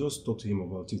just talk to him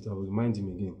about it. I will remind him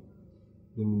again.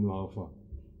 Let me know how far.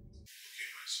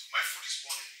 My food is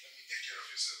morning. Let me take care of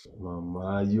yourself.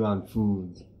 Mama, you and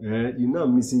food. You're not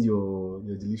missing your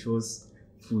delicious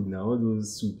food now. All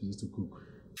those soup you used to cook.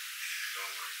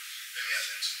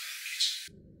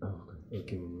 Don't worry. Let me attend to my kitchen. Oh,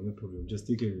 okay, Mama, no problem. Just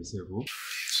take care of yourself, oh?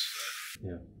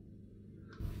 Yeah.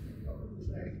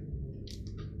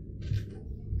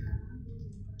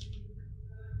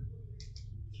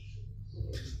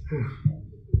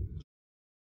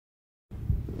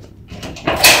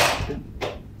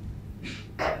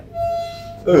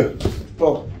 Hey,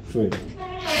 Paul. Friend.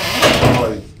 How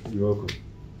are you? You're welcome.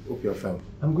 Hope you're fine.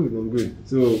 I'm good.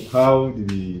 So, how did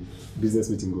the business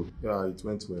meeting go? Yeah, it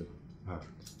went well.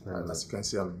 And as you can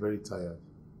see, I'm very tired.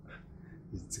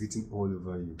 It's written all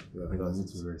over you. Yeah, and you need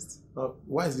to rest.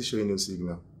 Why is this showing no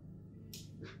signal?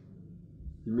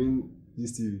 You mean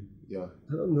this TV? Yeah.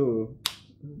 I don't know.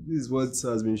 This is what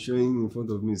has been showing in front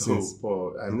of me since. Oh,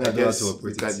 Paul, I don't guess have to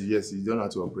operate it. yes, you don't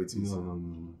have to operate it.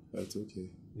 No. That's okay.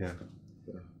 Yeah.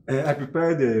 I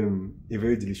prepared a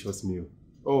very delicious meal.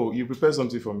 Oh, you prepared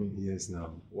something for me? Yes,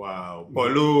 now. Wow.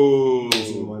 Paulo!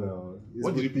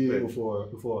 What did you prepare?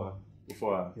 Before.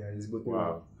 Yeah, it's both.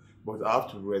 Wow. But I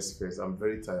have to rest first. I'm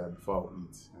very tired before I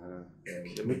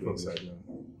eat. Let me go inside now.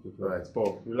 Alright,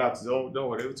 Paul, relax. Don't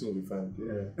worry, everything will be fine.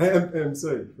 Yeah. I'm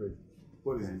sorry, Fred.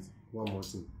 What is it? One more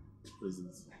thing. What is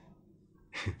it?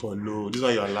 Paulo, this is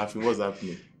why you are laughing. What's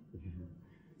happening?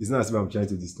 It's not as if I'm trying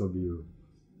to disturb you,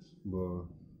 but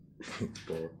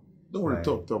don't worry,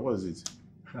 talk. What is it?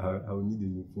 I will need a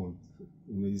new phone.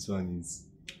 You know, this one is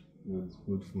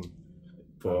old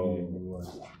phone.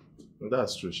 Well,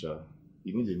 that's true, Sha.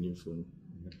 You need a new phone.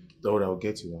 Don't worry, I'll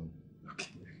get you one.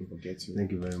 Okay. I'll get you.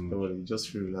 Thank you very much. Don't worry, just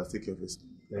feel relaxed. Take care of yourself.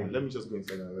 Let me just go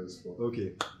inside and rest for.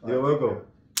 Okay. You're welcome.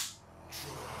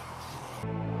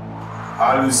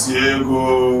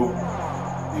 Aluciego,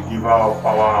 the giver of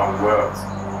power and wealth.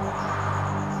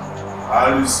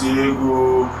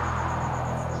 Aluciego,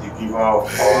 the giver of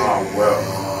power and wealth.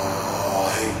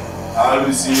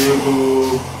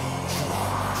 Aluciego,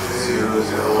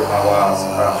 00 power and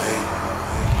strength.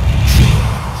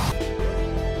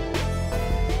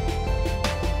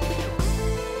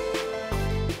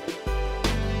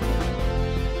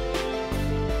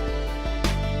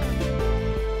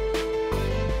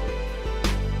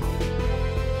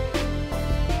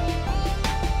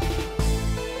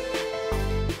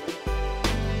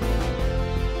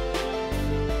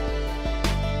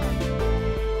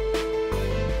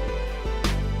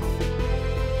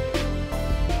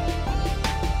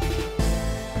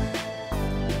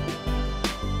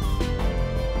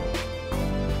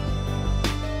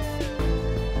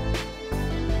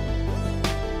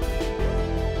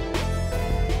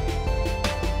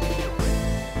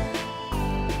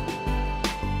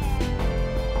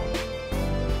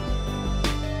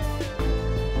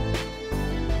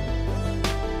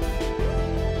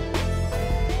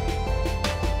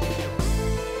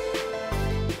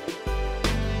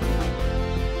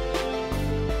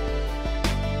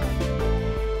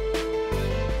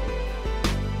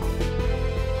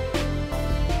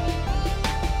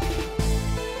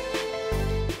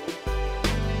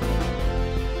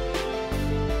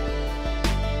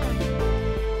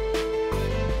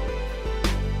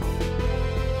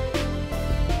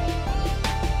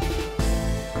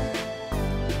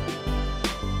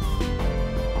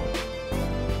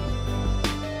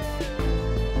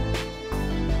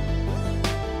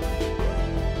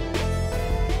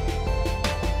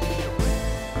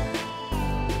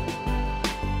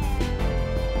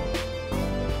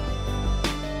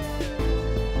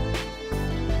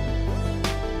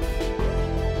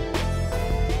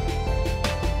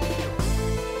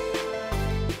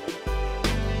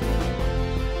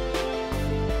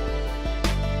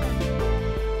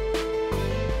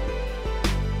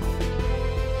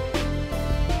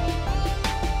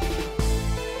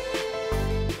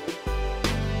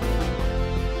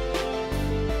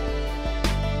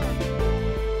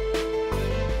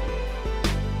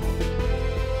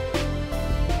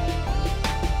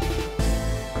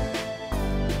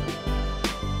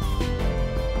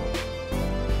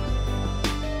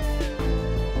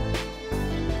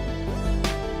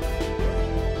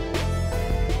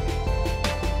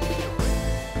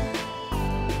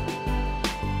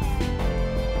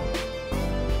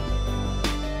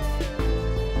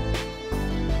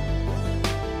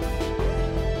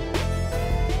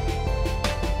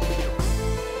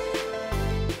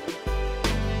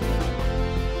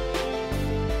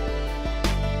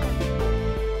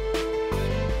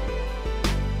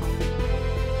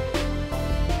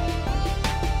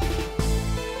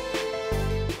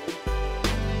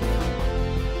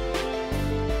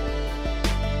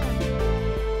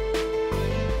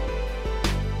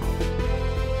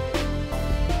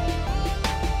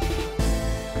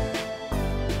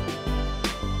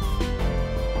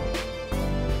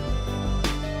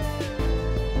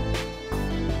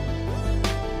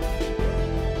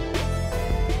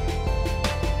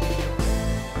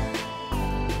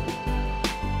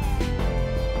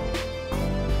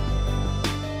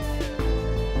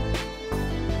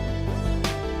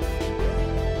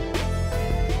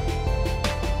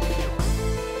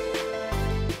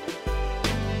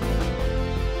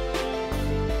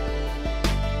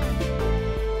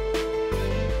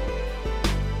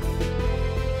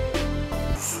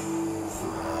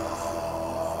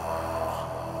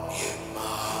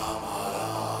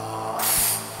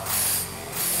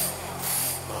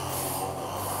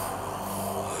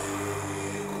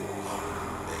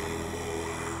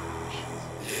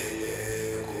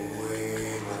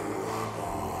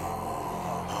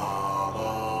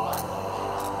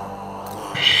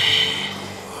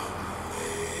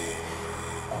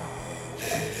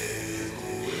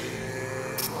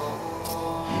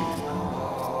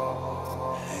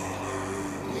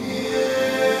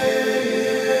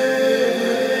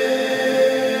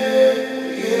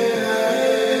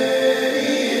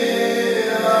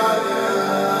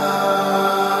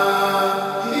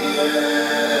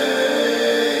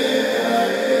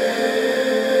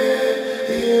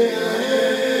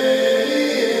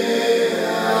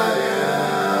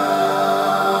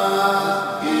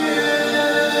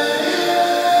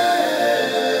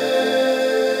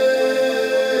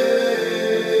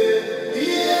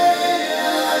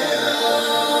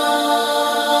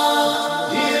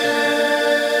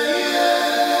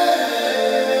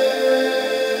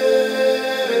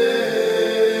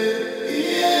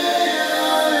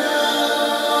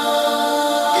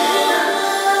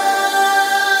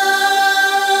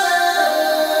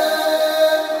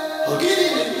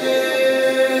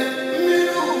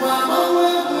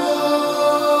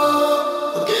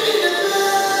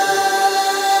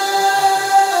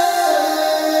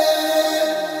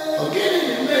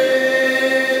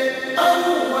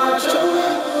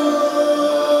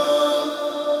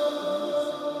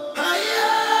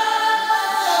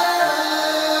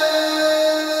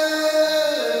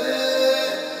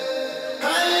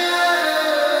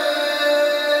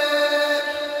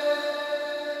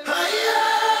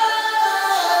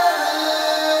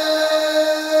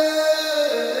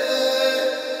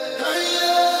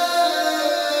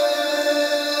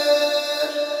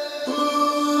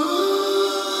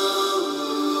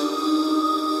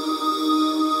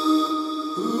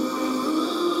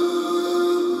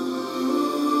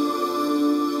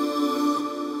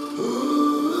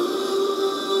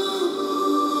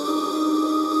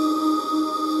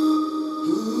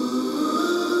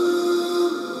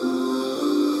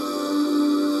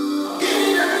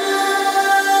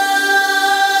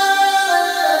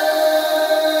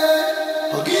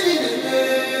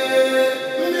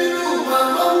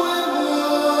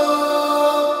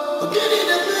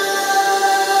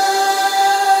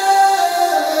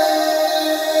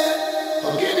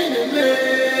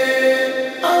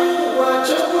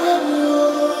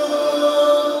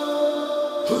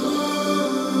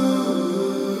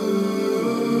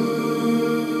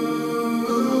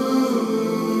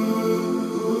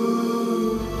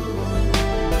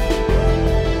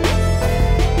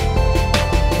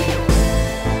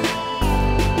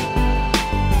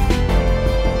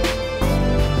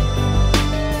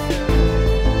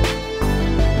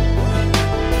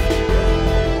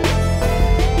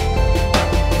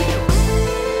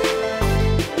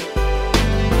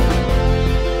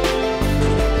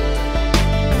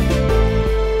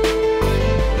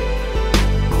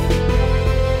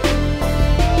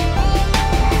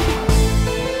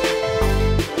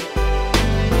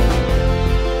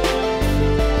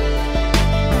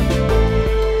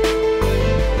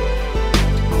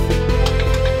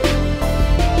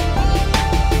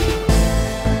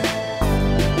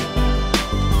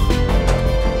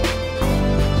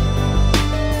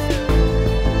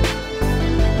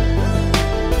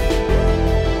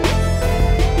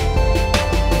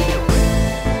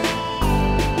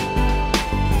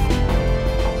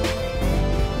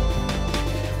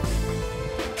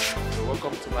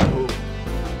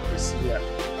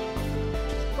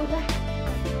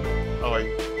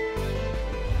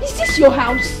 Your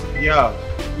house? Yeah,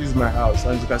 this is my house.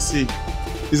 As you can see,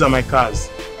 these are my cars.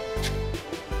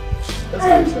 Let's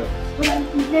go inside.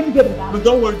 Let me get it out. No,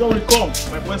 don't worry, come.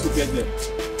 My boys will get there.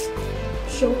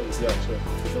 Sure? Yeah, sure.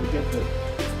 They'll get there.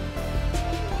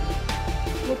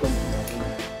 Welcome to my home. I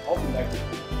hope you like it.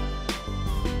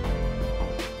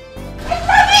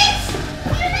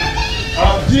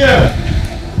 Dear!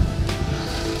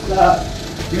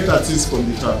 Get that things from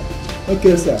the car.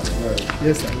 Okay, sir. Right.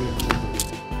 Yes, sir.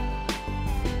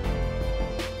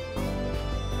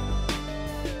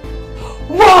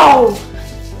 Wow!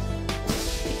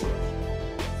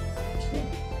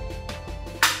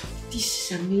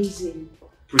 This is amazing.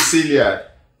 Priscilla,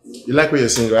 you like what you're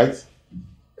saying, right?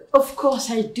 Of course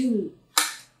I do.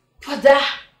 Father,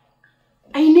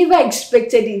 I never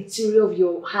expected the interior of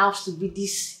your house to be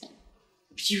this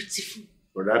beautiful.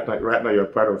 But right now you're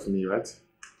proud of me, right?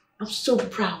 I'm so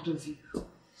proud of you.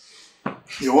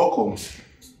 You're welcome.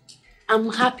 I'm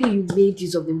happy you made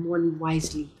use of the money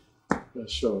wisely. Yeah,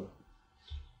 sure.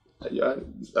 Yeah,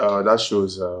 that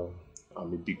shows I'm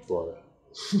a big boy.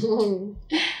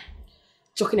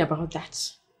 Talking about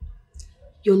that,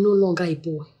 you're no longer a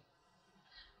boy.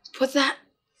 But that,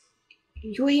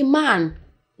 you're a man.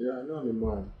 Yeah, I know I'm a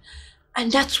man.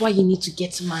 And that's why you need to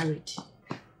get married.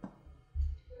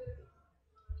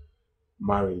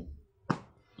 Married?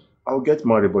 I'll get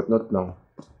married, but not now.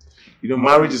 You know,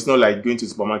 marriage is not like going to the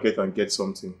supermarket and get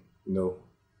something. You know,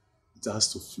 it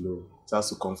has to flow. It has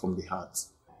to come from the heart.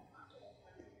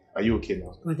 Are you okay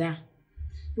now? Brother,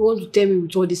 you want to tell me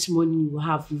with all this money you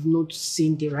have, you've not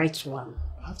seen the right one?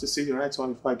 I have to say the right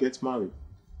one before I get married.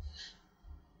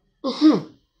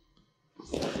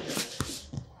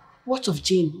 What of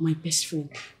Jane, my best friend?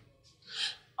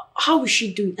 How is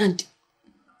she doing? And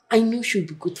I know she'll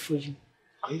be good for you.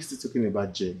 Are you still talking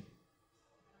about Jane?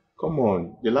 Come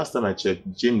on, the last time I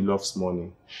checked, Jane loves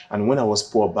money. And when I was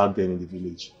poor back then in the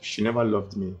village, she never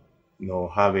loved me, nor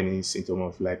have any symptom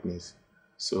of likeness.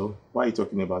 So, why are you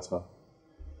talking about her?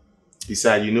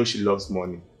 Besides, you know she loves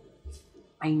money.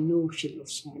 I know she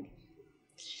loves money.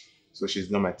 So she's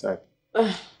not my type.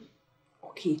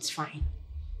 Okay, it's fine.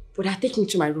 But I'll take me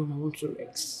to my room. I want to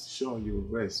rest. Sure, you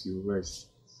rest.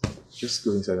 Just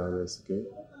go inside and rest, okay?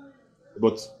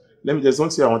 But there's one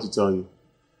thing I want to tell you.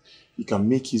 You can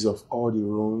make use of all the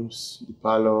rooms, the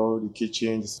parlor, the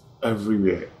kitchens,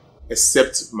 everywhere,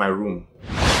 except my room.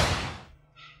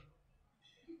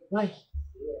 Why?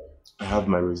 I have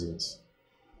my reasons.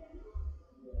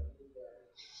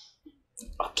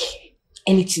 Okay,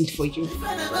 anything for you.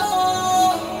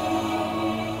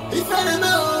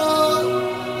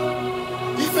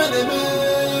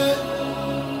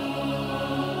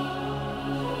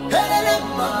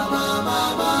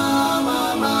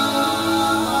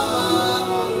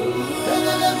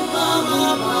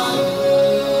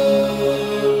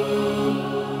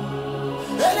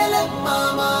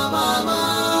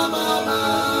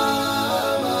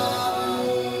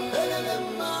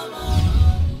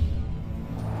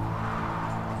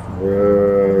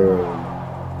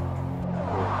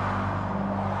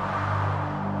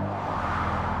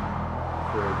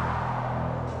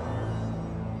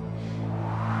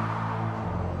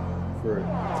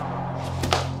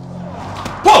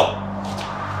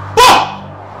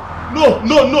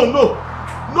 No! No, no, no.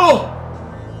 No.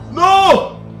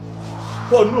 No.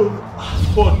 Oh, no.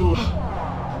 Oh, no.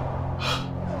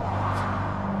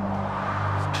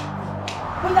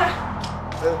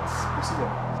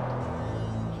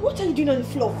 What are you doing on the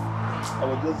floor? I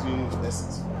was just doing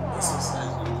exercise.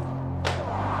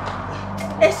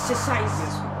 Exercise?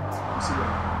 Yes.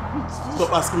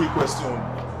 Stop asking me questions.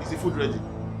 Is the food ready?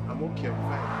 I'm okay, I'm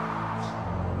fine.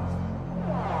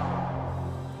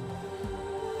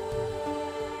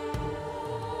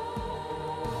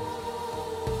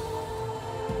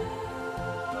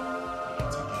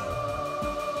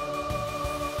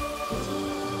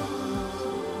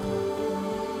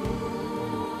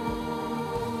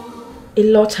 A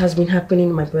lot has been happening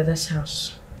in my brother's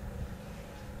house.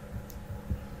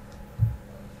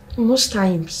 Most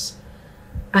times,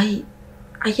 I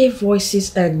hear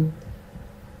voices and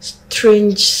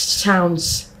strange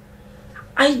sounds.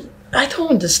 I don't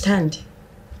understand.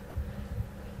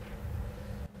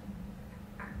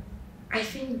 I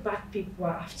think bad people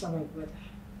are after my brother.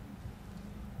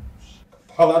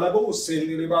 The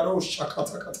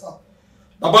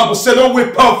Bible says no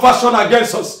weapon fashioned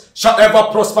against us shall ever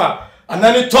prosper, and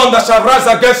any tongue that shall rise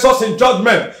against us in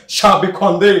judgment shall be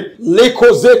condemned. Let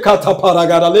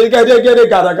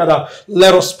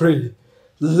us pray.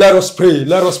 Let us pray.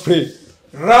 Let us pray.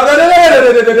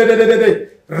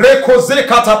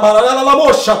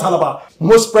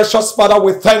 Most precious Father,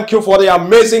 we thank you for the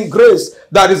amazing grace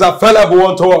that is available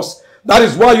unto us. That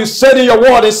is why you said in your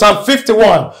word in Psalm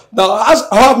 51, that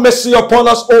have mercy upon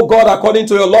us, O God, according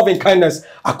to your loving kindness,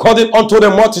 according unto the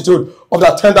multitude of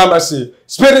the tender mercy.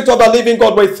 Spirit of the living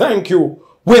God, we thank you.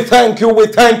 We thank you. We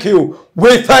thank you.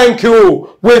 We thank you.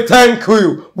 We thank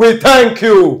you. We thank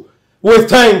you. We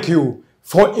thank you.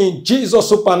 For in Jesus'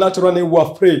 supernatural name we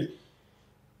have prayed.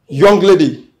 Young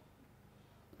lady,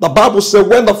 the Bible says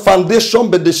when the foundation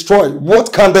be destroyed,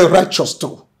 what can the righteous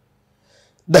do?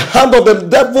 The hand of the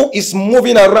devil is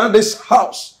moving around this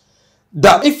house.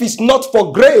 That if it's not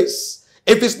for grace,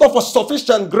 if it's not for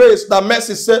sufficient grace, that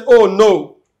mercy said, oh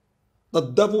no, the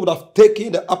devil would have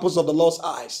taken the apples of the Lord's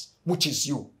eyes, which is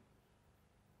you.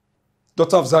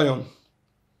 Daughter of Zion,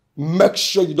 make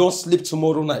sure you don't sleep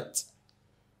tomorrow night.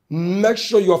 Make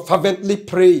sure you are fervently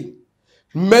praying.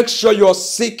 Make sure you are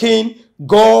seeking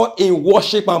God in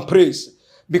worship and praise.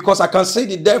 Because I can see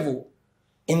the devil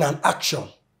in an action.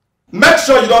 Make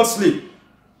sure you don't sleep.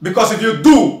 Because if you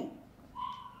do,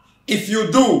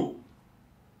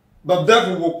 the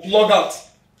devil will plug out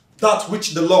that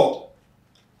which the Lord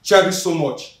cherishes so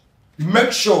much.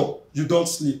 Make sure you don't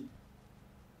sleep.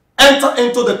 Enter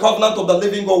into the covenant of the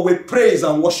living God with praise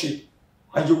and worship.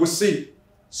 And you will see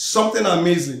something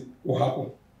amazing will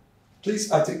happen. Please,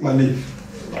 I take my leave.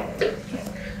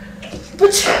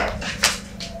 But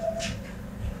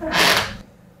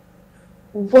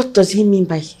what does he mean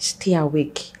by stay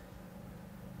awake?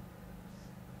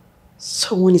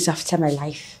 Someone is after my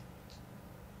life.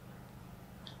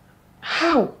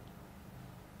 How?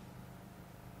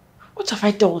 What have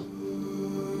I done?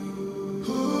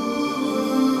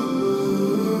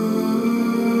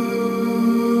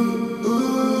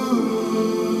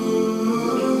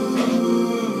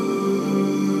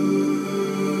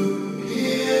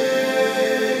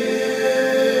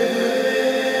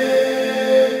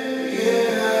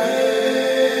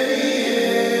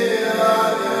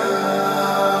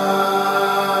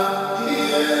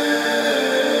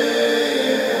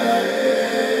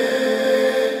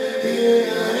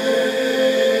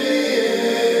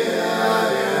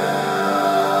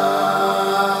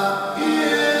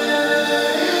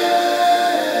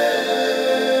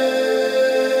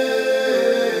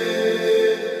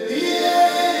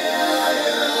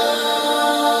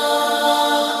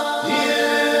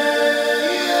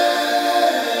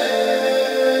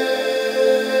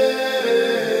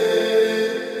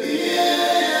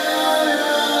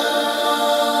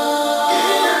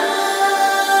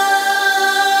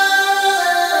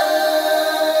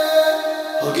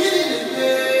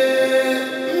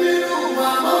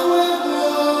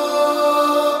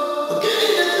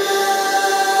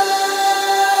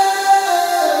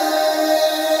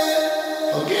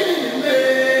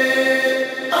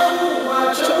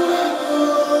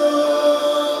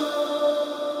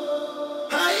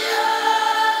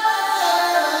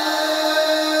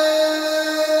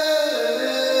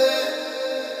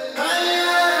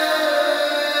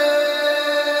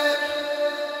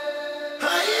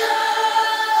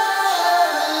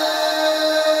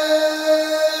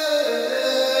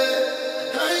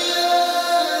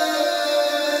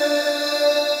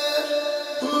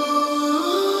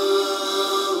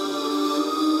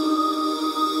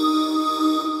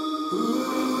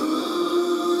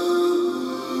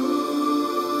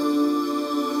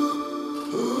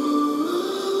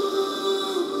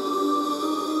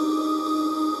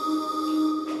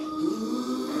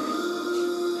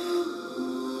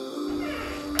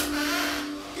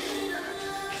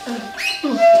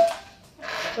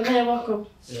 You're welcome.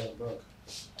 Yeah, back.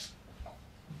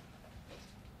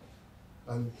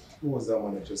 And who was that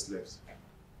one that just left?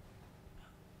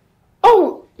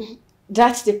 Oh,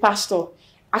 that's the pastor.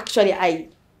 Actually, I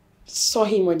saw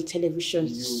him on the television,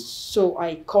 so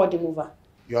I called him over.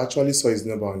 You actually saw his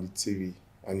number on the TV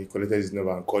and you collected his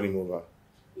number and called him over?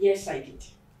 Yes, I did.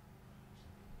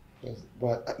 Yes,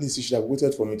 but at least you should have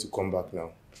waited for me to come back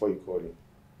now before you called him.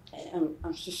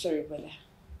 I'm so sorry, brother.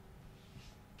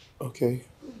 Okay.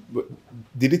 But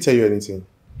did he tell you anything?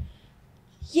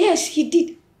 Yes, he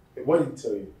did. What did he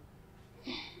tell you?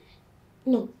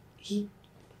 No, he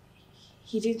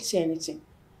didn't say anything.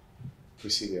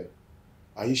 Priscilla,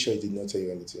 are you sure he did not tell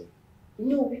you anything?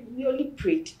 No, we only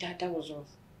prayed. That was all.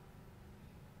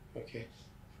 Okay,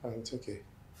 fine, it's okay.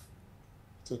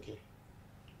 It's okay.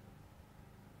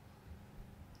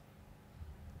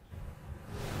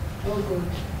 Oh God,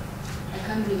 I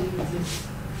can't believe this.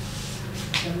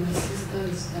 That my sister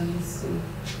is dying soon.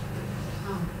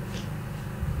 How?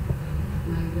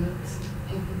 My wealth,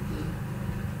 everything.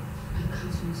 I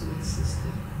can't lose my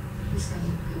sister. Please can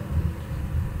you help me?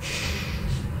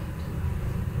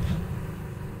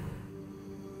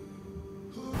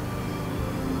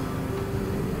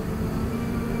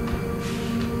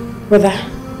 Brother.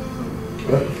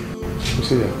 What?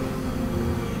 Priscilla?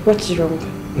 What's wrong?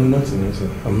 No, nothing.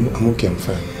 I'm okay, I'm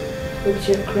fine. But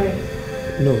you're crying.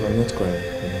 No, I'm not crying.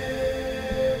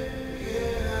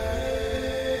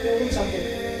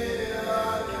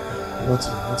 What's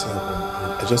happened? What's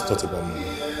happened? I just thought about me.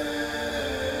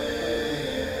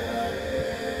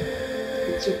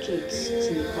 It's okay, it's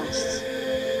in the past.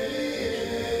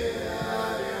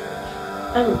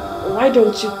 Why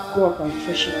don't you go up and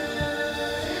freshen up?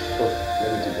 Oh, let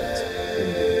me do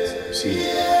that. See you.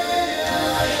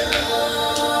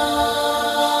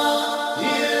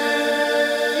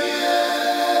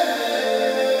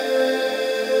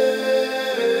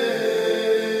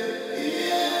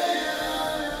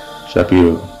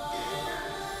 Shapiro,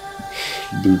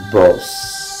 the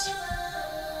boss,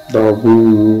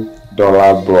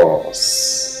 $1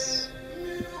 boss.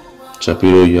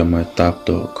 Shapiro, you're my top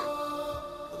dog.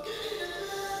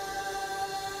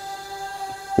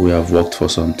 We have worked for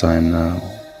some time now.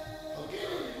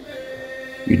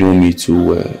 You know me too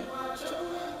well.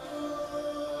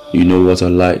 You know what I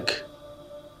like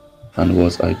and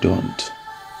what I don't.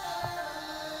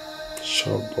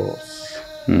 Sure, boss.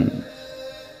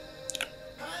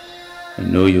 I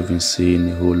know you've been seeing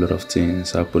a whole lot of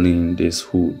things happening in this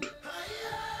hood.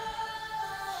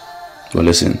 But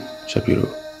listen, Shapiro.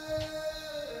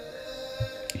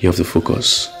 You have to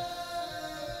focus.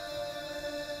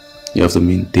 You have to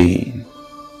maintain.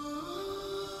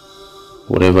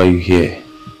 Whatever you hear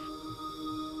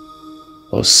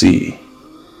or see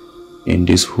in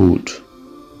this hood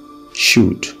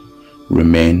should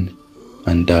remain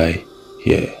and die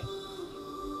here.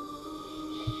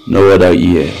 No other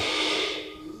ear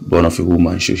born of a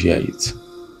woman should hear it.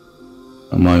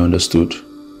 Am I understood?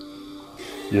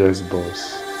 Yes,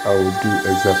 boss. I will do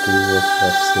exactly what you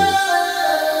have said.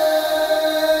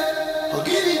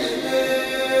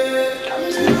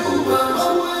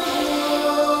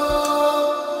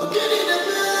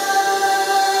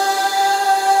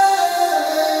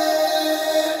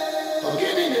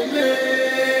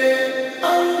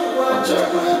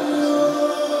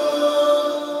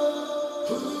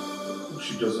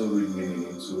 She doesn't read meaning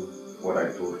into what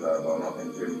I told her about not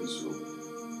entering this room.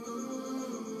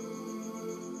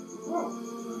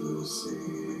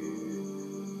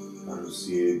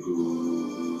 Luciego,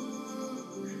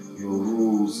 your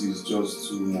rules is just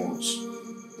too much.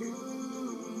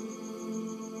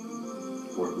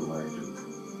 What do I do?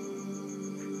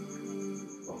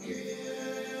 Okay.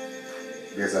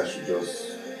 Guess I should just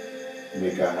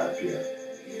make her happier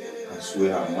and sway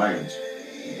her mind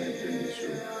in entering this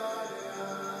room.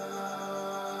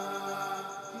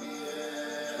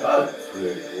 I'm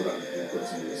afraid what I'm doing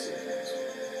cutting yourself into.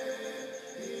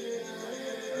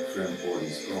 My friend Paul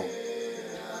is gone.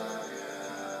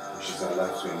 She's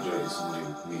alive to enjoy this meal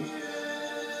with me.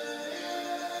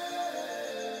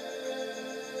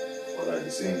 But like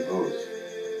the saying goes,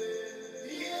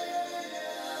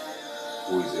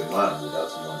 who is a man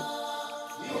without money?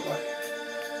 Nobody.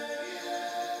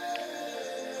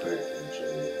 Great,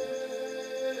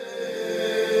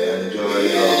 enjoy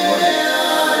your money.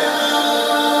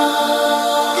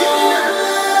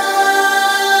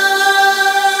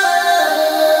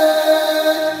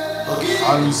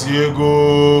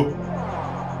 Luciego,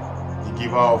 the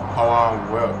giver of power and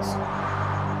wealth.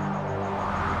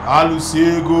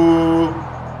 Luciego,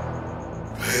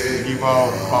 the giver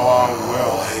of power and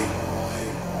wealth.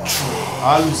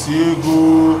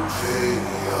 Alusiego.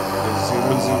 The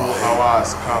 00 hour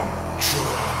has come.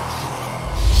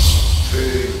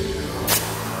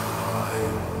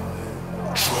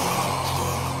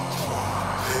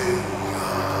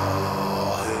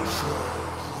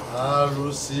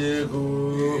 Alusiego,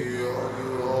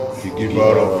 the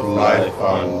giver of life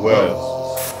and wealth.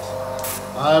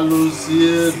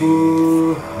 Alusiego,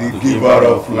 the giver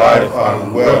of life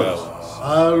and wealth.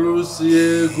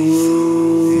 Alusiego,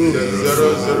 the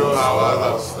 00 hour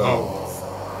has come.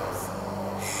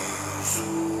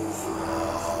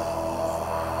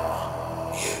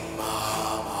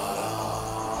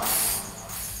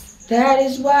 That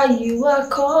is why you are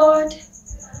called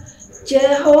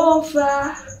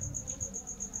Jehovah.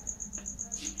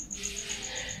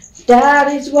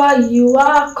 That is why you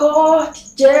are called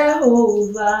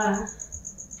Jehovah.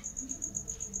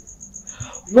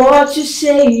 What you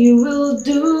say you will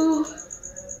do,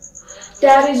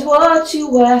 that is what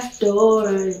you have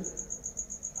done.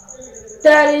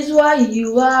 That is why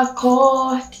you are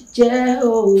called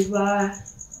Jehovah.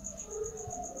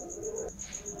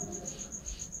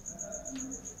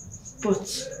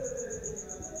 But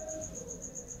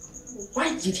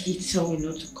why did he tell me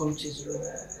not to come to his room?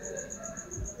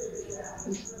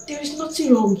 There is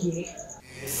nothing wrong here.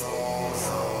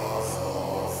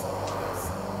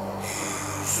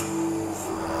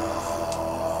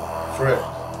 Fred,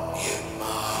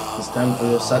 it's time for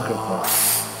your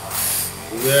sacrifice.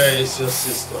 Where is your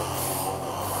sister?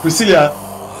 Priscilla!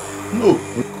 No!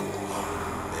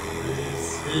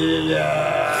 Priscilla!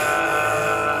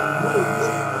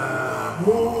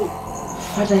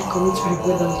 Father, I commit my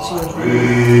brother to your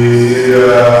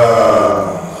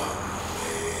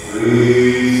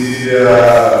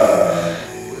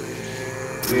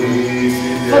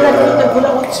Father, I commit my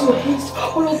brother to your hands.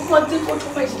 Oh Lord, come and take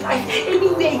control of his life.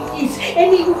 Anywhere he is,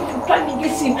 any evil plan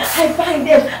against him, I bind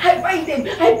them, I bind them,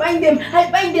 I bind them, I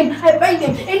bind them, I bind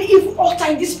them. Any evil altar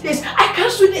in this place, I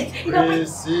cancel it.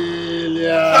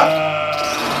 Priscilla!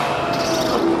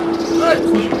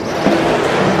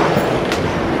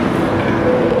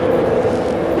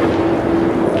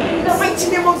 In the mighty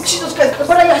name of Jesus Christ,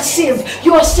 Father, you are saved.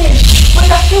 You are saved.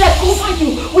 Father, I feel like cover you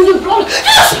with the blood.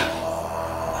 Yes!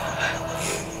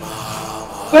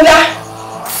 Brother!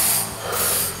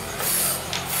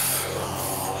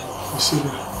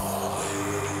 Priscilla.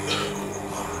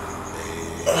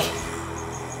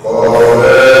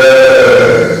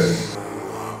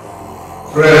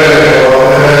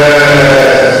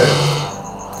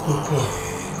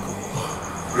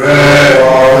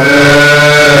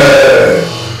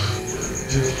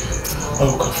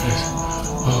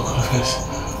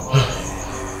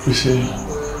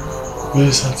 Where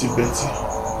is Auntie Betty?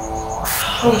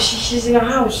 Oh, she's in her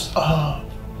house.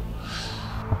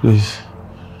 Please,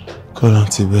 call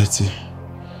Auntie Betty.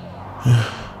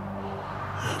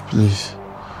 Please.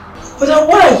 But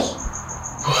why?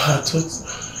 I thought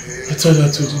I told you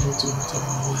not to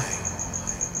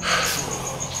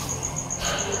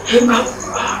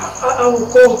I will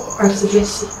call Auntie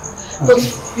Betty. But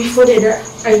before that,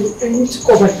 I need to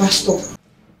call my pastor.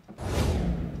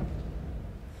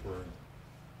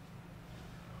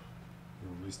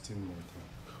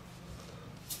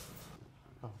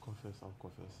 I'll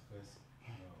confess.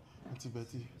 Auntie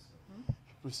Betty,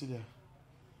 Priscilla,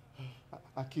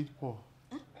 I killed Paul.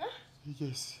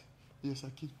 Yes, I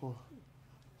killed Paul.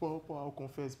 Paul, I'll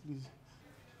confess, please.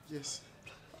 Yes,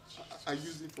 I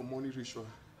used it for money ritual.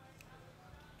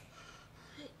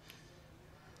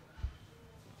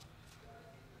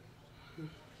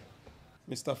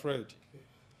 Mr. Fred,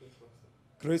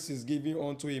 grace is given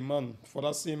unto a man for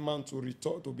that same man to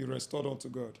be restored unto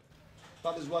God.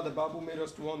 That is what the Bible made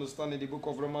us to understand in the book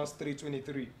of Romans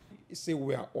 3:23. It says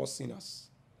we are all sinners.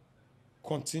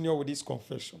 Continue with this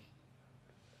confession.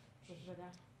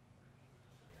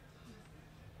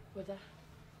 Brother,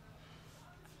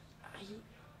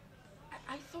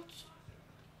 I thought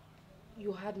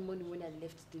you had money when I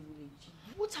left the village.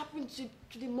 What happened to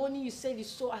the money you said you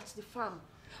saw at the farm?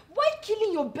 Why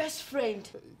killing your best friend?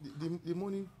 The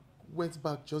money went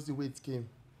back just the way it came.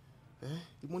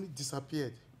 The money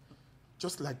disappeared.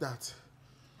 Just like that.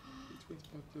 It went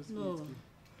back just the way it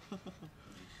came.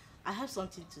 I have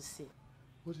something to say.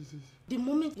 What is it? The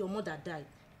moment your mother died,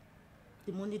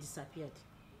 the money disappeared.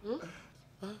 What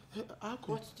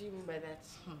do you mean by that?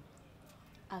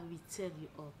 I will tell you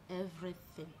all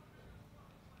everything.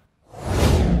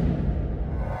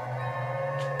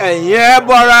 Ẹ̀yin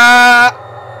bọ́ra,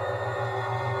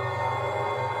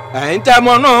 ẹ̀yin tẹ́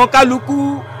mọ̀ náà kálukú,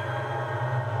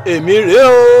 èmi rèé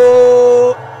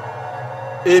o,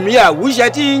 èmi àwùṣẹ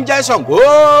tí ń jẹ́ Ṣàngó,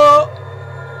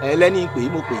 ẹlẹ́ni pè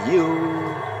mo pè yé o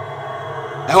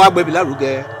ẹ wá gbé mi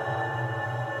lárugẹ.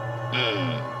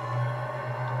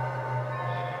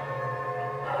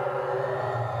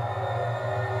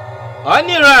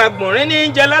 Ọ̀nìràn àgbọ̀nrín ní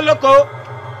jẹ lálóko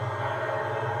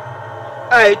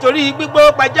àìtorí gbígbó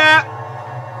pajá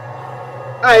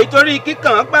àìtorí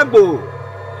kíkàn gbàgbò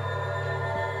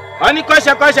ọ̀ní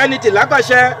kọ́ṣẹ́kọ́ṣẹ́ ní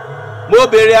tìlákọ́ṣẹ́ mo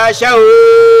béèrè àṣẹ o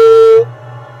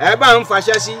ẹ bá ń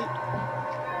fàṣẹ sí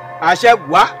àṣẹ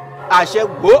wá àṣẹ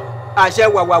gbó àṣẹ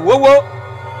wàwà wówó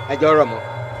ẹjọ rọ mọ.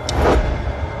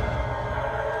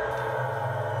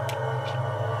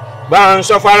 bá ń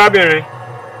sọ fún arábìnrin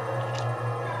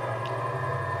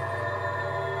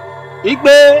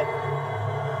igbe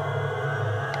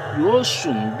yóò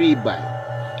sùn bí ibà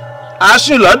á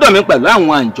sùn lọ́dọ̀ mi pẹ̀lú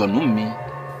àwọn àǹjọ̀nú mi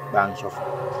bá ń sọ fún.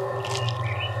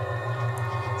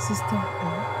 Sister,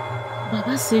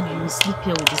 Baba said you will sleep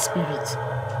here with the spirit.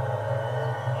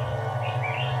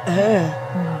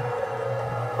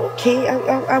 Okay,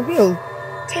 I will.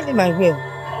 Tell him I will.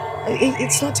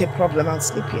 It's not a problem. I'll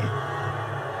sleep here.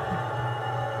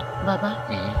 Baba,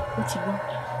 ó ti gbọ́.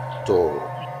 Tó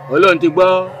Ọlọ́run ti gbọ́,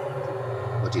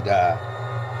 ó ti dáa.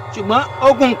 Ṣùgbọ́n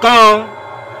ogun kan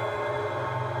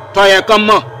tó yẹ kán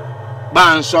mọ̀ bá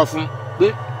ń sọ fún pé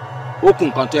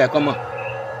okùn kan tó yẹ kán mọ̀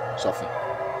sọ fún.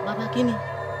 Baba kíni?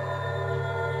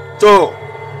 Tó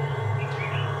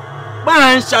bá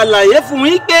ń ṣàlàyé fún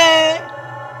yín pé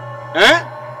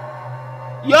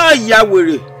yóò ya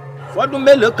wèrè fọ́dún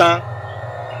mélòó kan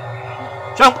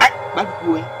ṣọ́npá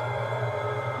gbàgbó ẹ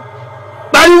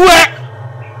pariwo ẹ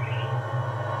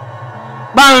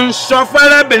bá ń sọ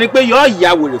fẹ́rẹ́bìnrin pé yóò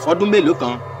ya wèrè fọ́dún mélòó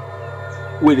kan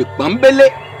wèrè pọ́nbélé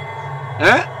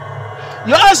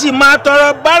yóò sì máa tọrọ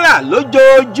bárà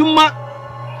lójoojúmọ́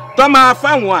tó máa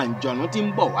fáwọn àǹjọ̀nú tí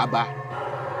ń bọ̀ wá bá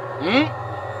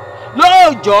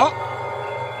lóòjọ́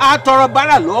á tọrọ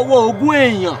bárà lọ́wọ́ ogún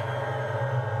èèyàn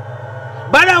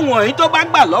bárà wọ̀nyí tó bá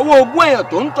gbà lọ́wọ́ ogún èèyàn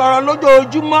tó ń tọrọ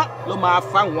lójoojúmọ́ ló máa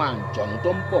fáwọn àǹjọ̀nú tó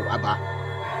ń bọ̀ wá bá.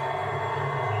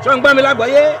 ṣé ń gbọ́ mi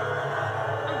lágbọ́yé?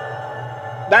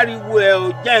 gbáriwo ẹ̀ ò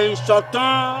jẹ́ ń sọ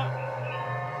tán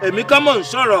èmi kọ́ mọ̀ ń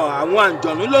sọ̀rọ̀ àwọn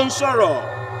àǹjọ̀nú ló ń sọ̀rọ̀.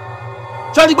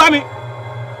 ṣé ti gbọ́ mi?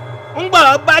 ń gbọ́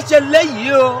bá ṣe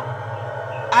léyìí o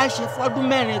a ṣe fọ́dún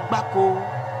mẹ́rin gbáko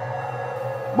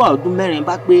gbọ́ ọdún mẹ́rin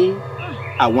bá pé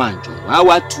àwọn àǹjọ̀nú á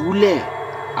wá túlẹ̀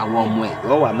àwọn ọmọ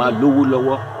ẹ̀yọ́ wa máa lówó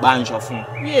lọ́wọ́ bá ń sọ fún un.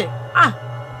 Ẹ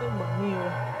gbà mí o.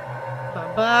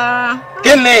 Bàbá.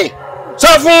 Kí ni?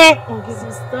 Sọ fún.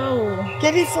 Sister o.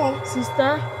 Kẹ́lí fún.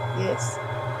 Sister. Yes.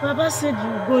 Baba said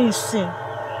you go insane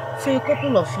for a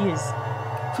couple of years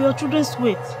for your children's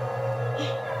weight.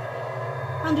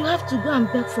 And you have to go and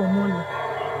beg for money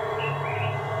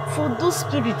for those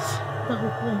spirits that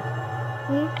will come.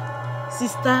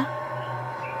 Sister,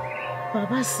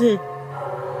 Baba said,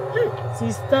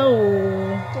 Sister,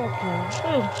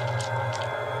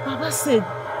 Baba said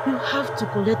you have to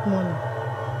collect money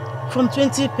from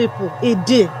 20 people a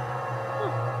day.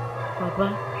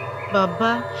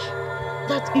 Baba,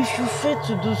 that if you fail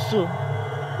to do so,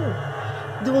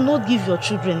 they will not give your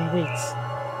children weight.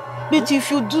 But if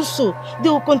you do so, they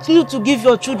will continue to give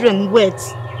your children weight.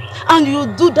 And you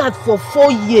do that for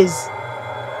 4 years.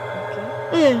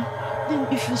 Okay. Then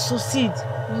if you succeed,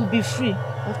 you will be free.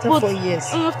 After 4 years?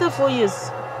 After 4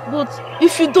 years. But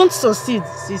if you don't succeed,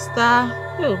 sister,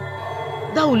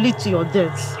 that will lead to your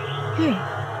death.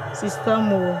 Sister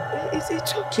Mo.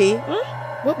 It's okay.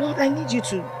 But I need you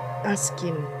to ask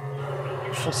him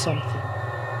for something.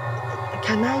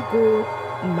 Can I go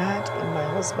mad in my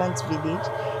husband's village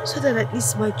so that at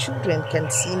least my children can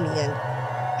see me and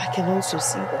I can also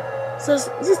see them? So,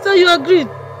 sister, you agreed?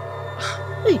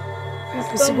 Hey,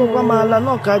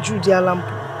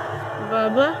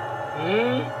 Baba?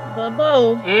 Baba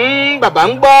o. Baba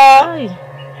ń gbọ́.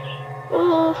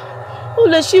 Ó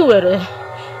lè ṣì wẹ̀rẹ̀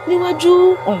níwájú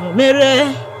ọ̀run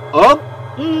mẹ́rẹ̀.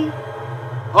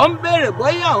 Ó ń béèrè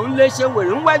bóyá òun lè ṣe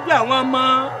wèrè níwájú àwọn ọmọ.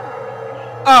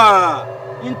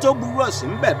 N tó burú ọ̀sìn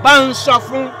ń bẹ̀ bá ń sọ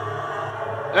fún.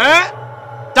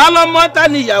 Ta lọ́mọ ta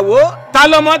níyàwó, ta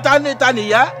lọ́mọ ta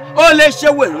níyá, ó lè ṣe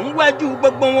wèrè níwájú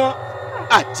gbogbo wọn.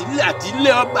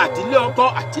 Àtìlé ọba, àtìlé ọkọ,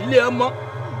 àtìlé ọmọ.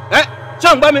 Ṣé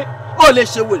ń gbọ́ mi? Ó lè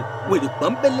ṣe wèrè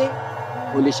pọ́nbélé.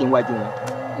 Ó lè ṣe níwájú wọn.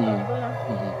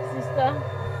 Sister.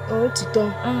 Ó ti tán.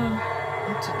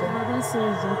 Baba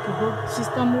says okay, but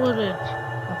sister I'm worried.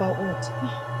 About what?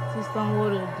 Sister I'm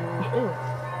worried.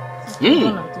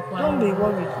 Don't be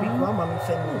worried. Mama,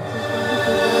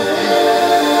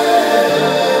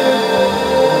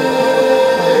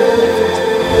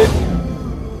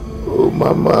 Oh,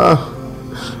 Mama.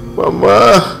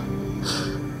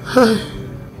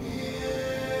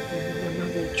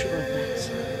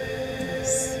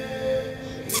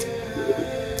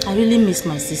 I really miss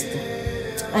my sister.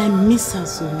 I miss her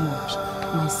so much.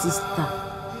 My sister.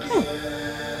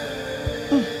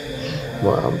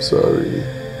 Ma, I'm sorry.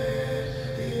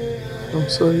 I'm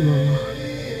sorry, Mama.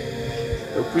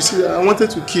 Priscilla, I wanted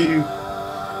to kill you.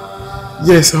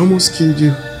 Yes, I almost killed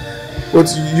you. But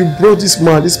you brought this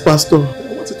man, this pastor.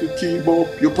 I wanted to kill you,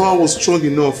 but your power was strong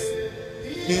enough.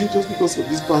 Yeah, just because of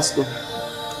this pastor.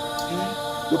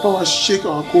 Yeah, your power shake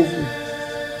our coven.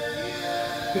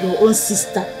 Your own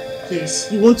sister?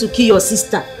 Yes. You want to kill your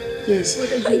sister? Yes.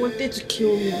 Whether you wanted to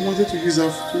kill me. I wanted to use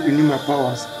her to renew my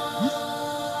powers.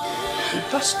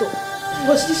 Pastor,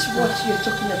 was this what you're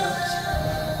talking about?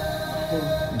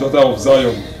 Daughter of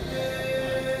Zion,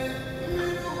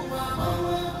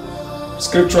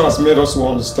 Scripture has made us to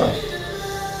understand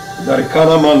that a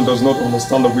carnal man does not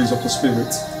understand the ways of the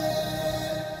Spirit.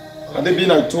 Had it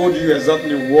been I told you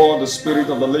exactly what the Spirit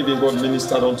of the living God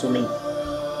ministered unto me,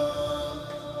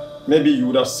 maybe you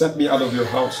would have sent me out of your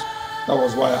house. That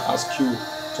was why I asked you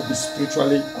to be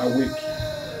spiritually awake.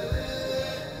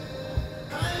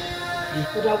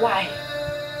 But why?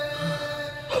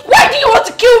 Why do you want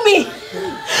to kill me?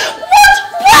 What?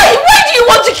 Why? Why do you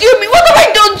want to kill me? What have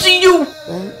I done to you?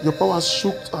 Your power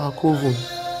shook our coven.